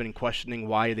company has been questioning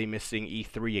why are they missing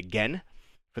E3 again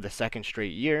for the second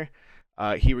straight year.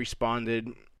 He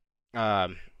responded,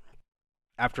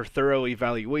 after thorough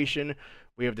evaluation,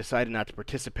 we have decided not to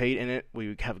participate in it.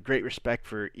 We have great respect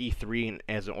for E3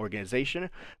 as an organization,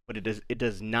 but it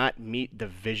does not meet the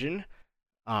vision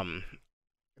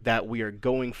that we are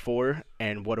going for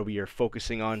and what we are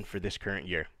focusing on for this current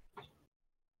year.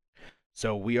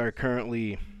 So we are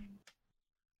currently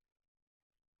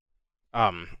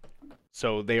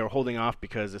so they are holding off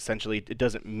because essentially it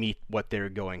doesn't meet what they're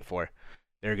going for.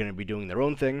 They're going to be doing their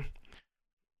own thing.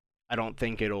 I don't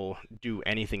think it'll do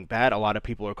anything bad. A lot of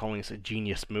people are calling this a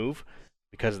genius move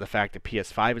because of the fact that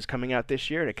PS5 is coming out this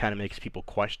year, and it kind of makes people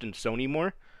question Sony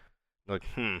more. Like,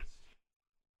 I'm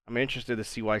interested to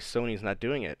see why Sony's not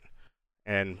doing it.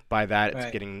 And by that,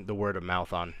 it's getting the word of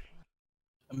mouth on.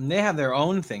 They have their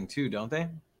own thing too, don't they?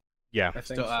 Yeah. I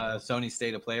think so. Sony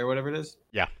State of Play or whatever it is.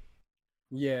 Yeah.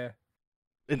 Yeah.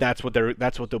 And that's what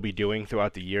they'll be doing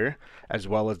throughout the year, as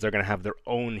well as they're going to have their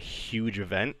own huge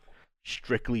event,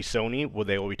 strictly Sony, where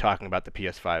they will be talking about the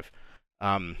PS5.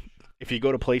 If you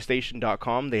go to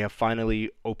PlayStation.com, they have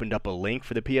finally opened up a link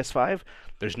for the PS5.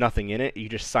 There's nothing in it. You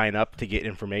just sign up to get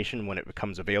information when it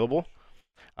becomes available.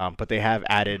 But they have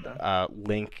added a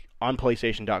link on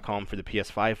PlayStation.com for the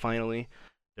PS5 finally.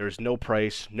 There's no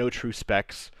price, no true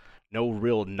specs, no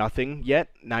real nothing yet,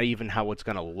 not even how it's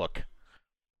going to look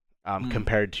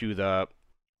compared to the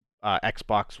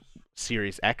Xbox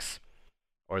Series X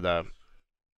or the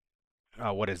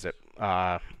what is it?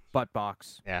 Butt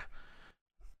box. Yeah.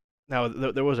 Now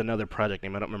there was another project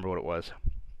name. I don't remember what it was.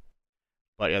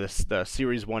 But yeah, the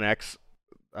Series 1X,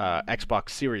 Xbox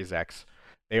Series X.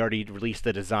 They already released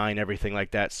the design, everything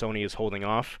like that. Sony is holding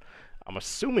off. I'm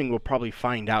assuming we'll probably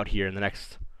find out here in the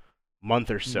next month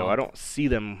or so. I don't see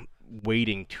them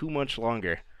waiting too much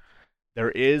longer.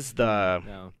 There is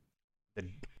the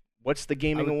what's the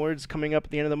gaming awards coming up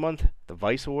at the end of the month? The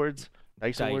Vice Awards?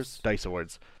 Dice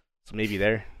Awards. So maybe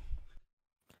there.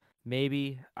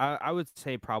 Maybe. I would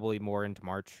say probably more into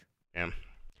March. Yeah.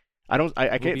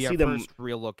 I can't see them first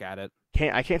real look at it.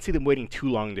 I can't see them waiting too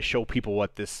long to show people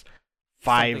what this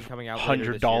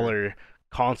 $500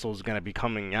 console is going to be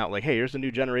coming out. Like, hey, here's a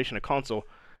new generation of console,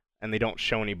 and they don't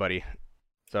show anybody.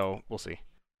 So we'll see.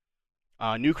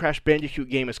 New Crash Bandicoot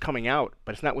game is coming out,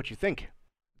 but it's not what you think.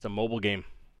 It's a mobile game.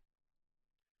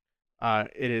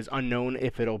 It is unknown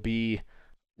if it'll be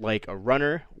like a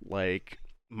runner, like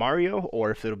Mario,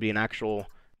 or if it'll be an actual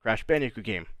Crash Bandicoot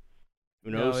game.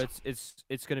 Who knows? No,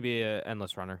 it's going to be an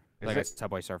endless runner, like a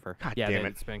Subway Surfer. God yeah, damn it.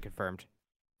 It's been confirmed.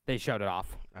 They showed it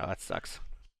off. Oh, that sucks.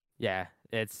 Yeah,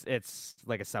 it's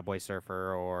like a Subway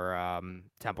Surfer or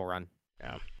Temple Run.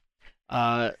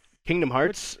 Yeah. Kingdom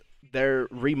Hearts, their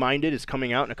Reminded is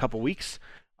coming out in a couple weeks.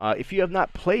 If you have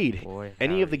not played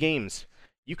any of the games,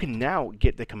 you can now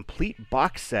get the complete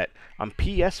box set on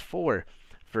PS4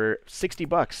 for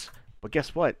 $60. But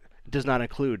guess what? It does not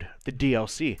include the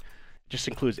DLC. It just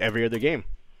includes every other game.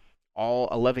 All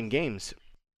 11 games.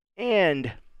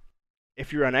 And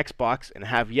if you're on Xbox and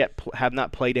have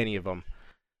not played any of them,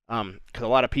 because a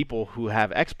lot of people who have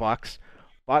Xbox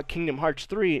bought Kingdom Hearts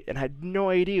 3 and had no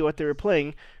idea what they were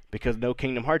playing because no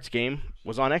Kingdom Hearts game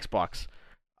was on Xbox.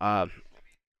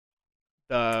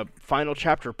 The final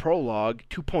chapter prologue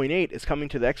 2.8 is coming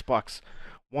to the Xbox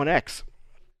One X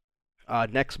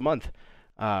next month,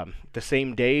 the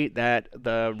same day that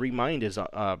the Remind is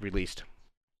released.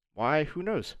 Why? Who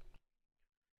knows?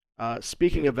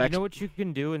 Speaking of you know what you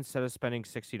can do instead of spending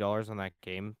 $60 on that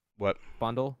game? What?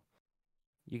 Bundle?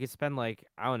 You could spend like,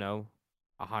 I don't know,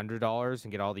 $100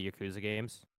 and get all the Yakuza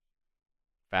games.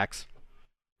 Facts.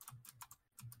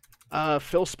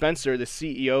 Phil Spencer, the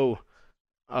CEO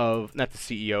of, not the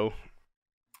CEO,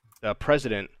 the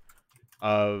president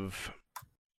of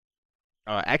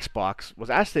Xbox, was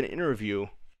asked in an interview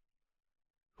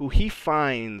who he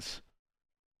finds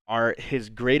are his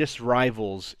greatest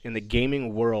rivals in the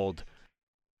gaming world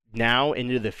now and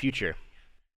into the future.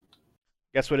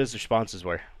 Guess what his responses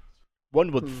were?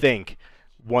 One would think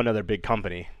one other big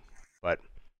company, but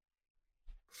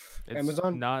It's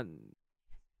Amazon? Not.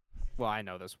 Well, I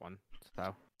know this one.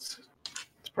 So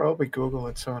It's probably Google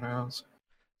and someone else.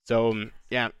 so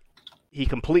yeah, he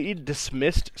completely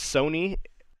dismissed Sony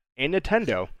and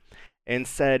Nintendo and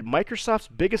said Microsoft's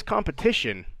biggest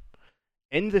competition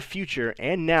in the future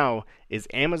and now is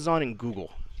Amazon and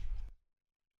Google.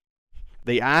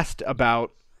 They asked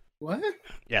about What?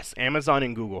 yes, Amazon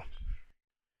and Google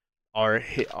are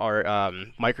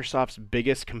Microsoft's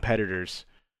biggest competitors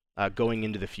going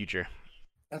into the future.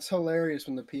 That's hilarious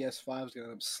when the PS5 is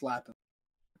gonna slap him.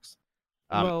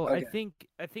 well, okay.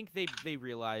 I think they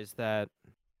realize that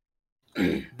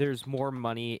there's more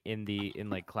money in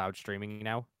like cloud streaming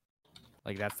now.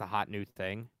 Like that's the hot new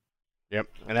thing. Yep,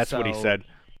 and that's what he So- said.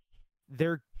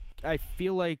 I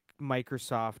feel like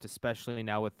Microsoft, especially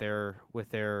now with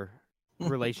their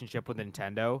relationship with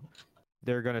Nintendo,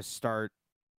 they're gonna start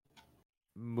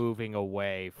moving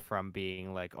away from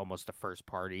being like almost a first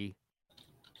party.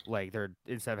 Like they're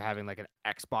instead of having like an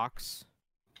Xbox,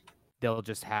 they'll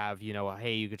just have, you know,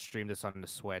 hey, you could stream this on the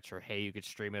Switch, or hey, you could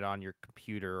stream it on your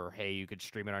computer, or hey, you could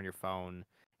stream it on your phone.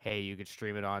 Hey, you could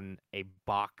stream it on a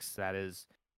box that is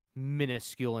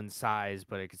minuscule in size,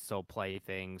 but it could still play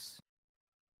things.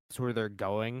 That's where they're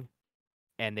going,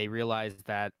 and they realize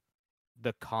that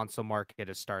the console market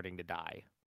is starting to die.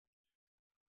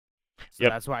 So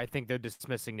Yep. that's why I think they're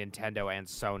dismissing Nintendo and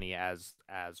Sony as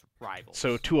rivals.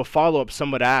 So to a follow-up,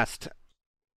 someone asked,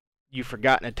 you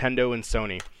forgot Nintendo and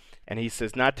Sony. And he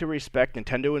says, not to respect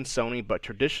Nintendo and Sony, but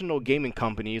traditional gaming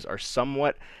companies are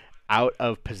somewhat out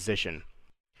of position.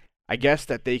 I guess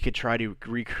that they could try to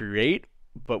recreate,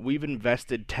 but we've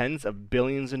invested tens of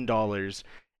billions in dollars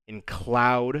in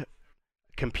cloud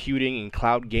computing and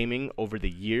cloud gaming over the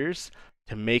years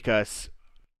to make us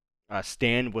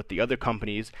stand with the other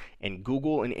companies, and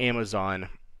Google and Amazon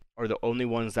are the only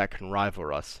ones that can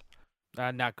rival us.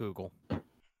 not Google.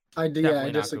 I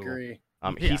Definitely not disagree.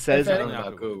 He Yeah. says If I don't Definitely know not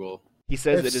about Google. he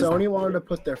says If it is Sony wanted to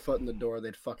put their foot in the door,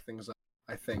 they'd fuck things up.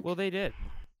 I think. Well, they did.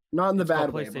 Not in the It's called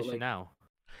bad way, PlayStation but like now.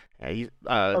 he's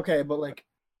okay, but like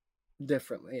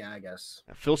differently. Yeah, I guess.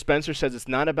 Phil Spencer says it's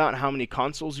not about how many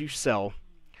consoles you sell.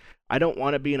 I don't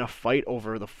want to be in a fight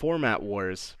over the format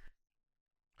wars.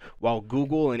 While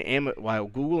Google and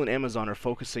Amazon are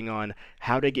focusing on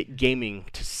how to get gaming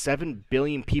to 7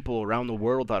 billion people around the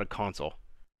world without a console.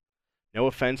 No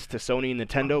offense to Sony and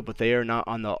Nintendo, but they are not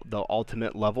on the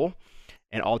ultimate level.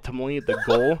 And ultimately, the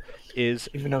goal is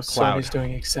Even though cloud. Sony's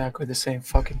doing exactly the same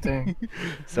fucking thing.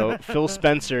 So Phil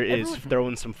Spencer is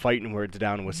throwing some fighting words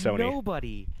down with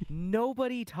Sony.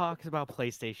 Nobody talks about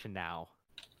PlayStation now.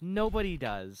 Nobody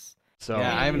does. So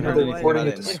Yeah, I haven't They're heard anything reporting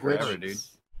about it it to in Switch. forever, dude.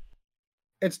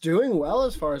 It's doing well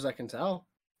as far as I can tell.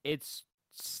 It's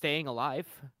staying alive.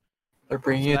 They're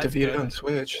bringing it to that's Vita good. and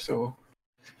Switch, so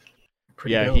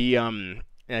pretty yeah,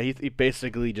 dope. he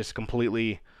basically just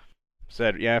completely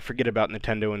said, yeah, forget about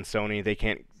Nintendo and Sony. They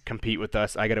can't compete with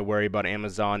us. I got to worry about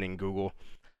Amazon and Google.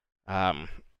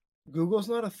 Google's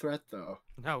not a threat though.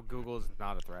 No, Google is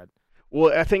not a threat.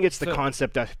 Well, I think it's the So-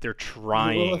 concept that they're Google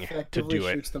trying to effectively do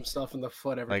it. shoots themselves in the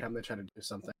foot every Like- time they try to do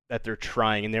something. That they're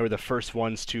trying, and they were the first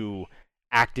ones to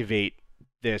activate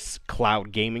this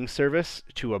cloud gaming service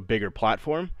to a bigger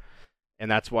platform. And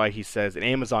that's why he says, and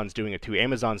Amazon's doing it too.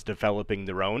 Amazon's developing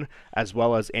their own, as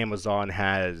well as Amazon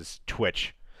has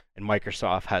Twitch, and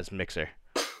Microsoft has Mixer.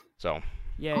 So,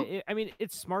 Yeah, I mean,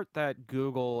 it's smart that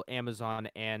Google, Amazon,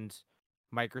 and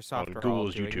Microsoft are all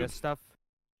Google's doing YouTube. this stuff.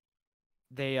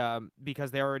 They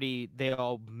because they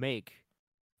all make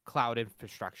cloud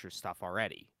infrastructure stuff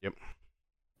already.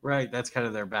 Right, that's kind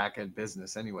of their back end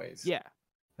business, anyways. Yeah,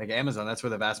 Like Amazon, that's where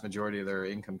the vast majority of their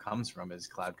income comes from is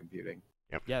cloud computing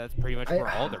yeah, that's pretty much where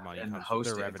all their money and comes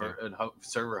hosting, from. Their revenue.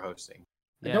 server hosting.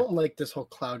 I Yeah. don't like this whole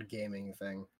cloud gaming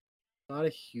thing. Not a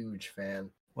huge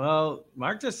fan. Well,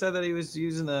 Mark just said that he was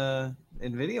using the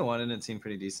Nvidia one and it seemed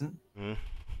pretty decent.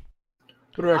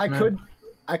 Good I recommend.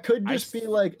 could I just be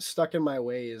like stuck in my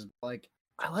ways. Like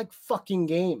I like fucking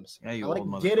games. Yeah, you I like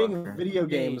old getting motherfucker. video Hey,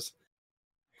 games.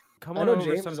 Come I on know over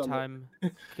James is on the- sometime.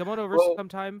 Come on over Well-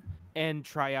 sometime and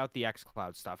try out the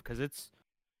xCloud stuff because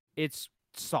it's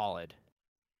solid.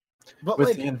 But With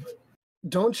like, the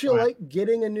don't you Go ahead. like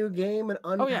getting a new game and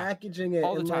Oh, yeah. unpackaging it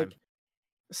All the and time. like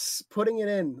putting it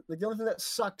in? Like the only thing that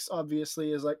sucks,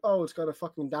 obviously, is like, oh, it's got a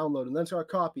fucking download and then it's got a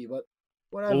copy. But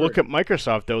Whatever. Well, look at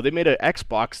Microsoft though. They made an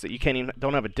Xbox that you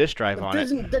don't have a disk drive on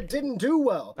it. That didn't do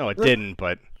well. No, it didn't.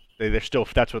 But they're still.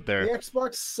 That's what The they're.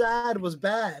 Xbox SAD was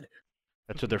bad.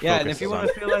 That's what they're Yeah, focused and if you on. want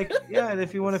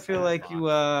to feel like,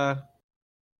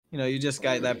 you just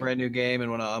got that brand new game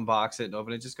and want to unbox it and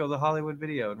open it, just go to the Hollywood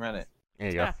Video and rent it. There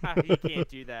you go. You can't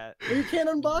do that. You can't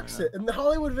unbox it. In the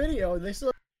Hollywood Video, they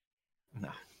still. No.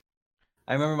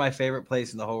 I remember my favorite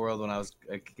place in the whole world when I was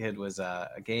a kid was a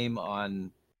game on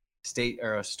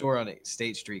a store on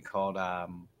State Street called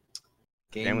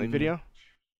Family Video.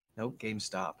 Nope,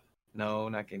 GameStop. No,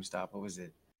 not GameStop. What was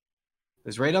it? It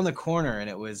was right on the corner, and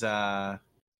it was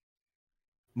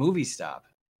Movie Stop.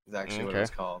 Is actually what it was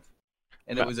called,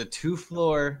 and it was a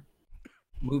 2-floor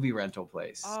movie rental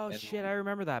place. Oh and shit, I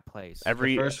remember that place. the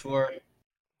first floor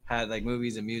had like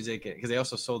movies and music because they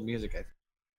also sold music.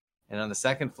 And on the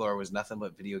second floor was nothing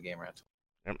but video game rental.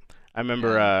 Yep. I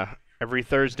remember every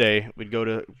Thursday we'd go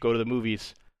to the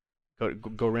movies,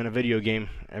 go rent a video game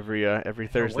every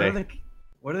Thursday.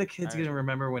 What are the kids gonna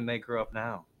remember when they grow up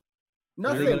now?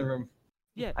 Nothing.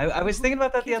 Yeah. I was thinking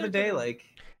about that the Kids other are day. gonna- Like,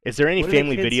 Is there any what are the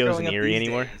family kids videos growing in up Erie these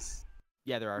anymore? days?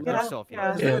 Yeah, there are. Yeah, There's still a few.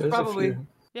 yeah, there's probably. a few.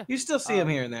 Yeah. You still see them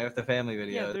here and there with the family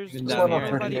video. Yeah, there's even the down one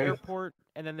one here. by the here. airport,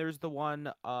 and then there's the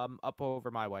one up over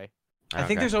my way. I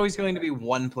think there's always going to be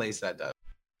one place that does.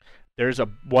 There's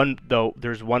one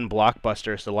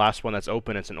Blockbuster. It's the last one that's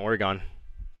open. It's in Oregon.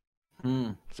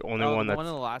 It's the only one the that's. one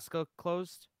in Alaska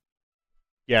closed.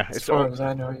 Yeah, As it's far as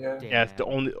I know, yeah. yeah. It's the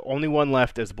only one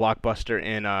left is Blockbuster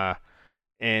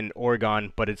in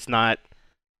Oregon, but it's not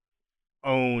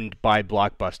owned by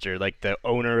Blockbuster. Like the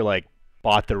owner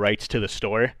bought the rights to the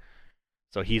store,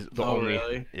 so he's the only.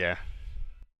 Really? Yeah.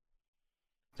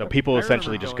 So people I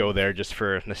essentially remember just go going- there just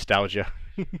for nostalgia.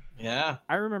 Yeah.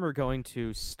 I remember going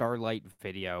to Starlight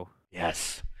Video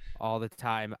Yes. all the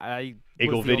time. I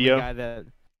Eagle was the only Video? guy that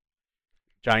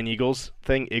Giant Eagles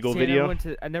thing, Eagle See, Video.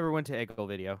 I never went to Eagle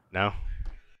Video No.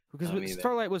 because Me either.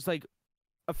 Starlight was like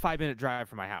a 5-minute drive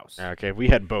from my house. Okay, we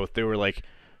had both. They were like,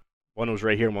 one was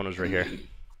right here, and one was right here.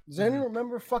 Does anyone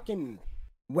remember fucking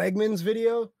Wegmans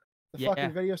Video? The Yeah.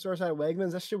 fucking video store side of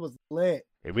Wegmans. That shit was lit.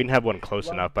 Yeah, we didn't have one close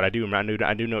Wow. enough, but I do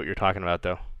know what you're talking about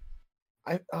though.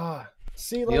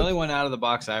 See, The like, only one out of the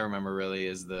box I remember really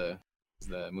is the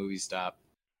movie stop.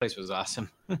 Place was awesome.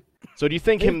 So do you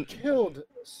think they him? killed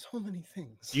so many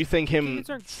things. Do you think him Kids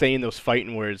aren't- saying those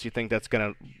fighting words? You think that's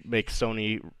gonna make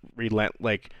Sony relent?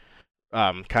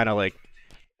 Kind of like,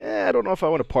 I don't know if I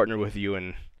want to partner with you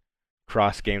in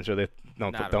cross games, or they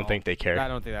Not at don't all. think they care. I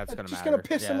don't think that's It's gonna just matter. gonna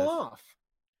piss yeah, him that's- off.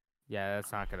 Yeah,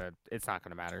 it's not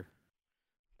gonna matter.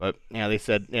 But yeah, they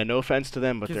said, yeah, no offense to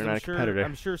them, but 'Cause they're I'm not a sure, competitor.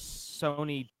 I'm sure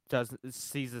Sony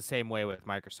sees the same way with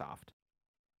Microsoft.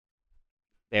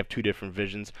 They have two different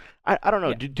visions. I don't know.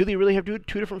 Yeah. Do they really have two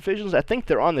different visions? I think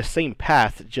they're on the same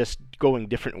path, just going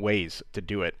different ways to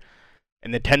do it.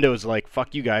 And Nintendo's like,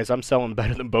 fuck you guys, I'm selling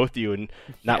better than both of you, and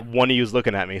not one of you's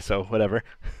looking at me, so whatever.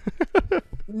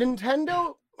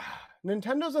 Nintendo's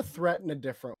a threat in a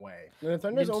different way.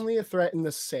 Nintendo's only a threat in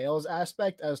the sales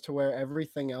aspect, as to where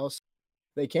everything else,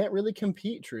 they can't really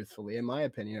compete. Truthfully, in my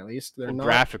opinion, at least, they're not.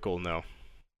 Graphical, no.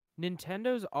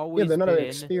 Nintendo's Yeah, always they're not an been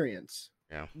experience.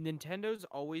 Nintendo's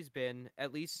always been,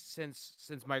 at least since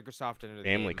Microsoft entered the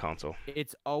Family game, console.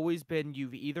 it's always been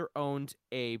you've either owned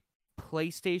a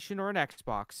PlayStation or an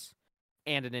Xbox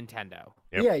and a Nintendo.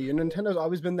 Yep. Yeah, your Nintendo's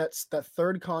always been that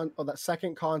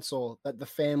second console that the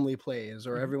family plays,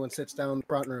 or everyone sits down in the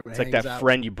front room. And It's like hangs that out.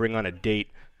 friend you bring on a date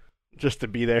just to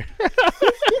be there.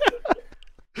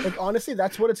 Like, honestly,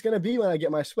 that's what it's gonna be when I get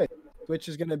my Switch. Switch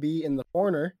is gonna be in the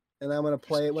corner, and I'm gonna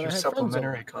play it when Your I have friends over.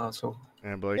 supplementary console.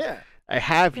 And I'd be like, Yeah, I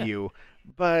have Yeah. you,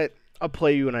 but I'll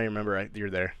play you when I remember you're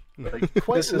there. Like,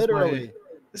 quite this is literally.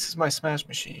 This is my Smash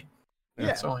machine.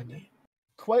 That's Yeah. all I need.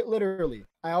 Quite literally.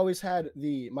 I always had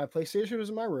my PlayStation was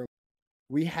in my room.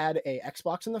 We had a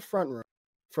Xbox in the front room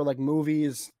for like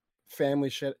movies, family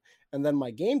shit, and then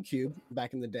my GameCube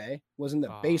back in the day was in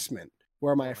the Oh. basement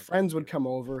where my my friends would GameCube. come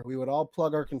over. We would all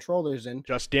plug our controllers in.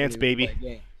 Just and Dance, we would baby.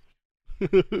 play a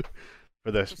game.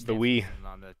 For the Just Wii. dancing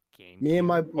on the game. Me and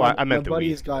my Well, I meant my the Wii.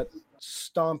 buddies got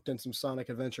stomped in some Sonic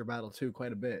Adventure Battle 2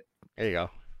 quite a bit. There you go.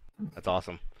 That's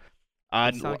awesome.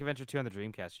 Sonic Adventure 2 on the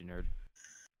Dreamcast, you nerd.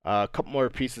 A couple more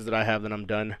pieces that I have, then I'm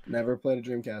done. Never played a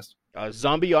Dreamcast.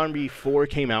 Zombie Army 4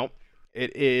 came out.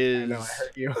 It is I know, I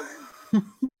hurt you.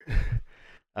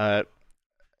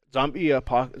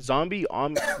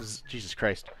 Jesus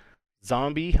Christ.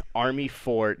 Zombie Army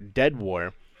 4 Dead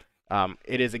War.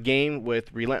 It is a game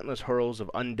with relentless hurls of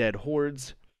undead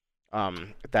hordes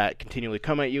that continually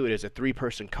come at you. It is a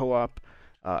 3-person co-op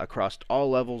across all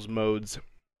levels, modes.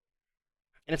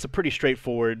 And it's a pretty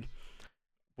straightforward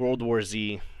World War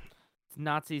Z. It's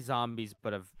Nazi zombies,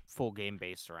 but a full game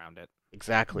based around it.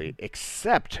 Exactly.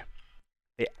 Except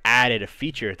they added a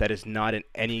feature that is not in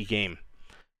any game.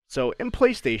 So in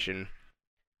PlayStation,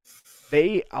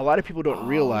 a lot of people don't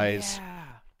realize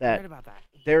that, Right about that.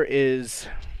 there is.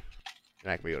 I'm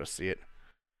not gonna be able to see it.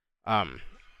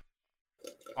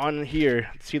 On here,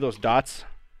 see those dots?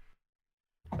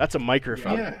 That's a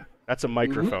microphone. Yeah. That's a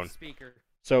microphone. Speaker.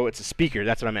 So it's a speaker.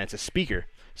 That's what I meant. It's a speaker.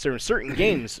 So in certain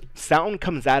games, sound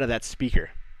comes out of that speaker.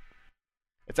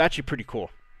 It's actually pretty cool.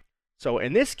 So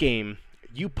in this game,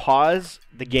 you pause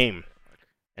the game,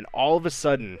 and all of a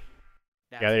sudden,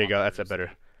 That's yeah, there you go. bonkers. That's a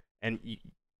better. And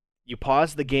you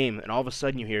pause the game, and all of a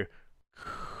sudden you hear,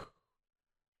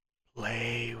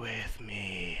 "Play with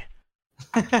me.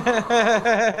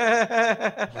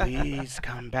 Please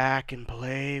come back and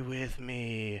play with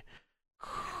me.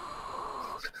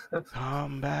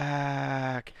 Come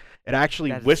back." It actually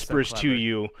That is so whispers to clever.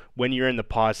 you when you're in the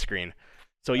pause screen.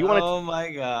 So you want to, Oh my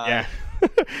god. yeah. So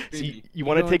Creepy. you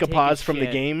want to Go take a and take a pause from the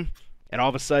shit. game, and all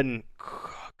of a sudden,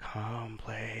 come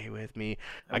play with me.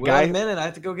 A Well, guy. in a minute, I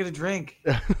have to go get a drink.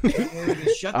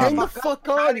 Shut Hang the the fuck up. fuck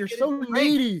on! You're so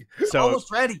needy. So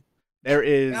Almost ready. there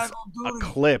is Gotta go a do it.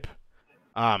 clip.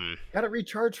 Gotta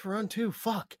recharge for run 2.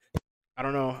 Fuck. I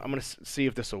don't know. I'm gonna see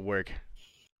if this will work.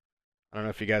 I don't know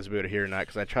if you guys will be able to hear or not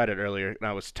because I tried it earlier and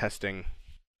I was testing.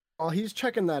 While he's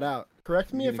checking that out,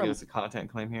 correct me You if gonna I'm. give us a content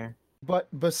claim here? But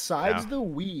besides No. the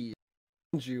Wii,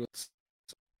 you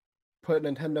put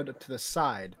Nintendo to the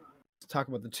side. To talk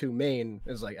about the two main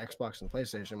is like Xbox and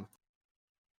PlayStation.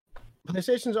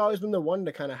 PlayStation's always been the one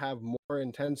to kind of have more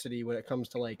intensity when it comes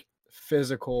to like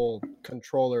physical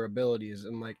controller abilities,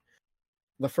 and like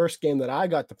the first game that I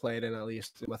got to play it in, at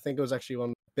least, I think it was actually one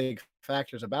of the big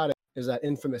factors about it is that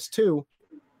Infamous 2.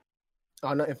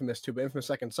 Oh, not Infamous 2, but Infamous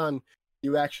Second Son.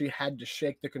 You actually had to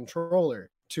shake the controller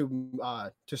to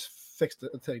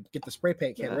get the spray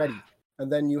paint can ready,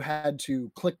 and then you had to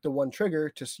click the one trigger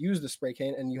to use the spray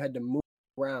can, and you had to move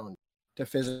around to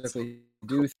physically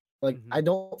do. Like, Mhm. I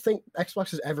don't think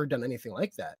Xbox has ever done anything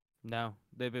like that. No,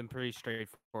 they've been pretty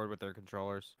straightforward with their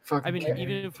controllers. Fucking I mean, kidding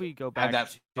even me. if we go Add back that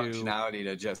to functionality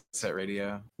to Jet Set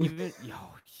Radio. even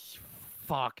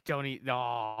fuck, don't eat.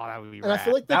 No, that would be And rad. I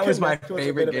feel like the That was my Kinect was a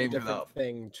favorite bit of a game for different the-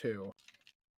 thing too.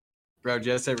 Bro,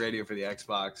 Jet Set Radio for the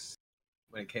Xbox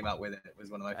when it came out with it was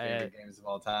one of my favorite games of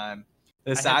all time. I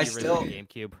This had I the original still,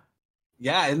 GameCube.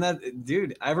 yeah, and that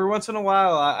dude. Every once in a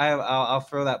while, I'll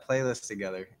throw that playlist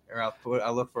together, or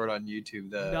I'll look for it on YouTube.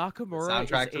 The Nakamura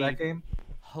soundtrack is to that a game.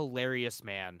 hilarious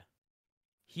man.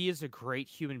 He is a great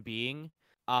human being.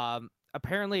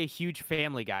 Apparently a huge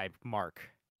Family Guy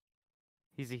mark.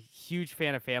 He's a huge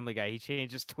fan of Family Guy. He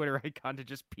changed his Twitter icon to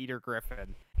just Peter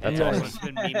Griffin. That's And awesome. everyone's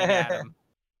been memeing at him.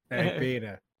 Hey,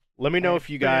 Peter. Let me know Hey, if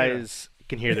you Peter. guys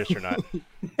can hear this or not.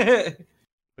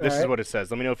 This is Alright. what it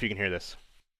says. Let me know if you can hear this.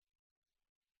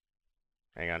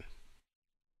 Hang on.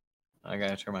 I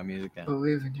gotta turn my music down.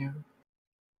 Believe in you.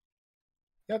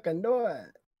 You can do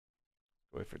it.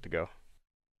 Wait for it to go.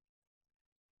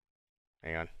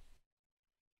 Hang on.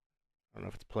 I don't know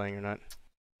if it's playing or not.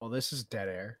 Well, this is dead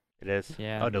air. It is.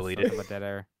 Yeah, I'll let's delete talk it. about that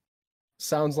air.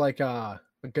 Sounds like a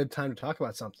good time to talk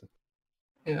about something.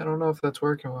 Yeah, I don't know if that's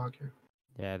working, Walker.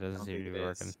 Yeah, it doesn't don't seem to think be it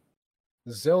working. is.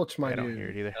 Zilch, my I don't hear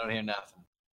dude. it either. I don't hear nothing.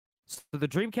 So the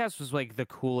Dreamcast was like the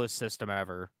coolest system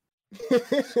ever.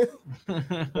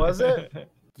 Was it?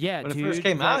 Yeah, When dude. it first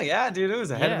came like, out, yeah, dude, it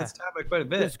was ahead of Yeah. its time by quite a It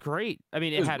bit. was great. I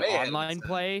mean, It it was had way ahead of its online time.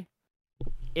 play.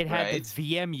 It had Right.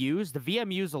 the VMUs. The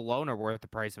VMUs alone are worth the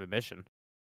price of admission.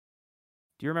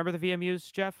 Do you remember the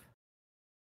VMUs, Jeff?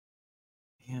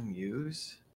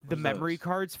 VMUs? The What are memory those?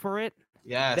 cards for it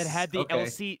Yes. that had the okay.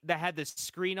 LC that had the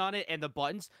screen on it and the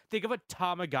buttons. Think of a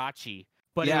Tamagotchi,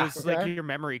 but Yeah. it was like Okay. your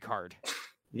memory card.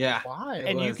 Yeah. Why? It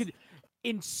And you was. could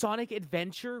in Sonic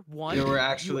Adventure 1, There were you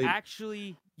actually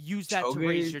actually use that to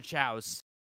raise Choge- your chows.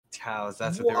 Towels,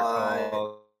 that's what they were What?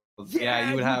 called. Yeah,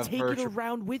 you would have take virtual it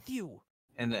around with you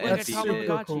and like and a That's feed Tamagotchi. it.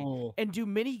 super cool. and do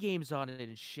mini games on it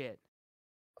and shit.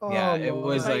 Yeah, Oh, it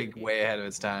was no. like way ahead of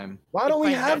its time. Why don't if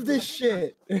we I have had- this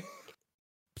shit?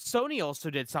 Sony also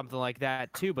did something like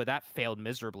that too, but that failed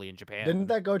miserably in Japan. Didn't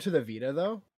that go to the Vita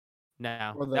though?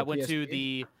 No, or the that went to PSP?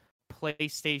 the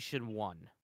PlayStation 1.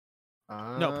 No,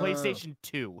 Ah. PlayStation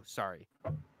 2, sorry.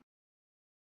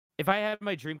 If I had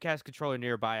my Dreamcast controller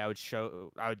nearby, I would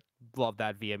love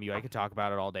that VMU. I could talk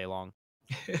about it all day long.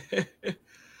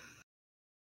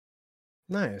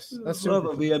 Nice. That's Love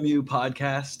super a VMU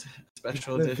podcast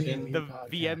special The edition. VMU The podcast.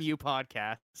 VMU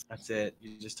podcast. That's it.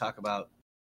 You just talk about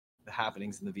the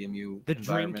happenings in the VMU The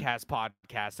environment. Dreamcast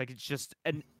podcast. Like it's just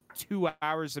 2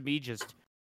 hours of me just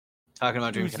Talking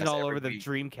about Oozing Dreamcast all every over the week.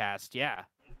 Dreamcast, yeah.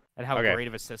 And how Okay. great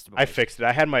of a system it I was. fixed it.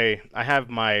 I have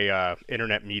my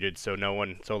internet muted so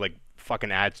like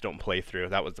fucking ads don't play through.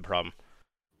 That was the problem.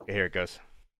 Okay, here it goes.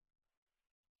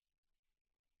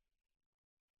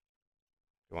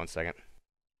 1 second.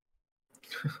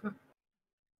 Did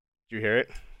you hear it?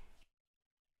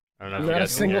 I don't know if you Not a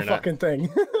guys can hear single it or not. fucking thing.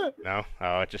 No?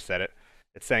 Oh, it just said it.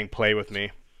 It's saying play with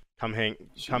me.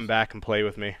 Come back and play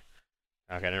with me.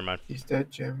 Okay, never mind. He's dead,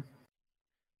 Jim.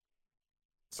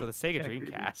 So the Sega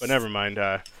Dreamcast. But never mind.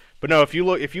 But no, if you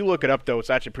look it up though, it's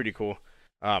actually pretty cool.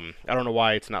 I don't know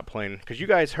why it's not playing because you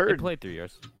guys It heard. played through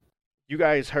yours. You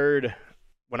guys heard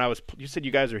when you said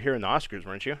you guys were here in the Oscars,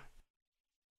 weren't you?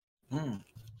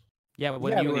 Yeah,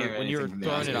 when Yeah, you we were didn't hear when you were anything from the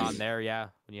throwing it on Oscars. there, yeah,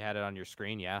 when you had it on your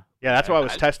screen, yeah. Yeah, that's why I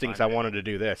was just testing because I find it. wanted to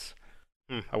do this.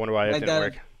 I wonder why it Like didn't that-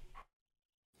 work.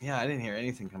 Yeah, I didn't hear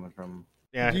anything coming from.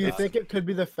 Yeah, Do you it's- think it could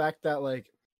be the fact that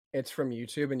like it's from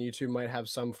YouTube and YouTube might have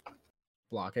some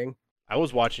blocking? I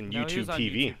was watching No, he was YouTube on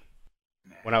TV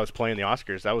when I was playing the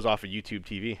Oscars. That was off of YouTube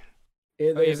TV. It, Oh,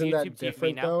 you have isn't YouTube that TV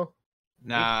different now? though?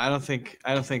 Nah, I don't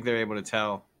think they're able to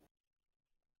tell.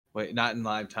 Wait, not in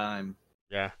live time.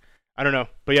 Yeah, I don't know,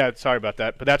 but yeah, sorry about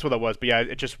that. But that's what that was. But yeah,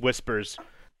 it just whispers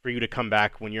for you to come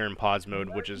back when you're in pause mode,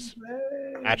 which is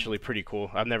actually pretty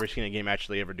cool. I've never seen a game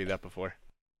actually ever do that before.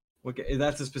 Is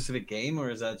that a specific game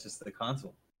or is that just the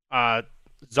console?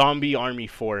 Zombie Army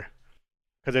 4,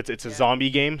 because it's a Yeah. zombie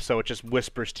game, so it just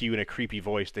whispers to you in a creepy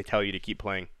voice. They tell you to keep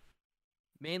playing.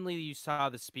 Mainly, you saw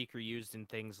the speaker used in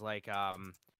things like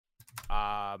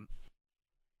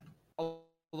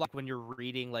like when you're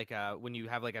reading when you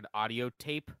have like an audio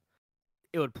tape,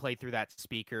 it would play through that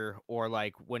speaker, or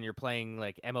like when you're playing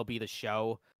like MLB The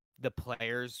Show,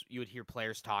 you would hear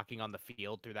players talking on the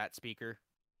field through that speaker.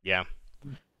 Yeah.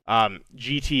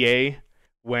 GTA,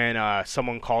 when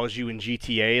someone calls you in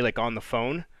GTA, like on the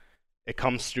phone, it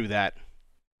comes through that.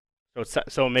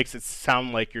 So it makes it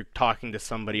sound like you're talking to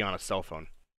somebody on a cell phone.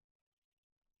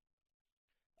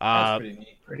 That's pretty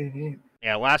neat. Pretty neat.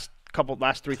 Yeah, last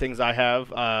three things I have.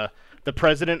 The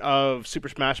president of Super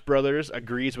Smash Brothers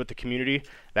agrees with the community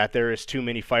that there is too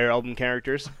many Fire Emblem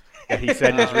characters. That he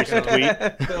said in his recent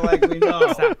tweet. They're like, we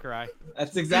know. Sakurai.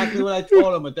 That's exactly what I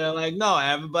told them, but they're like, no,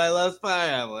 everybody loves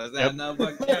Fire Emblem. Yep. No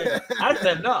fucking character. I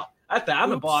said no. I said I'm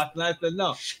the Oops. boss, and I said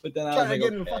no. But then I was Trying to like,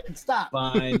 get him to okay, fucking stop.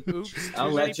 fine. Oops, I'll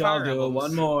too let many y'all Fire do it. Emblems.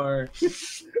 One more.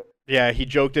 Yeah, he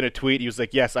joked in a tweet. He was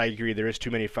like, "Yes, I agree. There is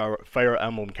too many Fire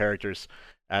Emblem characters."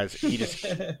 As he just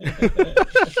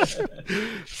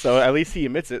so at least he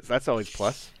admits it. So that's always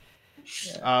plus.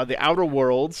 The Outer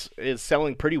Worlds is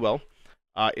selling pretty well.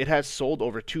 It has sold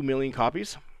over 2 million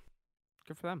copies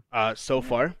Good for them. so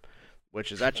far,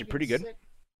 which is actually pretty good.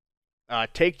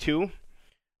 Take-Two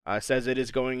says it is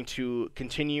going to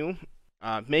continue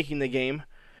making the game,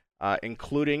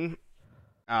 including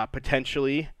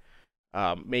potentially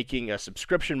making a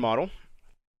subscription model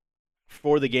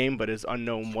for the game, but it's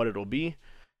unknown what it'll be.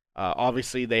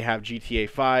 Obviously, they have GTA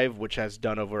 5, which has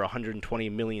done over 120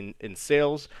 million in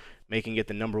sales, making it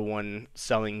the #1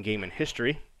 selling game in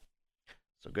history.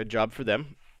 So good job for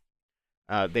them.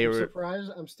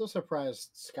 I'm still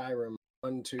surprised Skyrim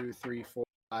 1, 2, 3, 4,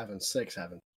 5, and 6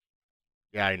 haven't.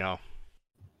 Yeah, I know.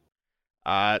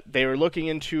 They were looking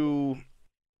into,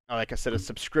 like I said,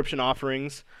 subscription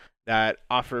offerings that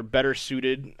offer better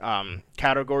suited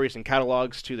categories and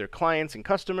catalogs to their clients and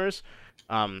customers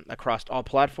across all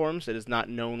platforms. It is not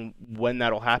known when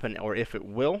that'll happen or if it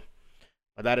will,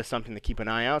 but that is something to keep an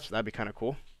eye out. So that'd be kind of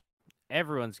cool.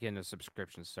 Everyone's getting a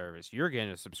subscription service. You're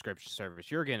getting a subscription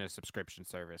service. You're getting a subscription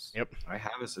service. Yep. I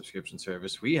have a subscription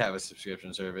service. We have a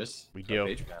subscription service. We It's do. on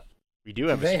Patreon. We do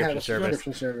have a They subscription have a service.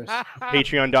 subscription service.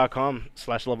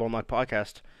 Patreon.com/Level Unlocked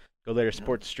Podcast. Go there to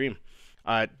support the stream.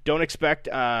 Don't expect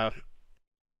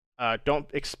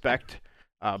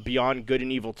Beyond Good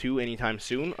and Evil 2 anytime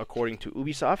soon, according to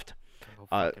Ubisoft. Go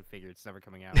fucking figure, it's never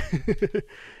coming out.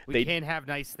 We They- can't have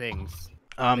nice things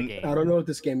on the game. I don't know what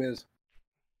this game is.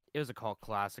 It was a cult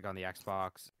classic on the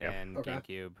Xbox Yep. and Okay.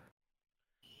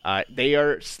 GameCube. They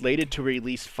are slated to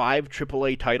release 5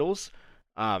 AAA titles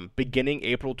beginning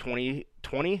April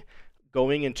 2020,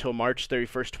 going until March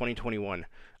 31st, 2021.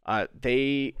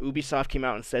 Ubisoft came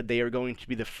out and said they are going to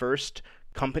be the first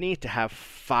company to have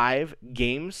 5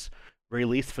 games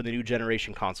released for the new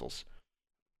generation consoles.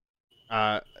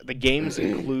 The games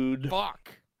include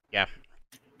Fuck. Yeah.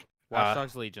 Watch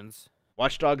Dogs Legions.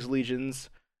 Watch Dogs Legions,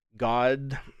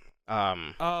 God,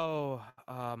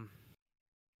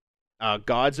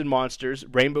 Gods and Monsters,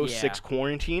 Rainbow Yeah. Six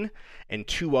Quarantine, and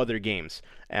 2 other games.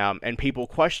 And people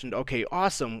questioned, okay,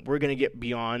 awesome, we're going to get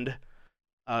Beyond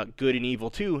Good and Evil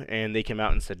 2, and they came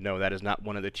out and said, no, that is not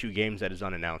one of the 2 games that is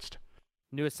unannounced.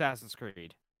 New Assassin's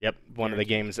Creed. Yep, one of the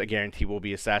games I guarantee will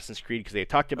be Assassin's Creed, because they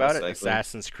talked about it, likely.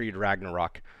 Assassin's Creed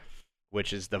Ragnarok,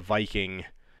 which is the Viking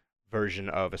version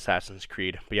of Assassin's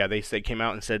Creed. But yeah, they came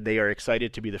out and said they are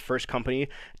excited to be the first company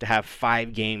to have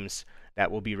 5 games that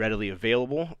will be readily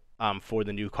available for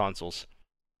the new consoles.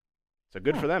 So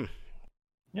good for them.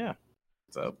 Yeah.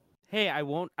 So Hey,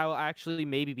 I'll actually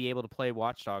maybe be able to play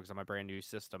Watch Dogs on my brand new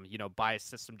system. Buy a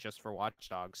system just for Watch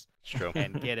Dogs It's true.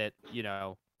 and get it,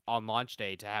 on launch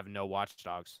day to have no Watch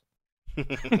Dogs. Fucking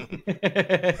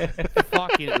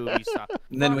Ubisoft.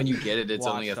 And then when you get it, it's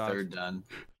Watch only a Dogs. third done.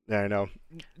 Yeah, I know.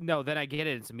 No, then I get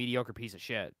it. It's a mediocre piece of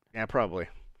shit. Yeah, probably.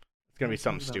 It's gonna be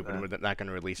something Sounds stupid. about We're not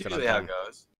gonna release It's it on usually how time. it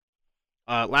goes.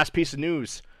 Last piece of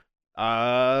news.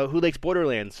 Who likes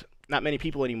Borderlands? Not many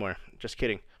people anymore. Just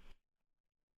kidding.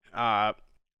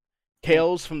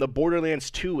 Tales from the Borderlands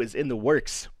 2 is in the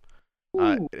works.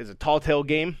 It is a Telltale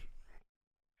game.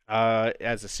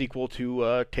 As a sequel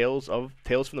to Tales from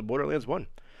the Borderlands 1.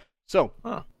 So,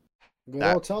 Good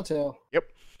That- old Telltale.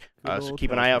 so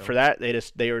keep an eye out for that.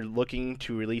 They are looking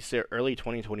to release it early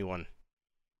 2021.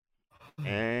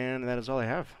 And that is all I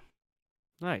have.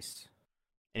 Nice.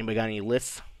 Anybody got any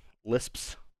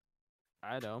lisps?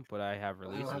 I don't, but I have I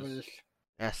don't have releases. any-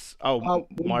 Yes. Oh,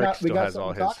 we Mark got still has all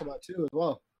something to his. talk about too as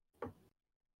well.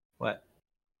 What?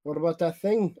 What about that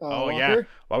thing? Oh, Walker? yeah.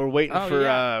 While we're waiting Oh, for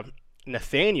yeah.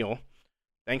 Nathaniel,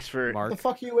 thanks for. What Mark. the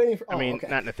fuck are you waiting for? I Oh, mean, okay.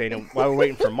 not Nathaniel. While we're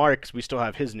waiting for Mark, 'cause we still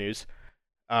have his news.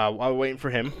 While we're waiting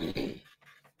for him,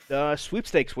 the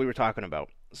sweepstakes we were talking about.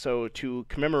 So to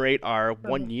commemorate our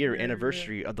 1-year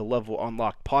anniversary of the Level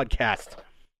Unlocked podcast,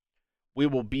 we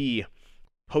will be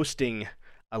posting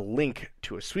a link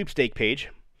to a sweepstake page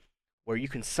where you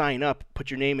can sign up, put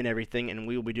your name and everything, and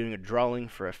we will be doing a drawing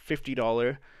for a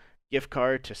 $50 gift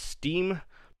card to Steam,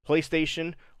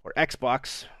 PlayStation, or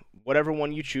Xbox, whatever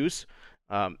one you choose.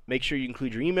 Make sure you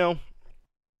include your email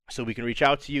so we can reach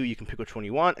out to you. You can pick which one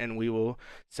you want, and we will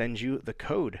send you the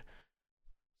code.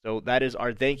 So that is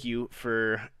our thank you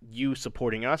for you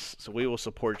supporting us. So we will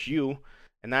support you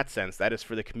in that sense. That is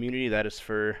for the community. That is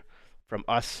from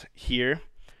us here.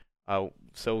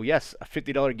 So yes, a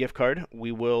 $50 gift card.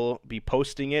 We will be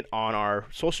posting it on our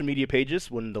social media pages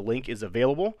when the link is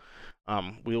available.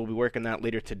 We will be working that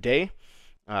later today.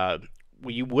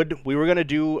 We were gonna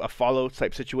do a follow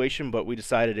type situation, but we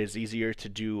decided it's easier to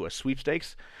do a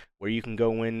sweepstakes where you can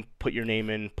go in, put your name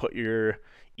in, put your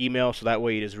email, so that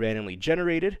way it is randomly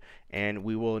generated, and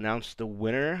we will announce the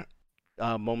winner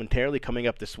momentarily coming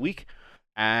up this week,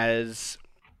 as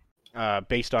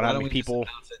based on Why how don't many we just people.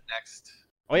 announce it next?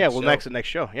 Oh yeah, next we'll show? announce it next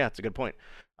show. Yeah, that's a good point.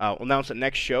 We'll announce it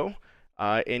next show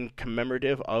in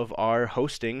commemorative of our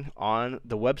hosting on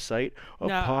the website of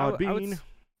No, Podbean.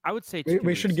 I would say We- 2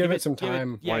 we should weeks. give it some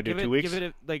time. Yeah, Wanna do give 2 it, weeks? Give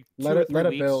it like Let 2 or it 3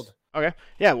 weeks. build. Okay.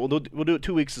 Yeah, we'll do it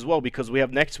 2 weeks as well, because we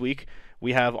have next week.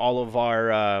 We have all of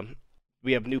our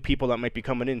we have new people that might be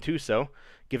coming in too. So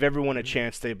give everyone a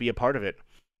chance to be a part of it.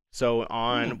 So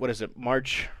on what is it,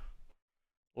 March?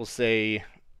 We'll say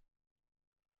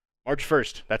March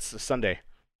 1st. That's the Sunday.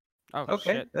 Oh,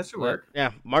 Okay, shit. that should Let- work.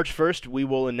 Yeah, March 1st, we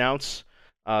will announce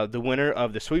the winner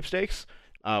of the sweepstakes.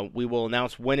 We will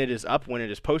announce when it is up, when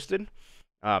it is posted.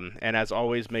 And as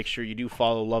always, make sure you do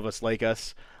follow, love us, like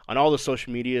us on all the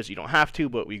social medias. You don't have to,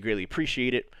 but we greatly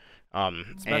appreciate it.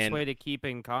 It's the best way to keep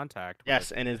in contact.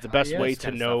 Yes, and it's the best yes, way this to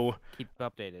kind of know Keep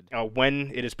updated.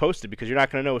 when it is posted, because you're not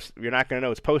gonna know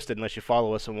it's posted unless you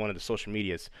follow us on one of the social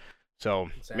medias. So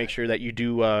make sure that you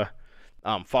do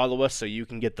follow us so you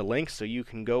can get the link, so you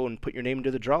can go and put your name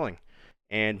into the drawing.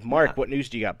 And Mark, Yeah. what news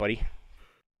do you got, buddy?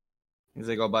 He's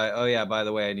like, oh yeah, by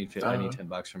the way, I need Uh,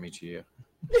 $10 from each of you.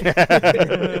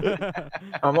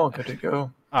 I'm all good to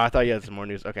go. Oh, I thought you had some more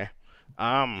news. Okay.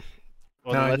 Well,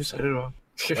 No, then you let's said it all.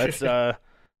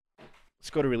 let's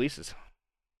go to releases.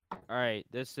 All right,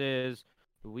 this is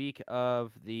the week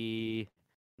of the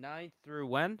 9th through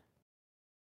when?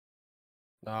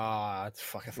 Ah, it's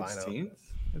fucking fine. 16th?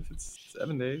 If it's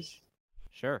 7 days.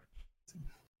 Sure.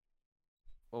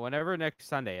 Well, whenever next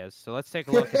Sunday is. So let's take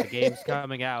a look at the games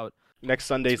coming out. Next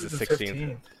Sunday's the 16th.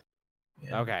 15th.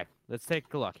 Yeah. Okay, let's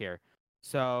take a look here.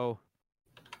 So,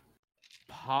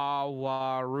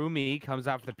 Pawarumi comes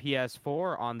out for the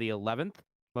PS4 on the 11th.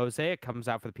 Mosaic comes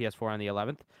out for the PS4 on the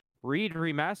 11th. Reed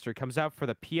Remastered comes out for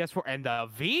the PS4 and the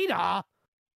Vita.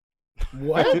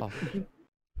 What?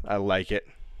 I like it.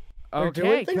 They're doing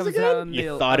Okay, things comes again? out on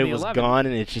You the, thought on it the was 11th. gone,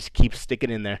 and it just keeps sticking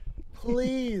in there.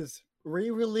 Please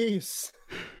re-release.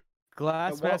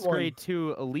 Glass I want Masquerade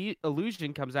 2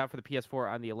 Illusion comes out for the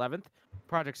PS4 on the 11th.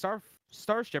 Project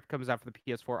Starship comes out for the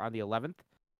PS4 on the 11th.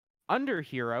 Under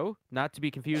Hero, not to be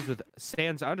confused with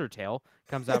Sans Undertale,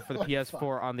 comes out for the What the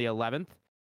PS4 on the 11th.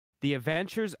 The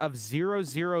Adventures of Zero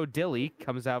Zero Dilly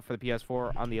comes out for the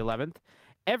PS4 on the 11th.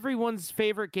 Everyone's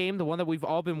favorite game, the one that we've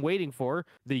all been waiting for,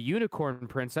 The Unicorn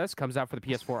Princess, comes out for the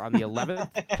PS4 on the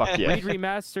 11th. Fuck yeah. Reed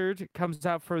Remastered comes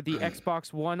out for the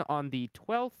Xbox One on the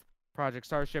 12th. Project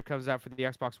Starship comes out for the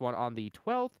Xbox One on the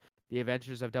 12th. The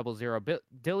Adventures of Double Zero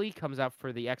Dilly comes out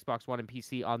for the Xbox One and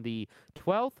PC on the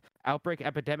 12th. Outbreak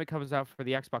Epidemic comes out for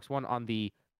the Xbox One on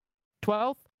the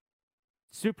 12th.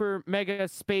 Super Mega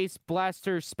Space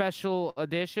Blaster Special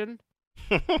Edition.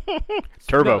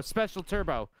 Turbo. No, Special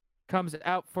Turbo comes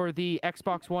out for the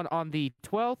Xbox One on the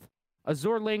 12th.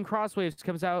 Azure Lane Crosswaves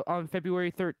comes out on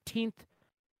February 13th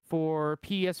for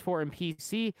PS4 and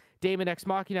PC. Daemon X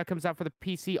Machina comes out for the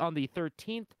PC on the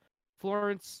 13th.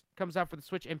 Florence comes out for the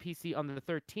Switch and PC on the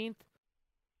 13th.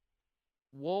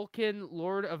 Wolken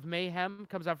Lord of Mayhem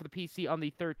comes out for the PC on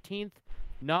the 13th.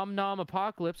 Nom Nom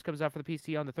Apocalypse comes out for the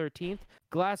PC on the 13th.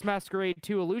 Glass Masquerade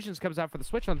 2 Illusions comes out for the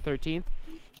Switch on the 13th.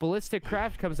 Ballistic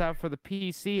Craft comes out for the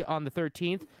PC on the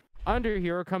 13th. Under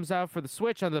Hero comes out for the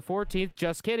Switch on the 14th.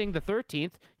 Just kidding, the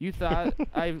 13th. You thought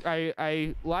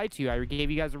I lied to you. I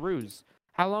gave you guys a ruse.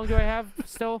 How long do I have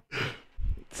still?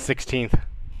 16th.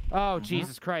 Oh,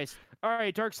 Jesus Christ. All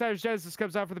right, Darksiders Genesis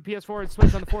comes out for the PS4 and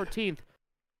Switch on the 14th.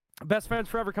 Best Friends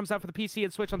Forever comes out for the PC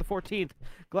and Switch on the 14th.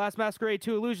 Glass Masquerade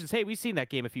 2 Illusions, hey, we've seen that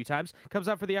game a few times, comes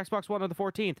out for the Xbox One on the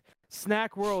 14th.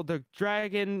 Snack World, the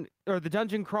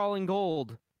Dungeon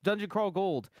Crawl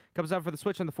Gold comes out for the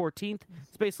Switch on the 14th.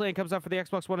 Spaceland comes out for the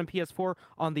Xbox One and PS4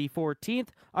 on the 14th.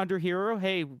 Under Hero,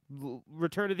 hey,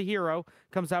 Return of the Hero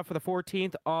comes out for the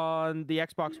 14th on the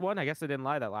Xbox One. I guess I didn't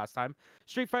lie that last time.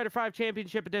 Street Fighter V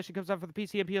Championship Edition comes out for the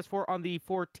PC and PS4 on the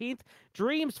 14th.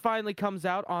 Dreams finally comes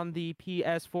out on the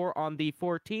PS4 on the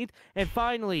 14th. And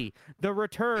finally, the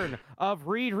return of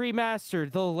Reed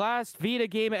Remastered, the last Vita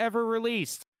game ever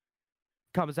released,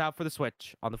 comes out for the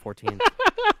Switch on the 14th.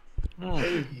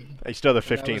 I still the That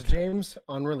was 15th. James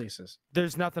on releases.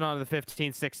 There's nothing on the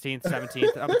 15th, 16th,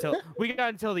 17th up until we got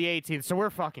until the 18th, so we're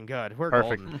fucking good. We're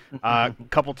Perfect. golden.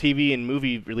 Couple TV and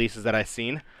movie releases that I've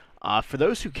seen. For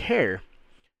those who care,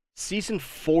 season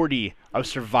 40 of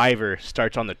Survivor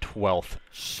starts on the 12th.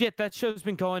 Shit, that show's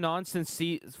been going on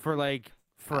for like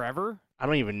forever. I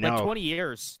don't even know. Like 20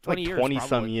 years. 20 like years. 20 some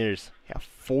probably. years. Yeah,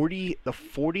 the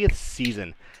 40th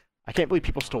season. I can't believe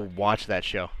people still watch that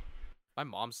show. My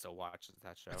mom still watches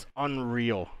that show. It's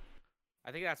unreal.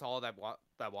 I think that's all that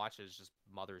watches, just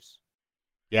mothers.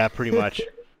 Yeah, pretty much.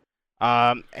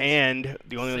 And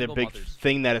the only other Single big mothers.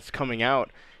 thing that is coming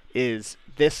out is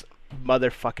this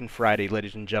motherfucking Friday,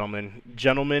 ladies and gentlemen.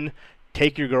 Gentlemen,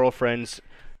 take your girlfriends,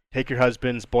 take your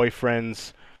husbands,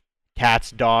 boyfriends, cats,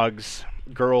 dogs,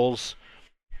 girls,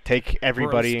 take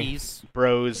everybody, Broskies.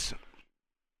 bros.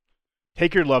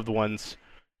 Take your loved ones.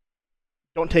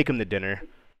 Don't take them to dinner.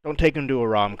 Don't take them to a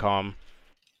rom-com.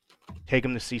 Take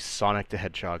them to see Sonic the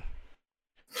Hedgehog.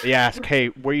 They ask, hey,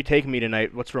 where are you taking me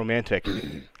tonight? What's romantic?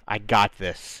 I got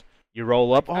this. You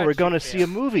roll up, oh, we're Got going you, to see yeah. a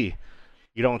movie.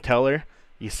 You don't tell her.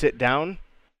 You sit down.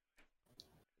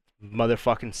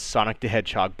 Motherfucking Sonic the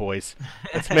Hedgehog, boys.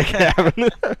 Let's make it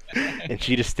happen. And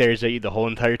she just stares at you the whole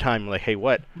entire time. Like, hey,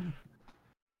 what?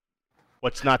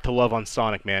 What's not to love on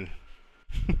Sonic, man?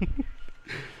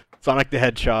 Sonic the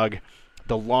Hedgehog,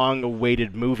 the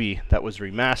long-awaited movie that was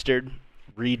remastered,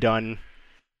 redone.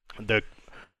 The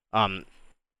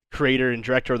creator and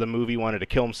director of the movie wanted to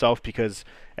kill himself because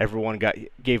everyone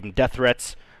gave him death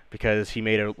threats because he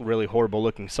made a really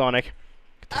horrible-looking Sonic.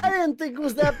 I didn't think it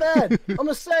was that bad. I'm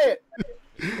gonna say it.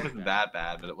 It wasn't that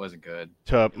bad, but it wasn't good.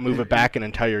 To move it back an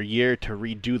entire year to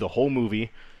redo the whole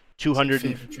movie, Fever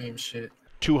dream shit.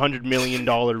 $200 million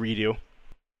redo.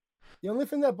 The only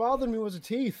thing that bothered me was the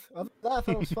teeth. Other than that, I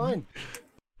thought it was fine.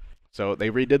 So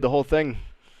they redid the whole thing,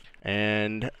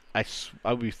 and I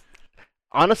would be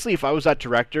honestly, if I was that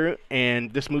director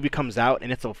and this movie comes out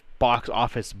and it's a box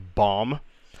office bomb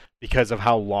because of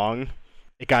how long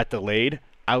it got delayed,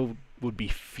 I would be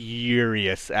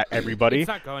furious at everybody It's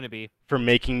not going to be. for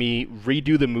making me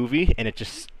redo the movie and it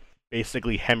just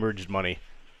basically hemorrhaged money.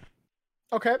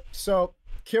 Okay, so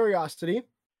curiosity.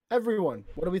 Everyone,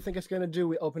 what do we think it's gonna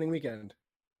do opening weekend?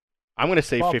 I'm gonna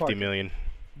say Ballpark. 50 million.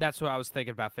 That's what I was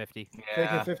thinking about 50.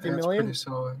 Thinking 50 That's million? pretty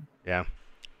solid. I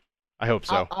hope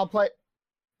so. I'll play.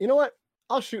 You know what?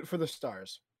 I'll shoot for the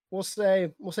stars. We'll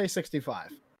say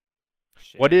 65.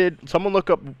 Shit. What did someone look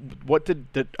up? What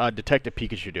did Detective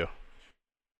Pikachu do?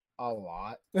 A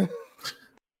lot. It did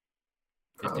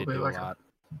Probably do like a lot.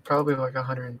 Probably like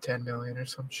 110 million or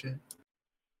some shit.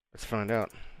 Let's find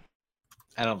out.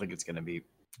 I don't think it's gonna be.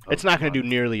 It's not gonna do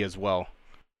nearly as well.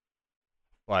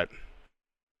 but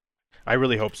I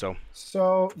really hope so.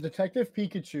 So Detective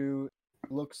Pikachu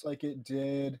looks like it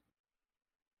did.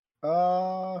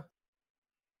 If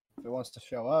it wants to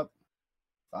show up,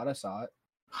 thought I saw it.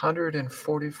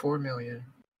 144 million.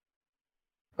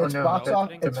 It's box that's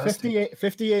off. It's domestic.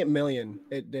 58 million.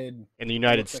 It did. In the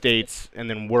United looks like- States, and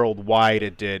then worldwide,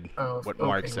 it did Oh, what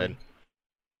Mark okay. said.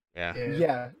 Yeah.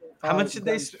 Yeah. How much did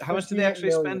they? guys, How much did they 58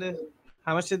 actually million. spend?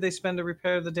 How much did they spend to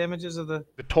repair the damages of the?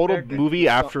 The total Character. movie The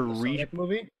after Sonic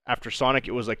movie. after Sonic,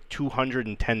 it was like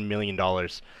 $210 million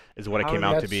is what it How came did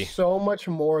out That's to be. so much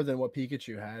more than what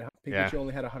Pikachu had. Pikachu Yeah.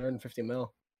 only had 150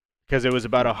 mil. Because it was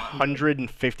about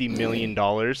 $150 million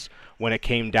when it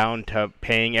came down to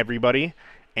paying everybody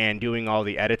and doing all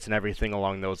the edits and everything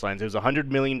along those lines. It was $100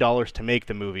 million to make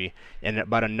the movie and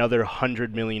about another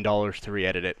 $100 million to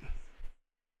re-edit it.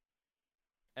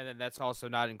 And then that's also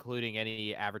not including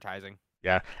any advertising.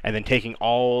 Yeah, and then taking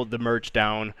all the merch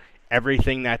down,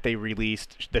 everything that they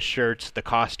released, the shirts, the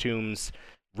costumes,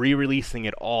 re-releasing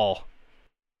it all.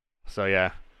 So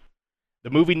yeah. The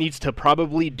movie needs to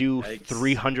probably do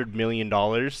Yikes. $300 million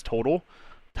total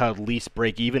to at least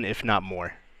break even, if not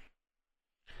more.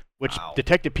 Which Wow.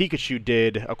 Detective Pikachu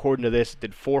did, according to this,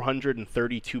 did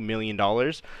 $432 million,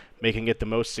 making it the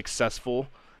most successful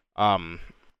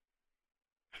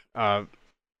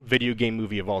video game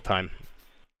movie of all time.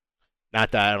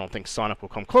 Not that I don't think Sonic will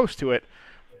come close to it,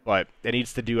 but it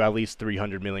needs to do at least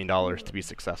 $300 million to be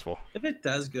successful. If it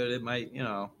does good, it might.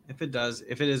 If it does,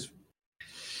 if it is,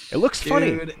 It looks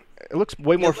funny. dude, It looks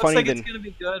way more it looks funny like than... it's gonna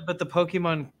be good. But the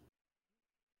Pokemon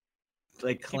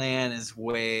clan is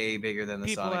way bigger than the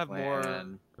People Sonic have more-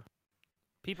 clan.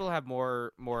 People have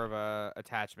more of a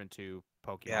attachment to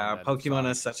Pokemon. Yeah, than Pokemon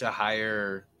Sonic. is such a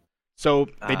higher. So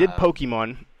they did Uh,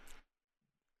 Pokemon.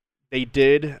 They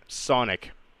did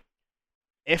Sonic.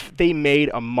 If they made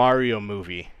a Mario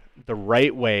movie the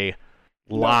right way,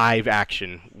 live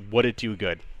action, would it do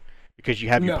good? Because you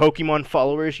have your No. Pokemon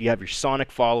followers, you have your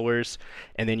Sonic followers,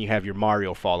 and then you have your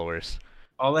Mario followers.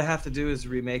 All they have to do is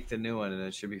remake the new one, and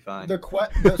it should be fine. So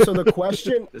the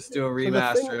question, Just do a the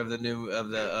remaster thing- of the new of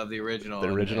the original. The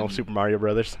original and Super Mario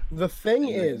Brothers. the thing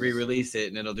is, re-release it,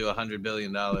 and it'll do $100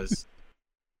 billion.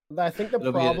 I think the It'll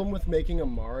be problem with making a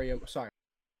Mario. Sorry,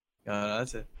 No,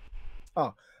 that's it.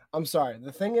 I'm sorry.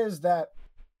 The thing is that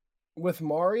with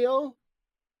Mario,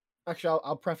 actually,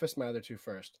 I'll preface my other two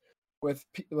first. With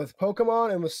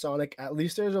Pokemon and with Sonic, at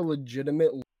least there's a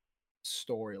legitimate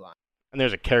storyline. And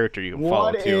there's a character you can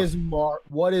follow What too. is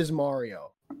What is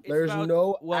Mario? It's There's about-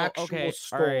 no well, actual okay, all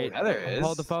story. right. Yeah, there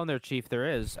Hold the is. phone there, Chief. There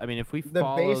is. I mean, if we The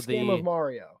follow base game of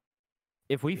Mario.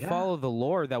 if we Yeah. follow the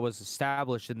lore that was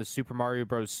established in the Super Mario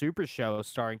Bros. Super Show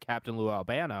starring Captain Lou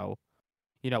Albano,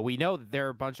 we know that there are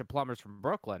a bunch of plumbers from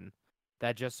Brooklyn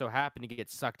that just so happened to get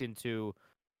sucked into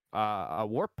a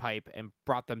warp pipe and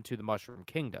brought them to the Mushroom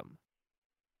Kingdom.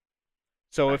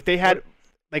 So if they had,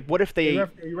 like, what if they...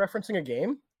 Are you referencing a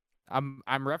game? I'm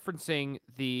referencing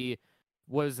the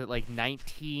was it like the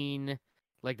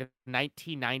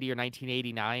 1990 or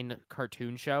 1989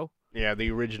 cartoon show. Yeah,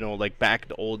 the original, like, back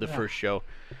the Yeah. first show.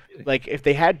 Like, if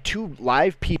they had two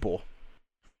live people,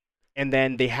 and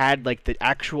then they had, like, the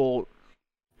actual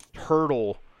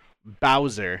turtle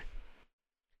Bowser,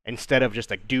 instead of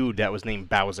just a dude that was named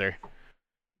Bowser,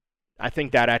 I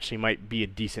think that actually might be a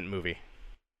decent movie.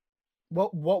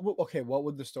 What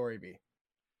would the story be?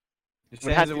 It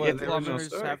Would have says to it get was The the original plumbers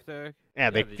story. have to. Yeah,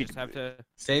 they just have to.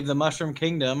 Save the Mushroom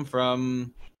Kingdom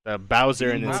from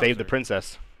Bowser and then save the Bowser.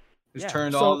 princess. who's Yeah.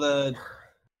 turned So- all the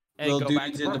And little go back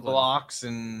dudes to into Brooklyn. blocks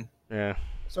and Yeah.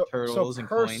 So Turtles and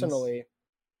coins. personally,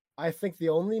 I think the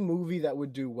only movie that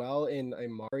would do well in a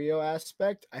Mario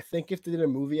aspect, I think if they did a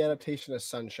movie adaptation of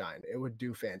Sunshine, it would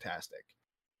do fantastic.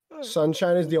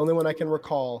 Sunshine is the only one I can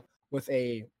recall with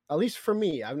at least for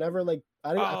me, I've never I played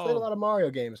a Oh. lot of Mario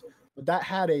games, but that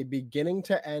had a beginning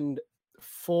to end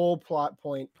full plot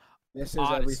point. This is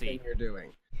everything Odyssey. you're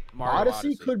doing. Mario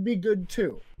Odyssey could be good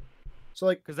too. So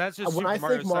because that's just when Super I think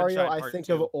Mario, Mario, Sunshine I Part think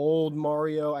 2. of old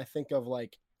Mario. I think of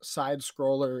like side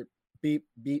scroller, beep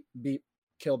beep beep,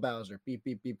 kill Bowser, beep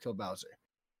beep beep, kill Bowser.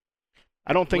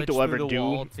 I don't think Glitch they'll ever through the do...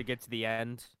 wall to get to the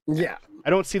end. Yeah, I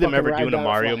don't see them Fucking ever ride doing a down a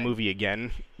Mario flag. movie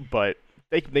again, but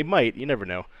they might. You never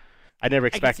know. I never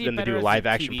can expected see it them to better do a as a live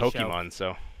action TV show. Pokemon,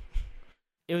 so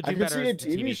It would do I could better see a as a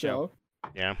TV show,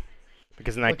 yeah.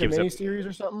 Because then that like a gives mini up... series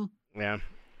or something. Yeah.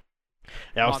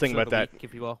 Yeah, I was thinking Monster about of the that. week,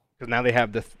 if you will. Because now they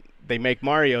have they make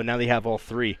Mario, now they have all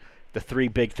three. The three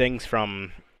big things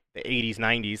from the 80s,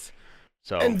 90s.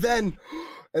 So, And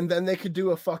then they could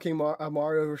do a fucking a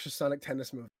Mario versus Sonic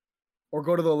tennis movie, or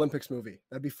go to the Olympics movie.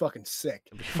 That'd be fucking sick.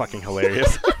 it'd be fucking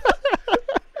hilarious.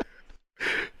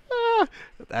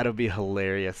 That'll be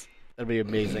hilarious. That'll be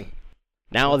amazing.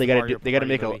 Now they Mario gotta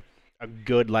make movie. a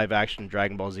good live action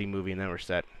Dragon Ball Z movie, and then we're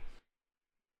set.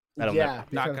 That'll yeah,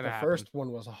 Not because gonna the happen. first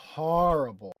one was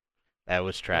horrible. That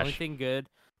was The only trash.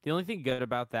 thing good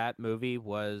about that movie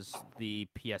was the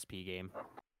PSP game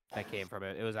that came from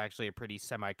it. It was actually a pretty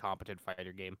semi-competent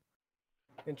fighter game.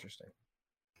 Interesting.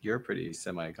 You're a pretty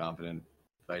semi-confident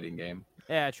fighting game.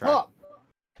 Yeah, I tried.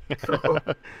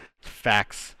 Oh,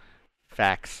 Facts.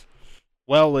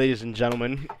 Well, ladies and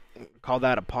gentlemen, call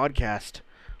that a podcast,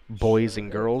 boys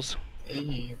and girls.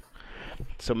 Hey,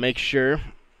 So make sure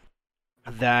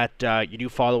that you do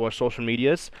follow our social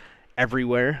medias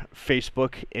everywhere: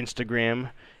 Facebook,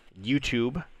 Instagram,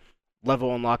 YouTube,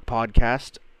 Level Unlock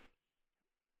Podcast,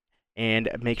 and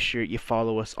make sure you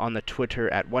follow us on the Twitter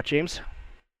at what, James?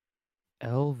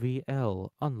 LVL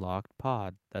Unlocked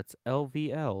Pod. That's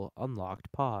LVL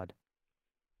Unlocked Pod.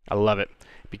 I love it,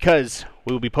 because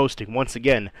we will be posting once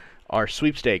again our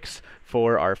sweepstakes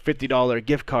for our $50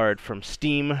 gift card from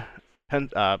Steam,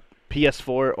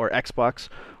 PS4 or Xbox,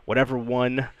 whatever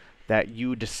one that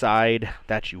you decide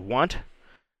that you want.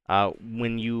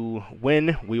 When you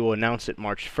win, we will announce it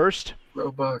March 1st.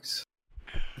 Robux.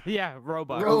 Yeah,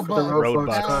 Robux. Go for the Robux. Robux.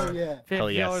 Robux Hell card. yeah. $50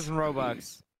 Hell yes. in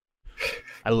Robux.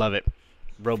 I love it.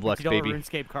 Roblox, $50 baby.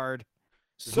 RuneScape card.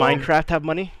 Does So- Minecraft have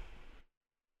money?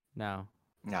 No.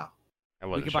 No. I We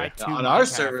wasn't could sure. buy two On our Minecraft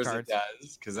servers cards. it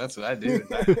does, because that's what I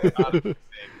do.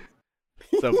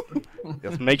 So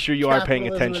just make sure you are paying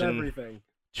Capitalism and attention everything.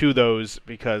 to those,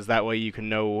 because that way you can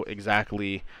know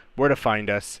exactly where to find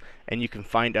us, and you can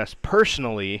find us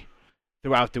personally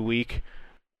throughout the week.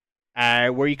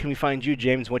 Where can we find you,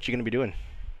 James? What you gonna be doing?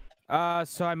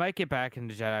 So I might get back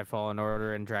into Jedi Fallen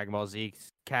Order and Dragon Ball Z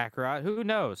Kakarot. Who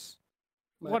knows?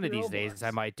 Might One be of these days I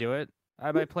Roblox. might do it.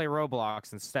 I might play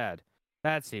Roblox instead.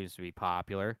 That seems to be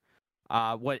popular.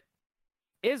 What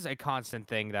is a constant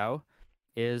thing though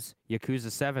is Yakuza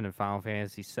 7 and Final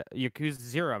Fantasy Yakuza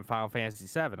 0 and Final Fantasy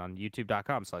 7 on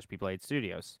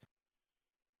youtube.com/people8studios.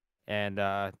 And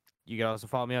you can also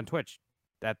follow me on Twitch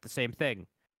at the same thing.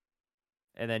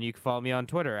 And then you can follow me on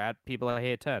Twitter at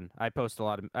people810. I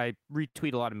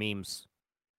retweet a lot of memes.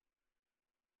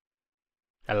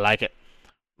 I like it.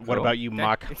 What Cool. about you,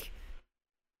 Mock?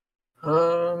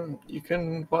 You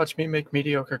can watch me make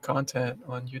mediocre content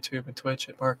on YouTube and Twitch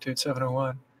at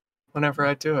MarkDude701. Whenever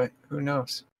I do it, who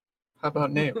knows? How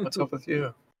about Nate? What's up with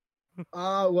you?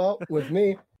 Well, with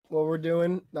me, what we're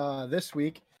doing this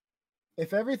week,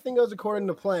 if everything goes according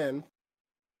to plan,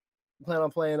 I plan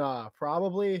on playing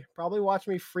probably watch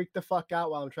me freak the fuck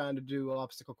out while I'm trying to do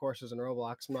obstacle courses in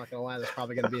Roblox. I'm not gonna lie, that's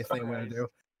probably gonna be a thing I'm gonna do.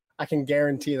 I can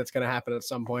guarantee that's gonna happen at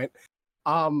some point.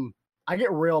 I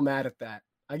get real mad at that.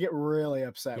 I get really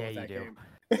upset Yeah, with you that do. game.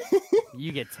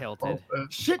 You get tilted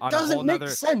Shit On a doesn't whole make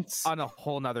nother- sense. on a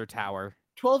whole nother tower.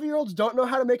 12-year-olds don't know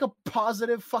how to make a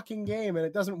positive fucking game, and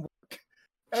it doesn't work.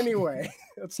 Anyway,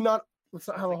 let's not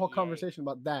have a whole EA. conversation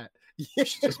about that.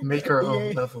 Just make our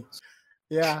own EA. levels.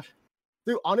 Yeah,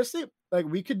 dude. Honestly, like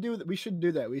we should do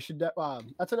that. We should.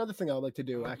 That's another thing I would like to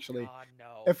do. Actually, God,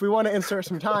 no. if we want to insert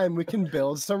some time, we can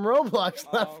build some Roblox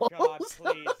Oh God, levels.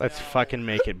 please, Let's no. fucking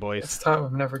make it, This boys. time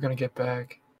I'm never gonna get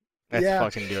back. Let's Yeah.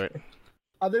 fucking do it.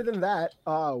 Other than that,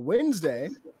 Wednesday,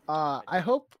 I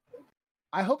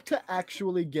hope to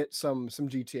actually get some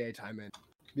GTA time in,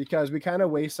 because we kind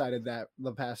of waysided that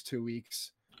the past 2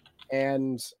 weeks,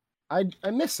 and I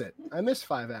miss it. I miss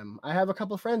 5M. I have a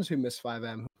couple of friends who miss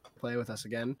 5M who play with us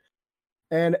again,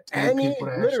 and Need people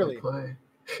to actually literally, play.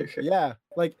 yeah,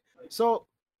 like so.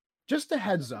 Just a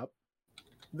heads up,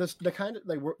 the kind of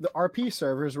the RP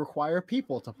servers require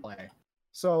people to play.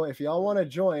 So if y'all want to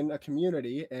join a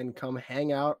community and come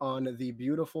hang out on the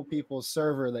beautiful people's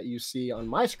server that you see on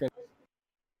my screen,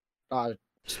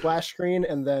 splash screen,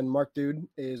 and then Mark Dude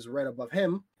is right above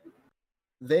him.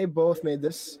 They both made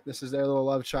this. This is their little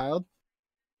love child.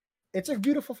 It's a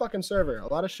beautiful fucking server. A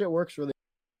lot of shit works really.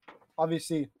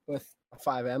 Obviously, with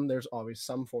 5M, there's always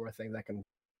some form of thing that can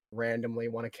randomly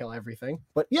want to kill everything.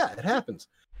 But yeah, it happens.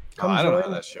 I don't know how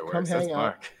join, that shit come works. That's hang out.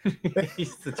 Mark.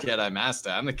 He's the Jedi Master.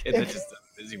 I'm the kid that just does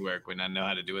busy work when I know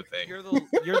how to do a thing. You're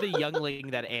the youngling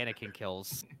that Anakin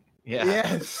kills. Yeah.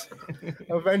 Yes.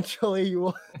 Eventually,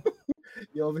 you'll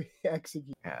be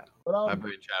executed. Yeah. But, My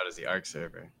brainchild is the Ark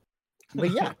server.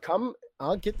 but yeah, come.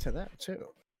 I'll get to that too.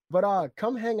 But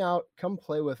come hang out, come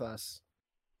play with us,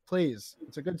 please.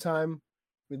 It's a good time.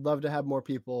 We'd love to have more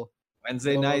people.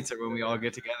 Wednesday Well, nights are when we all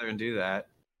get together and do that.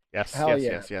 Yes, Hell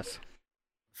yes, yeah. yes.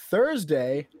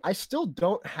 Thursday, I still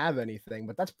don't have anything,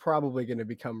 but that's probably going to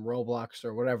become Roblox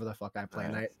or whatever the fuck I play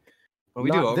Alright. night. But we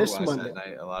Not do this Overwatch Monday. that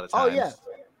night a lot of Oh times. yeah,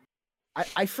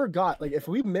 I forgot. Like, if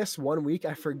we miss 1 week,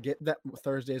 I forget that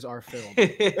Thursdays are filled.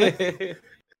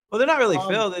 Well, they're not really Um,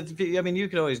 filled. I mean, you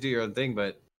can always do your own thing,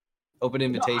 but open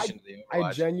invitation to the I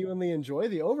Overwatch. genuinely enjoy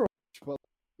the Overwatch, but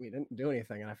we didn't do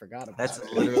anything, and I forgot about That's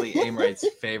it. literally Aimright's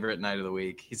favorite night of the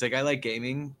week. He's like, I like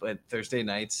gaming, but Thursday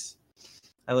nights,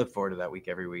 I look forward to that week,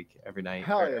 every night.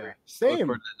 Hell or yeah, I look same.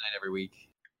 forward to that night every week.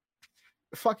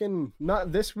 Fucking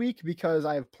not this week because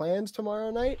I have plans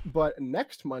tomorrow night, but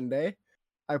next Monday,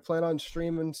 I plan on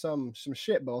streaming some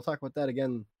shit. But we'll talk about that again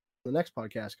in the next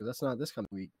podcast because that's not this coming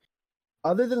week.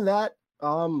 Other than that,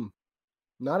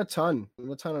 not a ton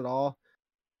at all.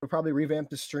 We'll probably revamp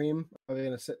the stream. Probably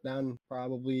gonna sit down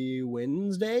probably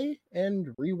Wednesday and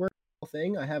rework the whole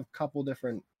thing. I have a couple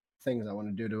different things I want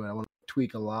to do to it. I want to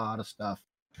tweak a lot of stuff.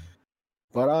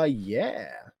 But yeah,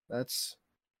 that's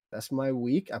my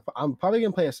week. I'm probably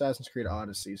gonna play Assassin's Creed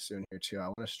Odyssey soon here too. I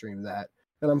want to stream that,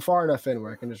 and I'm far enough in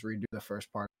where I can just redo the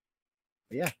first part.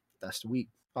 But yeah, that's the week.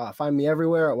 Find me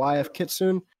everywhere at YF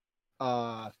Kitsune.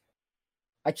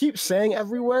 I keep saying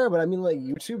everywhere, but I mean like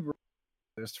YouTube.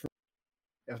 Just for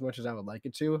as much as I would like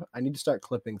it to, I need to start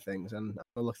clipping things, and I'm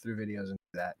gonna look through videos and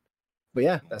do that. But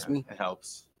yeah, that's me. It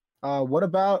helps. What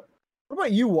about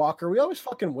you, Walker? We always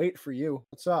fucking wait for you.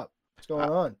 What's up? What's going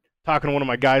on? Talking to one of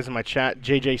my guys in my chat,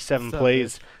 JJ7 What's up,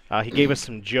 Plays. He gave us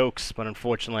some jokes, but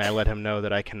unfortunately, I let him know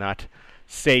that I cannot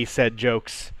say said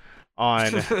jokes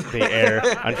on the air.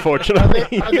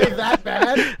 Unfortunately, Are they that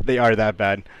bad? They are that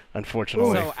bad.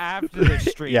 Unfortunately, So after the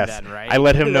stream, yes, then, right? I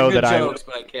let him know They're that good I. jokes,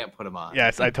 but I can't put them on.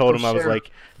 Yes, I told him I was Share.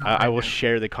 like, I will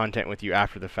share the content with you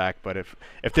after the fact. But if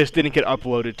this didn't get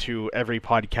uploaded to every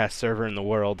podcast server in the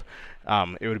world,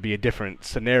 it would be a different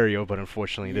scenario. But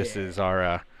unfortunately, this is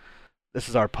our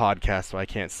podcast, so I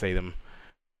can't say them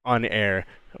on air.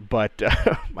 But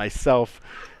myself,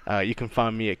 you can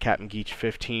find me at Captain Geach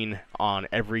 15 on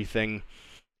everything.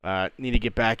 Need to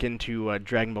get back into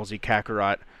Dragon Ball Z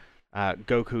Kakarot.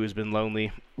 Goku has been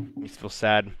lonely. He feels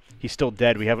sad. He's still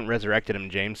dead. We haven't resurrected him,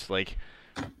 James. Like,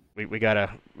 we gotta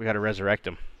resurrect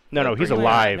him. No, he's bring him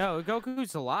alive. No,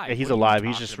 Goku's alive. Yeah, he's What are you alive.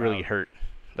 He's talking just really about? hurt.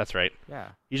 That's right. Yeah.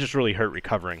 He's just really hurt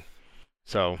recovering.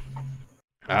 So,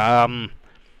 Roblox,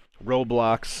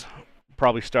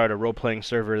 probably start a role-playing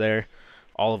server there.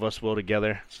 All of us will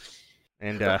together.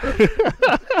 And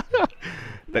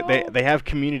they have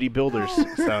community builders,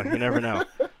 so you never know.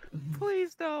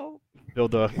 Please don't.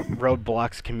 Build a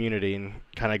Roblox community and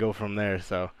kind of go from there.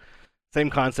 So, same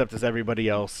concept as everybody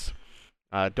else.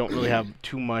 Don't really have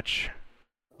too much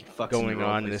Fuck some going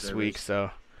on roleplay this servers. week,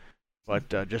 so but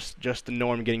just the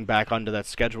norm, getting back onto that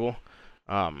schedule,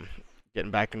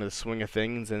 getting back into the swing of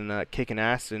things, and kicking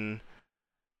ass and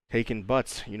taking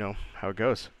butts. You know how it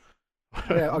goes.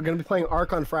 Yeah, I'm gonna be playing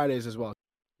Ark on Fridays as well.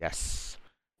 Yes.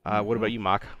 What about you,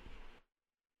 Mock?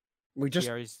 We just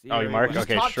Oh, you Mark? we just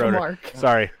Okay, talked to Schroeder. Mark.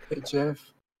 Sorry, Hey,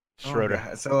 Jeff. Schroeder.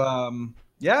 Okay, so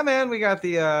yeah, man, we got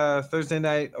the Thursday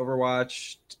night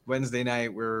Overwatch. Wednesday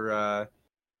night we're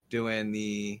doing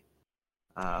the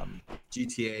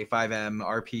GTA 5M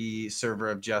RP server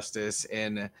of justice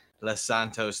in Los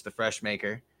Santos, the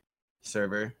Freshmaker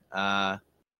server.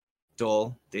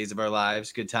 Dole, Days of Our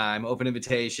Lives, good time, open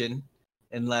invitation,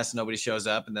 unless nobody shows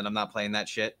up, and then I'm not playing that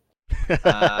shit. So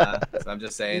I'm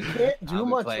just You saying. can't I'll do be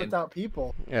much playing. without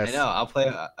people. Yes. I know. I'll play.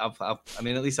 I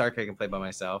mean, at least Ark I can play by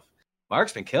myself.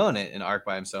 Mark's been killing it in Ark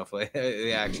by himself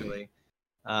lately, actually.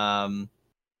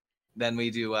 Then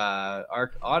we do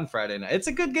Ark on Friday night. It's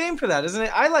a good game for that, isn't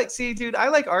it? I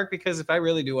like Ark because if I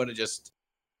really do want to just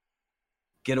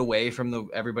get away from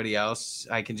everybody else,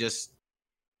 I can just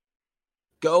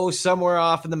go somewhere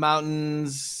off in the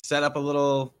mountains, set up a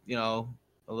little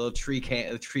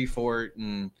tree fort,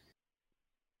 and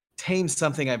tame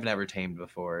something I've never tamed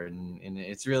before. And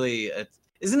it's really,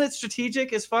 isn't it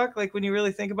strategic as fuck? Like when you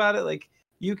really think about it, like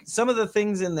some of the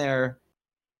things in there,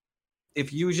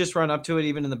 if you just run up to it,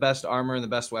 even in the best armor and the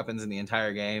best weapons in the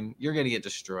entire game, you're going to get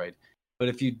destroyed. But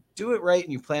if you do it right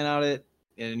and you plan it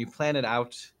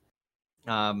out,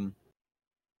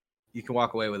 you can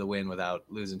walk away with a win without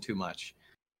losing too much.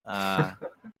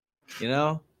 You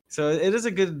know, so it is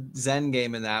a good Zen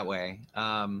game in that way.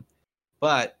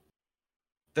 But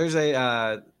there's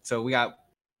so we got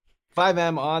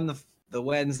 5M on the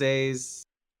Wednesdays,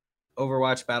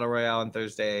 Overwatch Battle Royale on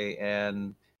Thursday,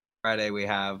 and Friday we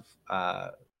have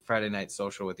Friday night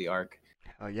social with the Ark.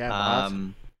 Oh yeah.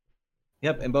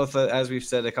 Yep, and both as we've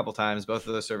said a couple times, both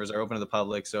of those servers are open to the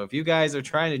public. So if you guys are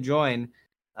trying to join,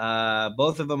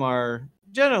 both of them are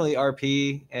generally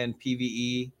RP and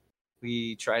PvE.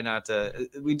 We try not to.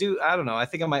 We do. I don't know. I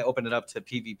think I might open it up to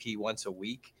PvP once a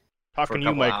week. Talking to you,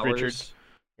 couple Mike hours. Richards.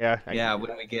 Yeah. Yeah,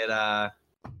 when we get.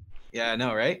 Yeah, I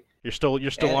know, right? You're still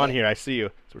on here. I see you.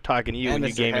 So we're talking to you and when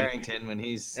you Mr. gaming. Harrington when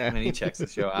he checks the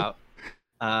show out.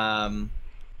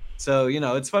 So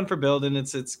it's fun for building.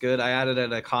 It's good. I added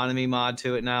an economy mod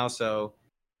to it now, so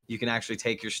you can actually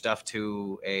take your stuff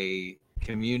to a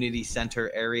community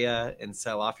center area and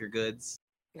sell off your goods.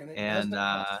 And it doesn't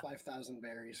cost 5,000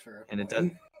 berries for a and it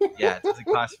coin. it doesn't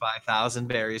cost 5,000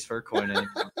 berries for a coin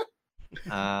anymore.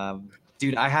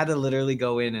 Dude, I had to literally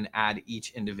go in and add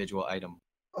each individual item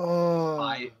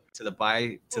to the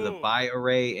buy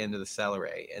array and to the sell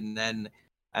array, and then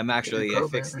I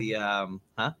fixed the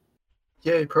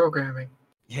Yay, programming.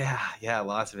 Yeah,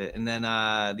 lots of it. And then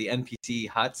the NPC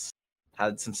huts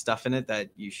had some stuff in it that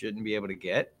you shouldn't be able to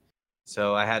get.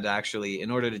 So I had to actually, in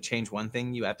order to change one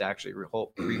thing, you have to actually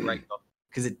rewrite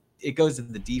because it goes to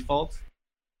the default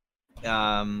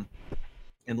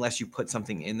unless you put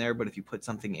something in there. But if you put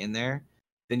something in there,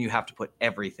 then you have to put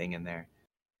everything in there.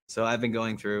 So I've been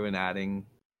going through and adding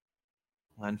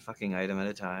one fucking item at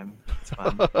a time. It's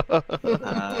fun.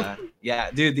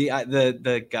 Yeah, dude,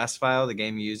 the Gus file, the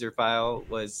game user file,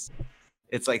 it's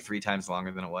like 3 times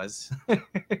longer than it was now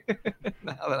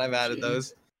that I've added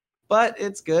those. But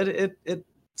it's good. It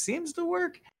seems to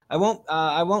work. I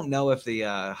won't know if the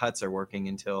huts are working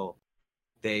until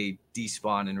they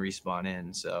despawn and respawn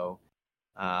in. So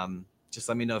just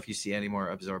let me know if you see any more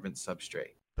absorbent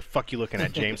substrate. The fuck you looking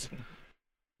at, James?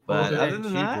 But other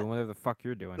than that, doing whatever the fuck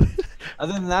you're doing.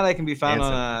 Other than that, I can be found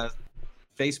on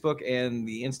Facebook and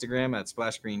the Instagram at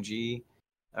SplashScreenG,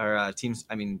 or Team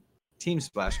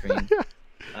Splash Screen.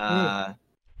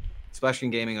 Splash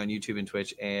Screen Gaming on YouTube and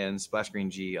Twitch, and Splash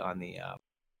Screen G on the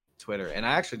Twitter. And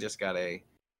I actually just got a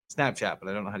Snapchat, but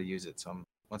I don't know how to use it. So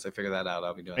once I figure that out,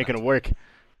 I'll be doing Making that it work.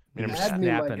 Add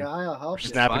me, my guy. I'll help you.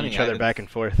 Snapping each other back and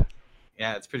forth.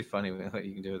 Yeah, it's pretty funny what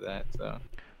you can do with that. So,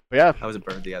 but yeah, I was a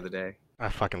bird the other day. I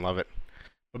fucking love it.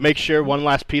 But make sure, one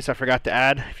last piece I forgot to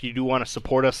add, if you do want to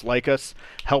support us, like us,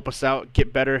 help us out,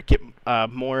 get better, get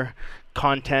more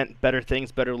content, better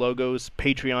things, better logos,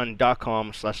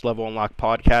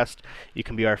 patreon.com/levelunlockpodcast. You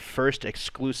can be our first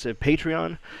exclusive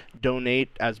Patreon. Donate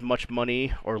as much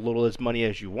money or little as money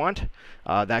as you want.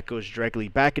 That goes directly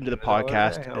back into the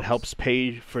podcast. It helps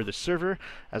pay for the server,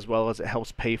 as well as it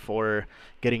helps pay for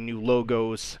getting new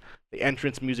logos, the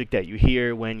entrance music that you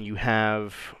hear when you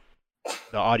have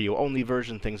the audio-only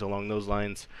version, things along those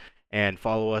lines. And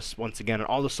follow us once again on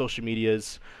all the social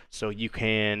medias so you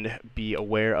can be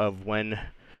aware of when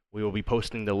we will be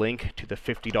posting the link to the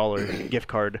 $50 gift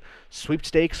card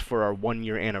sweepstakes for our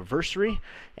 1-year anniversary.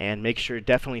 And make sure to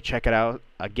definitely check it out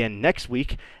again next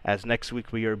week, as next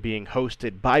week we are being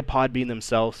hosted by Podbean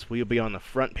themselves. We will be on the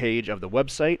front page of the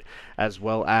website, as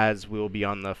well as we will be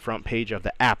on the front page of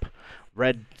the app.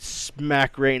 Red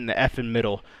smack right in the effing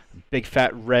middle. Big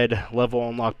fat red Level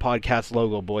Unlock podcast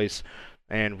logo, boys.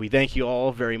 And we thank you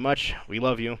all very much. We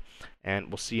love you. And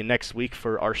we'll see you next week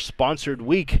for our sponsored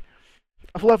week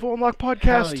of Level Unlock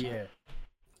Podcast. Hell yeah.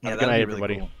 Have a good night,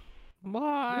 everybody. Really cool.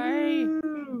 Bye.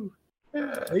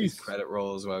 These credit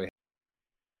rolls while we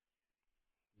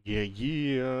Yeah.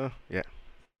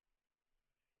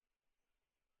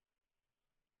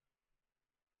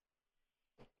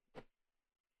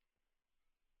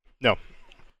 No.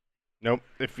 Nope.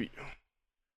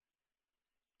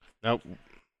 Nope.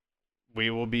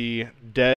 We will be dead.